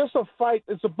just a fight.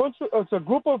 It's a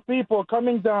group of people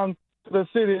coming down to the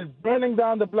cities, burning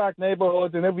down the black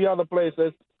neighborhoods and every other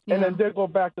places, and then they go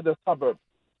back to the suburbs.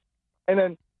 And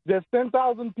then there's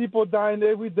 10,000 people dying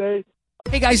every day.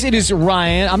 Hey guys, it is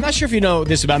Ryan. I'm not sure if you know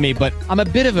this about me, but I'm a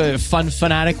bit of a fun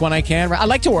fanatic when I can. I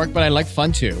like to work, but I like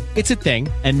fun too. It's a thing.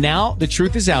 And now the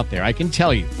truth is out there. I can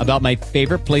tell you about my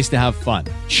favorite place to have fun.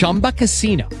 Chumba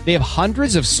Casino. They have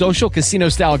hundreds of social casino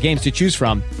style games to choose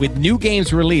from with new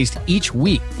games released each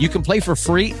week. You can play for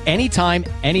free anytime,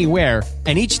 anywhere.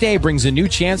 And each day brings a new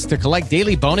chance to collect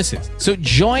daily bonuses. So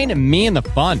join me in the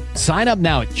fun. Sign up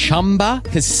now at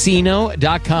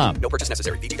ChumbaCasino.com. No purchase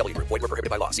necessary. VGW Group. Void where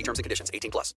prohibited by law. See terms and conditions.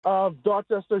 18+.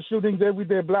 Dorchester shootings every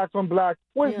day, black on black.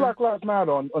 Where's Black Lives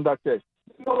Matter on that case?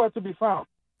 Nowhere to be found.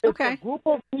 It's a group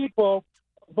of people,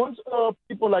 a bunch of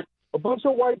people like a bunch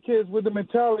of white kids with the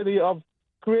mentality of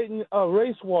creating a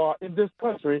race war in this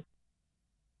country,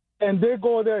 and they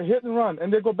go there hit and run,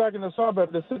 and they go back in the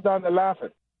suburbs and sit down and laughing.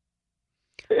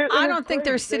 I don't think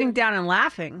they're sitting down and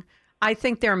laughing. I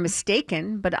think they're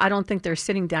mistaken, but I don't think they're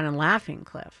sitting down and laughing,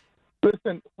 Cliff.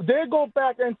 Listen, they go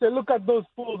back and say, look at those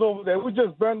fools over there. We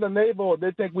just burned the neighborhood.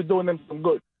 They think we're doing them some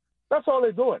good. That's all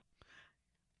they're doing.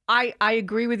 I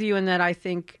agree with you in that I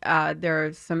think there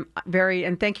are some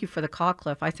and thank you for the call,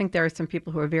 Cliff. I think there are some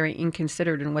people who are very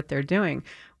inconsiderate in what they're doing,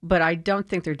 but I don't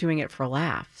think they're doing it for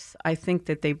laughs. I think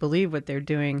that they believe what they're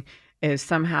doing is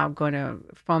somehow going to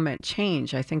foment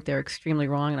change. I think they're extremely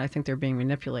wrong, and I think they're being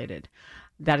manipulated.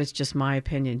 That is just my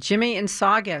opinion. Jimmy in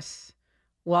Saugus,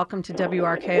 welcome to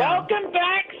WRKO. Welcome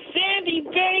back, Sandy,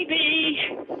 baby.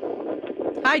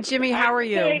 Hi, Jimmy. How are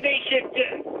you? I'm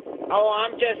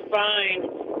just fine.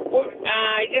 Well,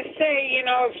 I just say,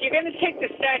 if you're going to take the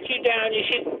statue down, you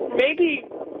should maybe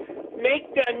make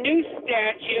a new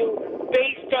statue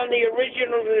based on the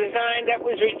original design that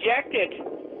was rejected.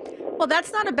 Well,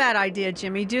 that's not a bad idea,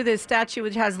 Jimmy. Do the statue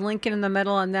which has Lincoln in the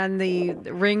middle and then the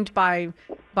ringed by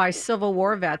by Civil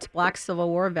War vets. Black Civil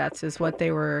War vets is what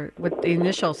the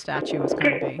initial statue was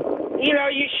going to be. You know,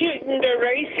 you shouldn't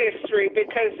erase history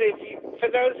because for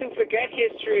those who forget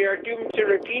history are doomed to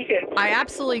repeat it. I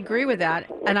absolutely agree with that,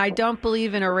 and I don't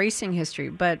believe in erasing history.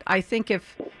 But I think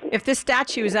if this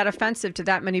statue is that offensive to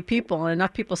that many people and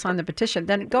enough people sign the petition,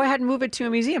 then go ahead and move it to a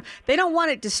museum. They don't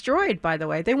want it destroyed, by the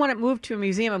way. They want it moved to a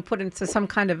museum and put into some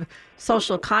kind of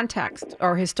social context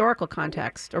or historical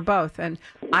context or both. And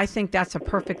I think that's a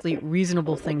perfectly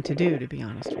reasonable thing to do, to be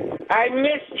honest with you. I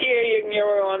missed hearing you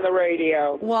were on the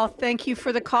radio. Well, thank you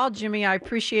for the call, Jimmy. I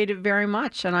appreciate it very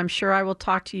much, and I'm sure I will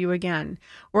talk to you again.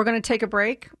 We're going to take a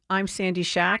break. I'm Sandy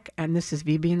Shack, and this is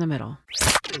VB in the Middle.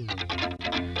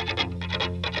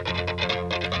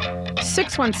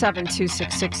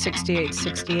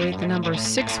 617-266-6868. The number is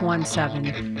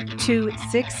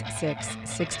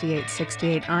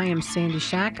 617-266-6868. I am Sandy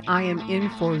Shack. I am in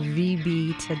for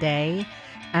VB today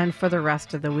and for the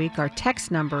rest of the week. Our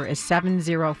text number is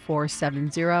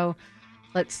 70470.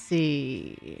 Let's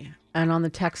see. And on the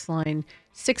text line,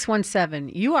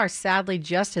 617, you are sadly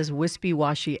just as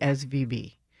wispy-washy as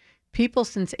VB. People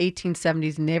since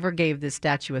 1870s never gave this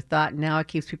statue a thought. Now it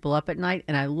keeps people up at night,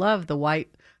 and I love the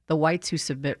whites who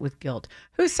submit with guilt.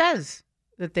 Who says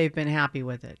that they've been happy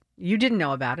with it? You didn't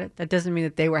know about it. That doesn't mean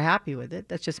that they were happy with it.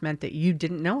 That just meant that you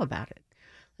didn't know about it.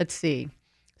 Let's see.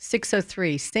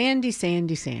 603,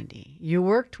 Sandy. You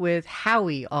worked with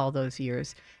Howie all those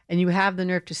years, and you have the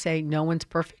nerve to say no one's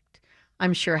perfect.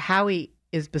 I'm sure Howie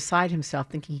is beside himself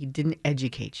thinking he didn't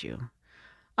educate you.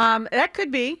 That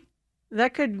could be.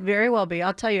 That could very well be.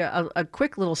 I'll tell you a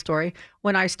quick little story.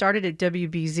 When I started at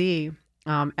WBZ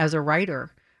as a writer,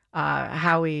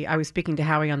 I was speaking to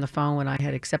Howie on the phone when I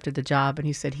had accepted the job, and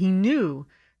he said he knew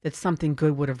that something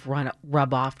good would have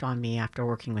rub off on me after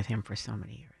working with him for so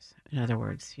many years. In other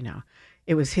words,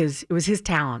 it was his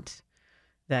talent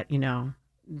that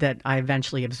I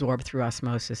eventually absorbed through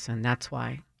osmosis, and that's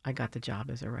why I got the job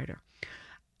as a writer.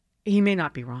 He may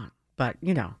not be wrong, but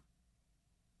way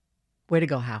to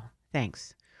go, Hal.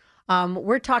 Thanks.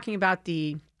 We're talking about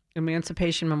the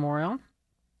Emancipation Memorial,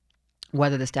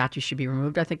 whether the statue should be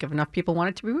removed. I think if enough people want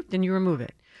it to be removed, then you remove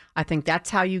it. I think that's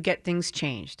how you get things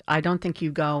changed. I don't think you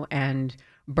go and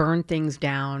burn things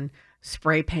down,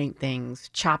 spray paint things,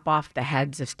 chop off the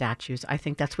heads of statues. I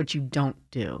think that's what you don't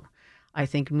do. I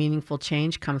think meaningful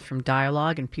change comes from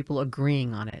dialogue and people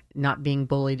agreeing on it, not being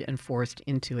bullied and forced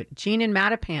into it. Gene in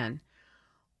Mattapan,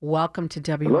 welcome to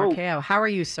WRKO. Hello. How are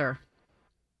you, sir?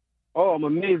 Oh, I'm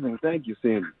amazing. Thank you,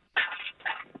 Sandy.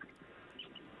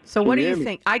 So what do you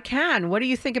think? I can. What do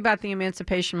you think about the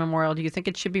Emancipation Memorial? Do you think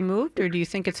it should be moved, or do you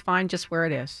think it's fine just where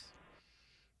it is?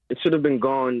 It should have been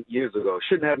gone years ago. It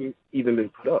shouldn't have even been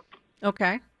put up.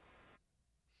 Okay.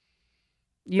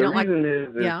 The reason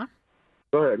is yeah.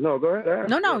 Go ahead. No, go ahead.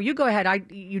 No, you go ahead.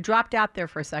 You dropped out there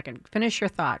for a second. Finish your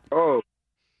thought. Oh,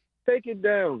 take it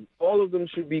down. All of them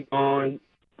should be gone.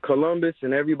 Columbus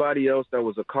and everybody else that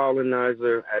was a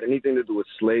colonizer had anything to do with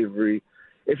slavery.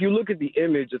 If you look at the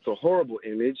image, it's a horrible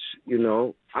image.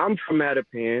 I'm from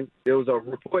Mattapan. There was a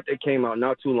report that came out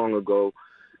not too long ago.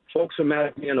 Folks from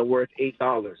Mattapan are worth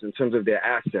 $8 in terms of their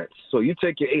assets. So you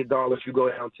take your $8, you go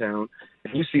downtown,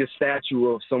 and you see a statue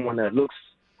of someone that looks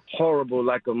horrible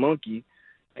like a monkey,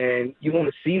 and you want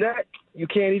to see that? You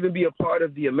can't even be a part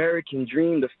of the American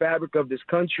dream, the fabric of this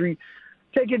country.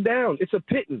 Take it down. It's a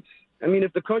pittance. I mean,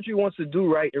 if the country wants to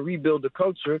do right and rebuild the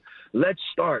culture, let's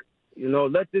start.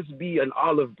 Let this be an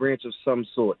olive branch of some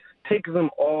sort. Take them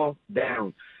all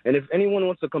down. And if anyone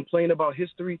wants to complain about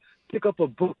history, pick up a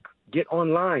book, get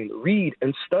online, read,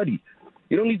 and study.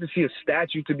 You don't need to see a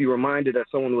statue to be reminded that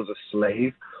someone was a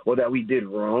slave or that we did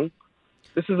wrong.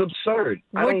 This is absurd.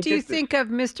 What do you think of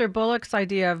Mr. Bullock's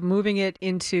idea of moving it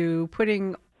into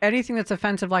putting anything that's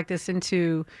offensive like this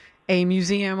into a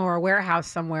museum or a warehouse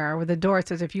somewhere with a door that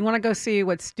says, if you want to go see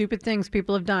what stupid things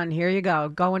people have done, here you go.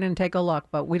 Go in and take a look,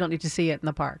 but we don't need to see it in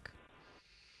the park.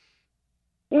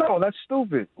 No, that's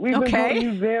stupid. We've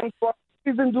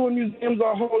been doing museums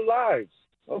our whole lives.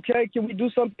 Okay, can we do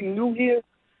something new here?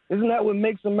 Isn't that what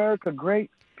makes America great?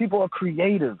 People are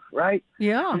creative, right?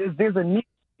 Yeah. There's a need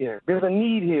here. There's a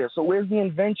need here. So where's the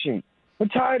invention? We're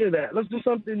tired of that. Let's do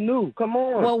something new. Come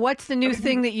on. Well, what's the new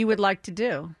thing that you would like to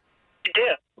do?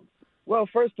 Yeah. Well,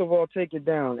 first of all, take it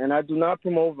down. And I do not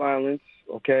promote violence,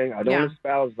 okay? I don't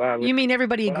espouse violence. You mean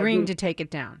everybody agreeing to take it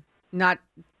down, not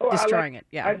destroying it?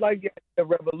 Yeah. I'd like a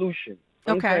revolution.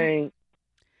 Okay.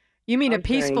 You mean a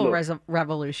peaceful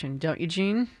revolution, don't you,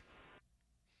 Gene?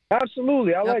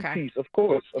 Absolutely. I like peace, of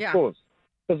course, Because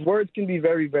words can be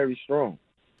very, very strong.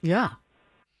 Yeah.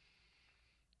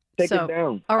 take it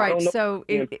down. All right, so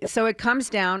it comes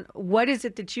down. What is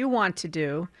it that you want to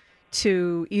do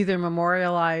to either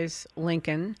memorialize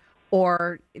Lincoln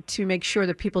or to make sure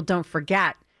that people don't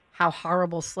forget how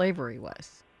horrible slavery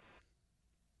was?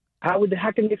 How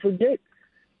can they forget?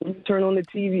 When you turn on the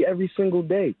TV every single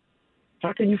day,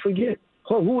 how can you forget?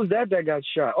 Oh, who was that got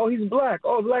shot? Oh, he's black.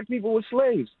 Oh, black people were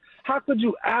slaves. How could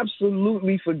you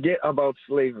absolutely forget about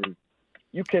slavery?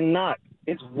 You cannot.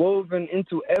 It's woven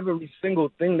into every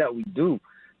single thing that we do.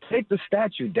 Take the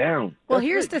statue down. Well,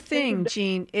 here's the thing,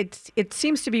 Gene. It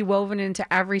seems to be woven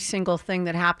into every single thing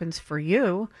that happens for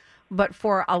you, but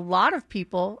for a lot of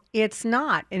people, it's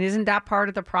not. And isn't that part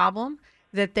of the problem?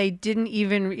 That they didn't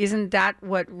even, isn't that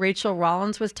what Rachel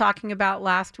Rollins was talking about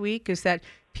last week? Is that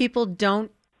people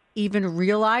don't even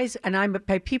realize, and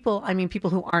by people, I mean people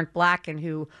who aren't black and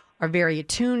who are very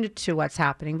attuned to what's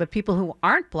happening, but people who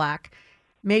aren't black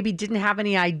maybe didn't have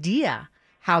any idea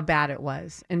how bad it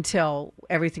was until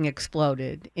everything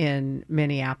exploded in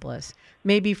Minneapolis.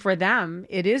 Maybe for them,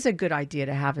 it is a good idea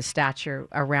to have a statue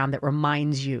around that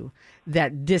reminds you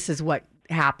that this is what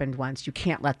happened once. You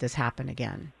can't let this happen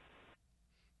again.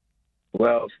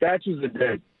 Well, statues are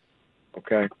dead,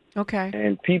 okay? Okay.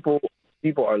 And people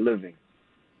are living.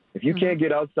 If you can't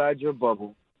get outside your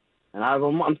bubble, and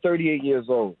I'm 38 years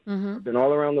old. I've been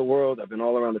all around the world. I've been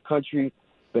all around the country,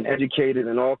 been educated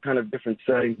in all kind of different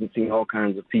settings and seen all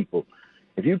kinds of people.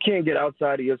 If you can't get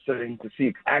outside of your setting to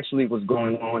see actually what's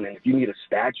going on, and if you need a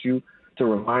statue to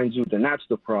remind you, then that's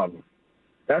the problem.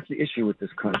 That's the issue with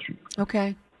this country.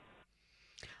 Okay.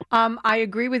 I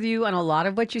agree with you on a lot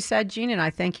of what you said, Gene, and I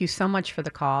thank you so much for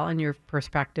the call and your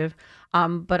perspective.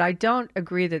 But I don't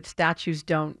agree that statues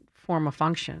don't form a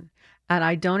function. And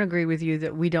I don't agree with you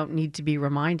that we don't need to be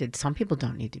reminded. Some people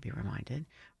don't need to be reminded,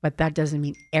 but that doesn't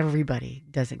mean everybody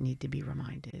doesn't need to be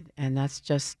reminded. And that's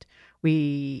just,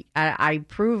 I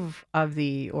approve of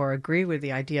or agree with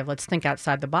the idea of let's think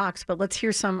outside the box, but let's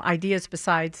hear some ideas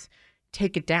besides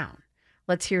take it down.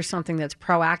 Let's hear something that's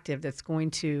proactive, that's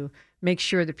going to make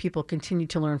sure that people continue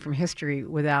to learn from history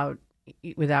without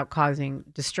causing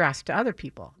distress to other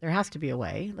people. There has to be a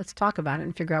way. Let's talk about it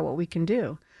and figure out what we can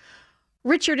do.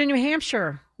 Richard in New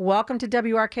Hampshire, welcome to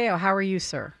WRKO. How are you,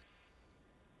 sir?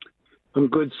 I'm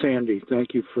good, Sandy.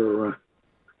 Thank you for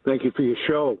your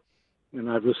show,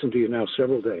 and I've listened to you now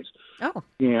several days. Oh.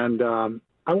 And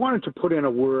I wanted to put in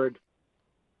a word.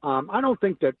 I don't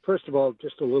think that, first of all,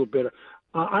 just a little bit.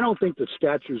 I don't think that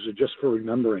statues are just for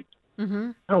remembering.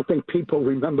 Mm-hmm. I don't think people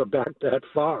remember back that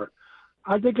far.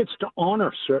 I think it's to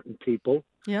honor certain people.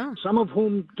 Yeah. Some of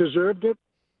whom deserved it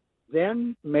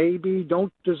then, maybe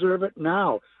don't deserve it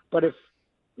now. But if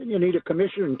you need a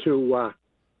commission to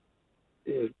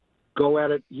go at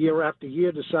it year after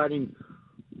year, deciding,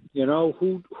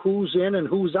 who's in and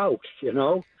who's out,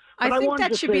 But I think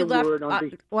that should be left.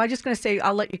 I'm just going to say,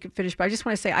 I'll let you finish, but I just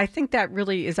want to say, I think that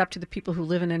really is up to the people who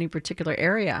live in any particular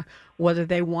area, whether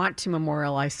they want to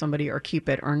memorialize somebody or keep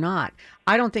it or not.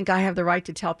 I don't think I have the right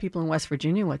to tell people in West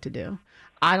Virginia what to do.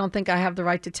 I don't think I have the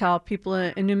right to tell people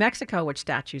in New Mexico which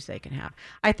statues they can have.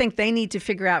 I think they need to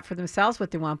figure out for themselves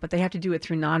what they want, but they have to do it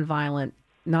through nonviolence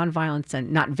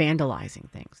and not vandalizing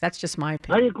things. That's just my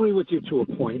opinion. I agree with you to a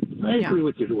point.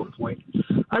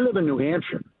 I live in New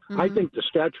Hampshire. Mm-hmm. I think the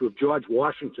statue of George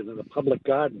Washington in the public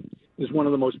garden is one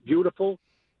of the most beautiful,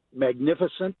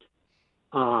 magnificent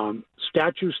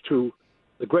statues to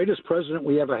the greatest president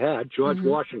we ever had, George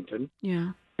Washington.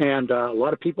 Yeah. And a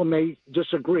lot of people may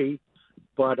disagree,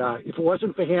 but if it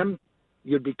wasn't for him,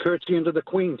 you'd be curtsying to the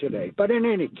Queen today. But in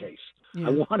any case, I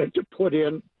wanted to put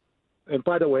in, and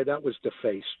by the way, that was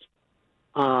defaced.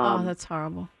 That's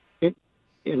horrible.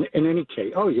 In any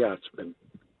case, it's been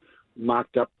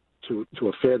mocked up to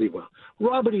a fairly well.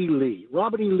 Robert E. Lee,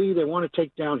 they want to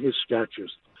take down his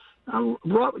statues.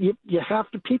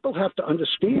 People have to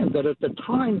understand that at the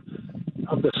time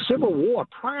of the Civil War,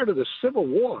 prior to the Civil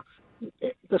War,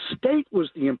 the state was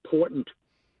the important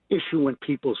issue in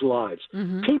people's lives.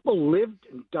 Mm-hmm. People lived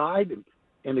and died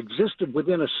and existed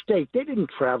within a state. They didn't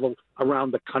travel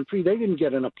around the country. They didn't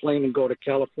get in a plane and go to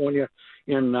California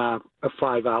in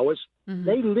 5 hours. Mm-hmm.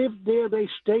 They lived there. They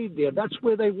stayed there. That's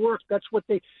where they worked.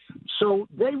 So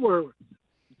they were,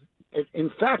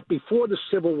 in fact, before the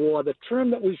Civil War, the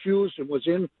term that was used and was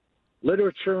in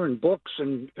literature and books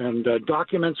and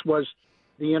documents was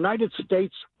the United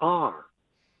States are,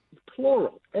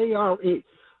 plural, A-R-E.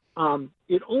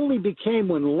 It only became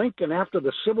when Lincoln, after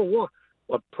the Civil War,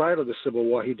 or prior to the Civil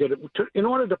War, he did it, in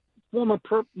order to form a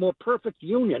more perfect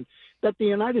union, that the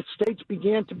United States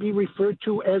began to be referred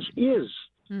to as is.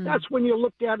 That's when you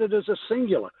looked at it as a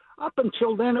singular. Up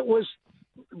until then, it was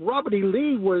Robert E.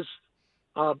 Lee was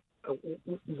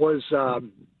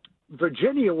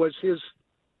Virginia was his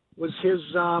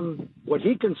what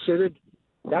he considered.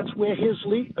 That's where his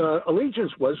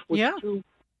allegiance was to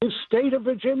his state of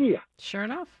Virginia. Sure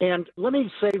enough. And let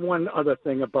me say one other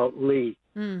thing about Lee.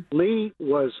 Lee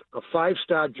was a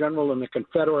 5-star general in the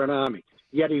Confederate Army,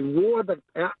 yet he wore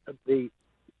the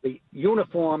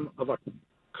uniform of a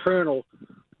colonel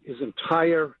his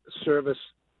entire service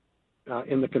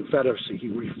in the Confederacy. He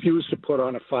refused to put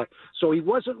on a fight. So he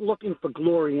wasn't looking for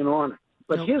glory and honor.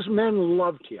 But his men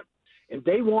loved him, and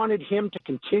they wanted him to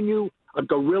continue a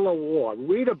guerrilla war.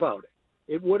 Read about it.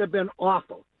 It would have been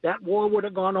awful. That war would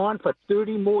have gone on for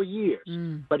 30 more years.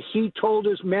 But he told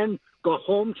his men, go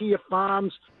home to your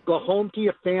farms, go home to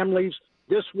your families.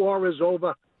 This war is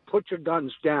over. Put your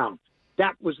guns down.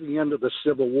 That was the end of the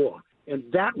Civil War. And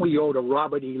that we owe to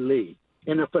Robert E. Lee.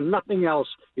 And if for nothing else,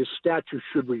 his statue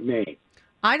should remain.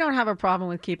 I don't have a problem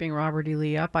with keeping Robert E.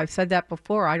 Lee up. I've said that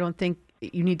before. I don't think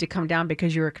you need to come down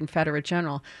because you're a Confederate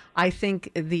general. I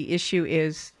think the issue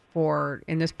is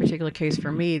in this particular case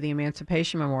for me, the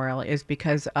Emancipation Memorial is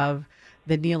because of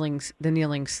the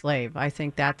kneeling slave. I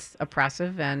think that's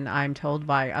oppressive, and I'm told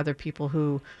by other people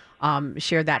who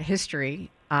share that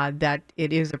history that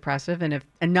it is oppressive. And if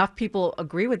enough people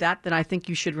agree with that, then I think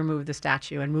you should remove the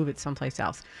statue and move it someplace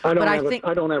else. I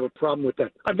don't have a problem with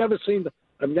that. I've never seen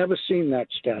that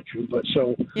statue, but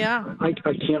so I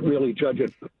can't really judge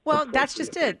it. Well, that's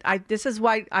just it. This is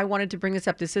why I wanted to bring this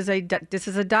up. This is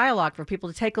a dialogue for people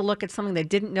to take a look at something they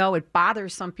didn't know. It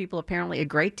bothers some people apparently a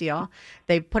great deal.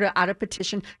 They put out a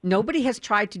petition. Nobody has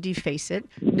tried to deface it.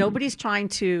 Nobody's trying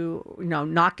to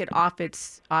knock it off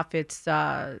its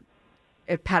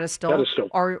pedestal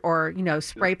or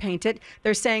spray paint it.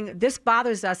 They're saying this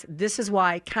bothers us. This is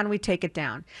why. Can we take it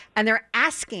down? And they're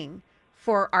asking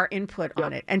for our input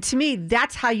on it. And to me,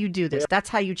 that's how you do this. That's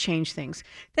how you change things.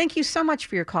 Thank you so much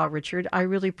for your call, Richard. I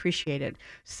really appreciate it.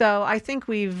 So I think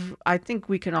we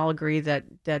can all agree that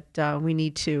we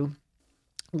need to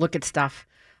look at stuff,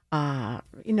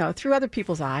 through other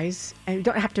people's eyes. And we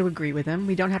don't have to agree with them.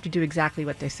 We don't have to do exactly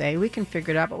what they say. We can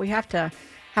figure it out, but we have to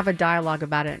have a dialogue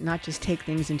about it, not just take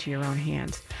things into your own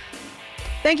hands.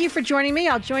 Thank you for joining me.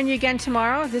 I'll join you again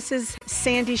tomorrow. This is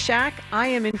Sandy Shack. I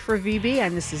am in for VB,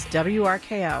 and this is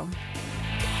WRKO.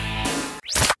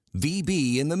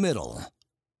 VB in the middle.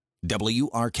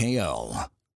 WRKO.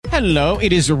 Hello,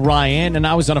 it is Ryan, and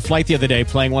I was on a flight the other day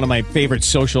playing one of my favorite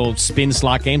social spin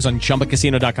slot games on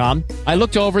ChumbaCasino.com. I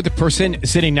looked over the person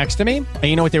sitting next to me, and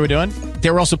you know what they were doing? They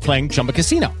were also playing Chumba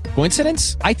Casino.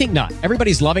 Coincidence? I think not.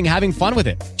 Everybody's loving having fun with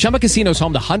it. Chumba Casino is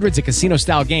home to hundreds of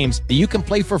casino-style games that you can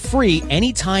play for free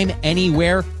anytime,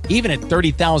 anywhere, even at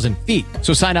 30,000 feet.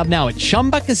 So sign up now at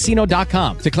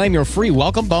ChumbaCasino.com to claim your free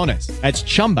welcome bonus. That's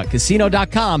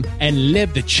ChumbaCasino.com and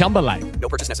live the Chumba life. No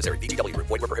purchase necessary. VGW. Void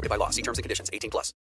where prohibited by law. See terms and conditions. 18+.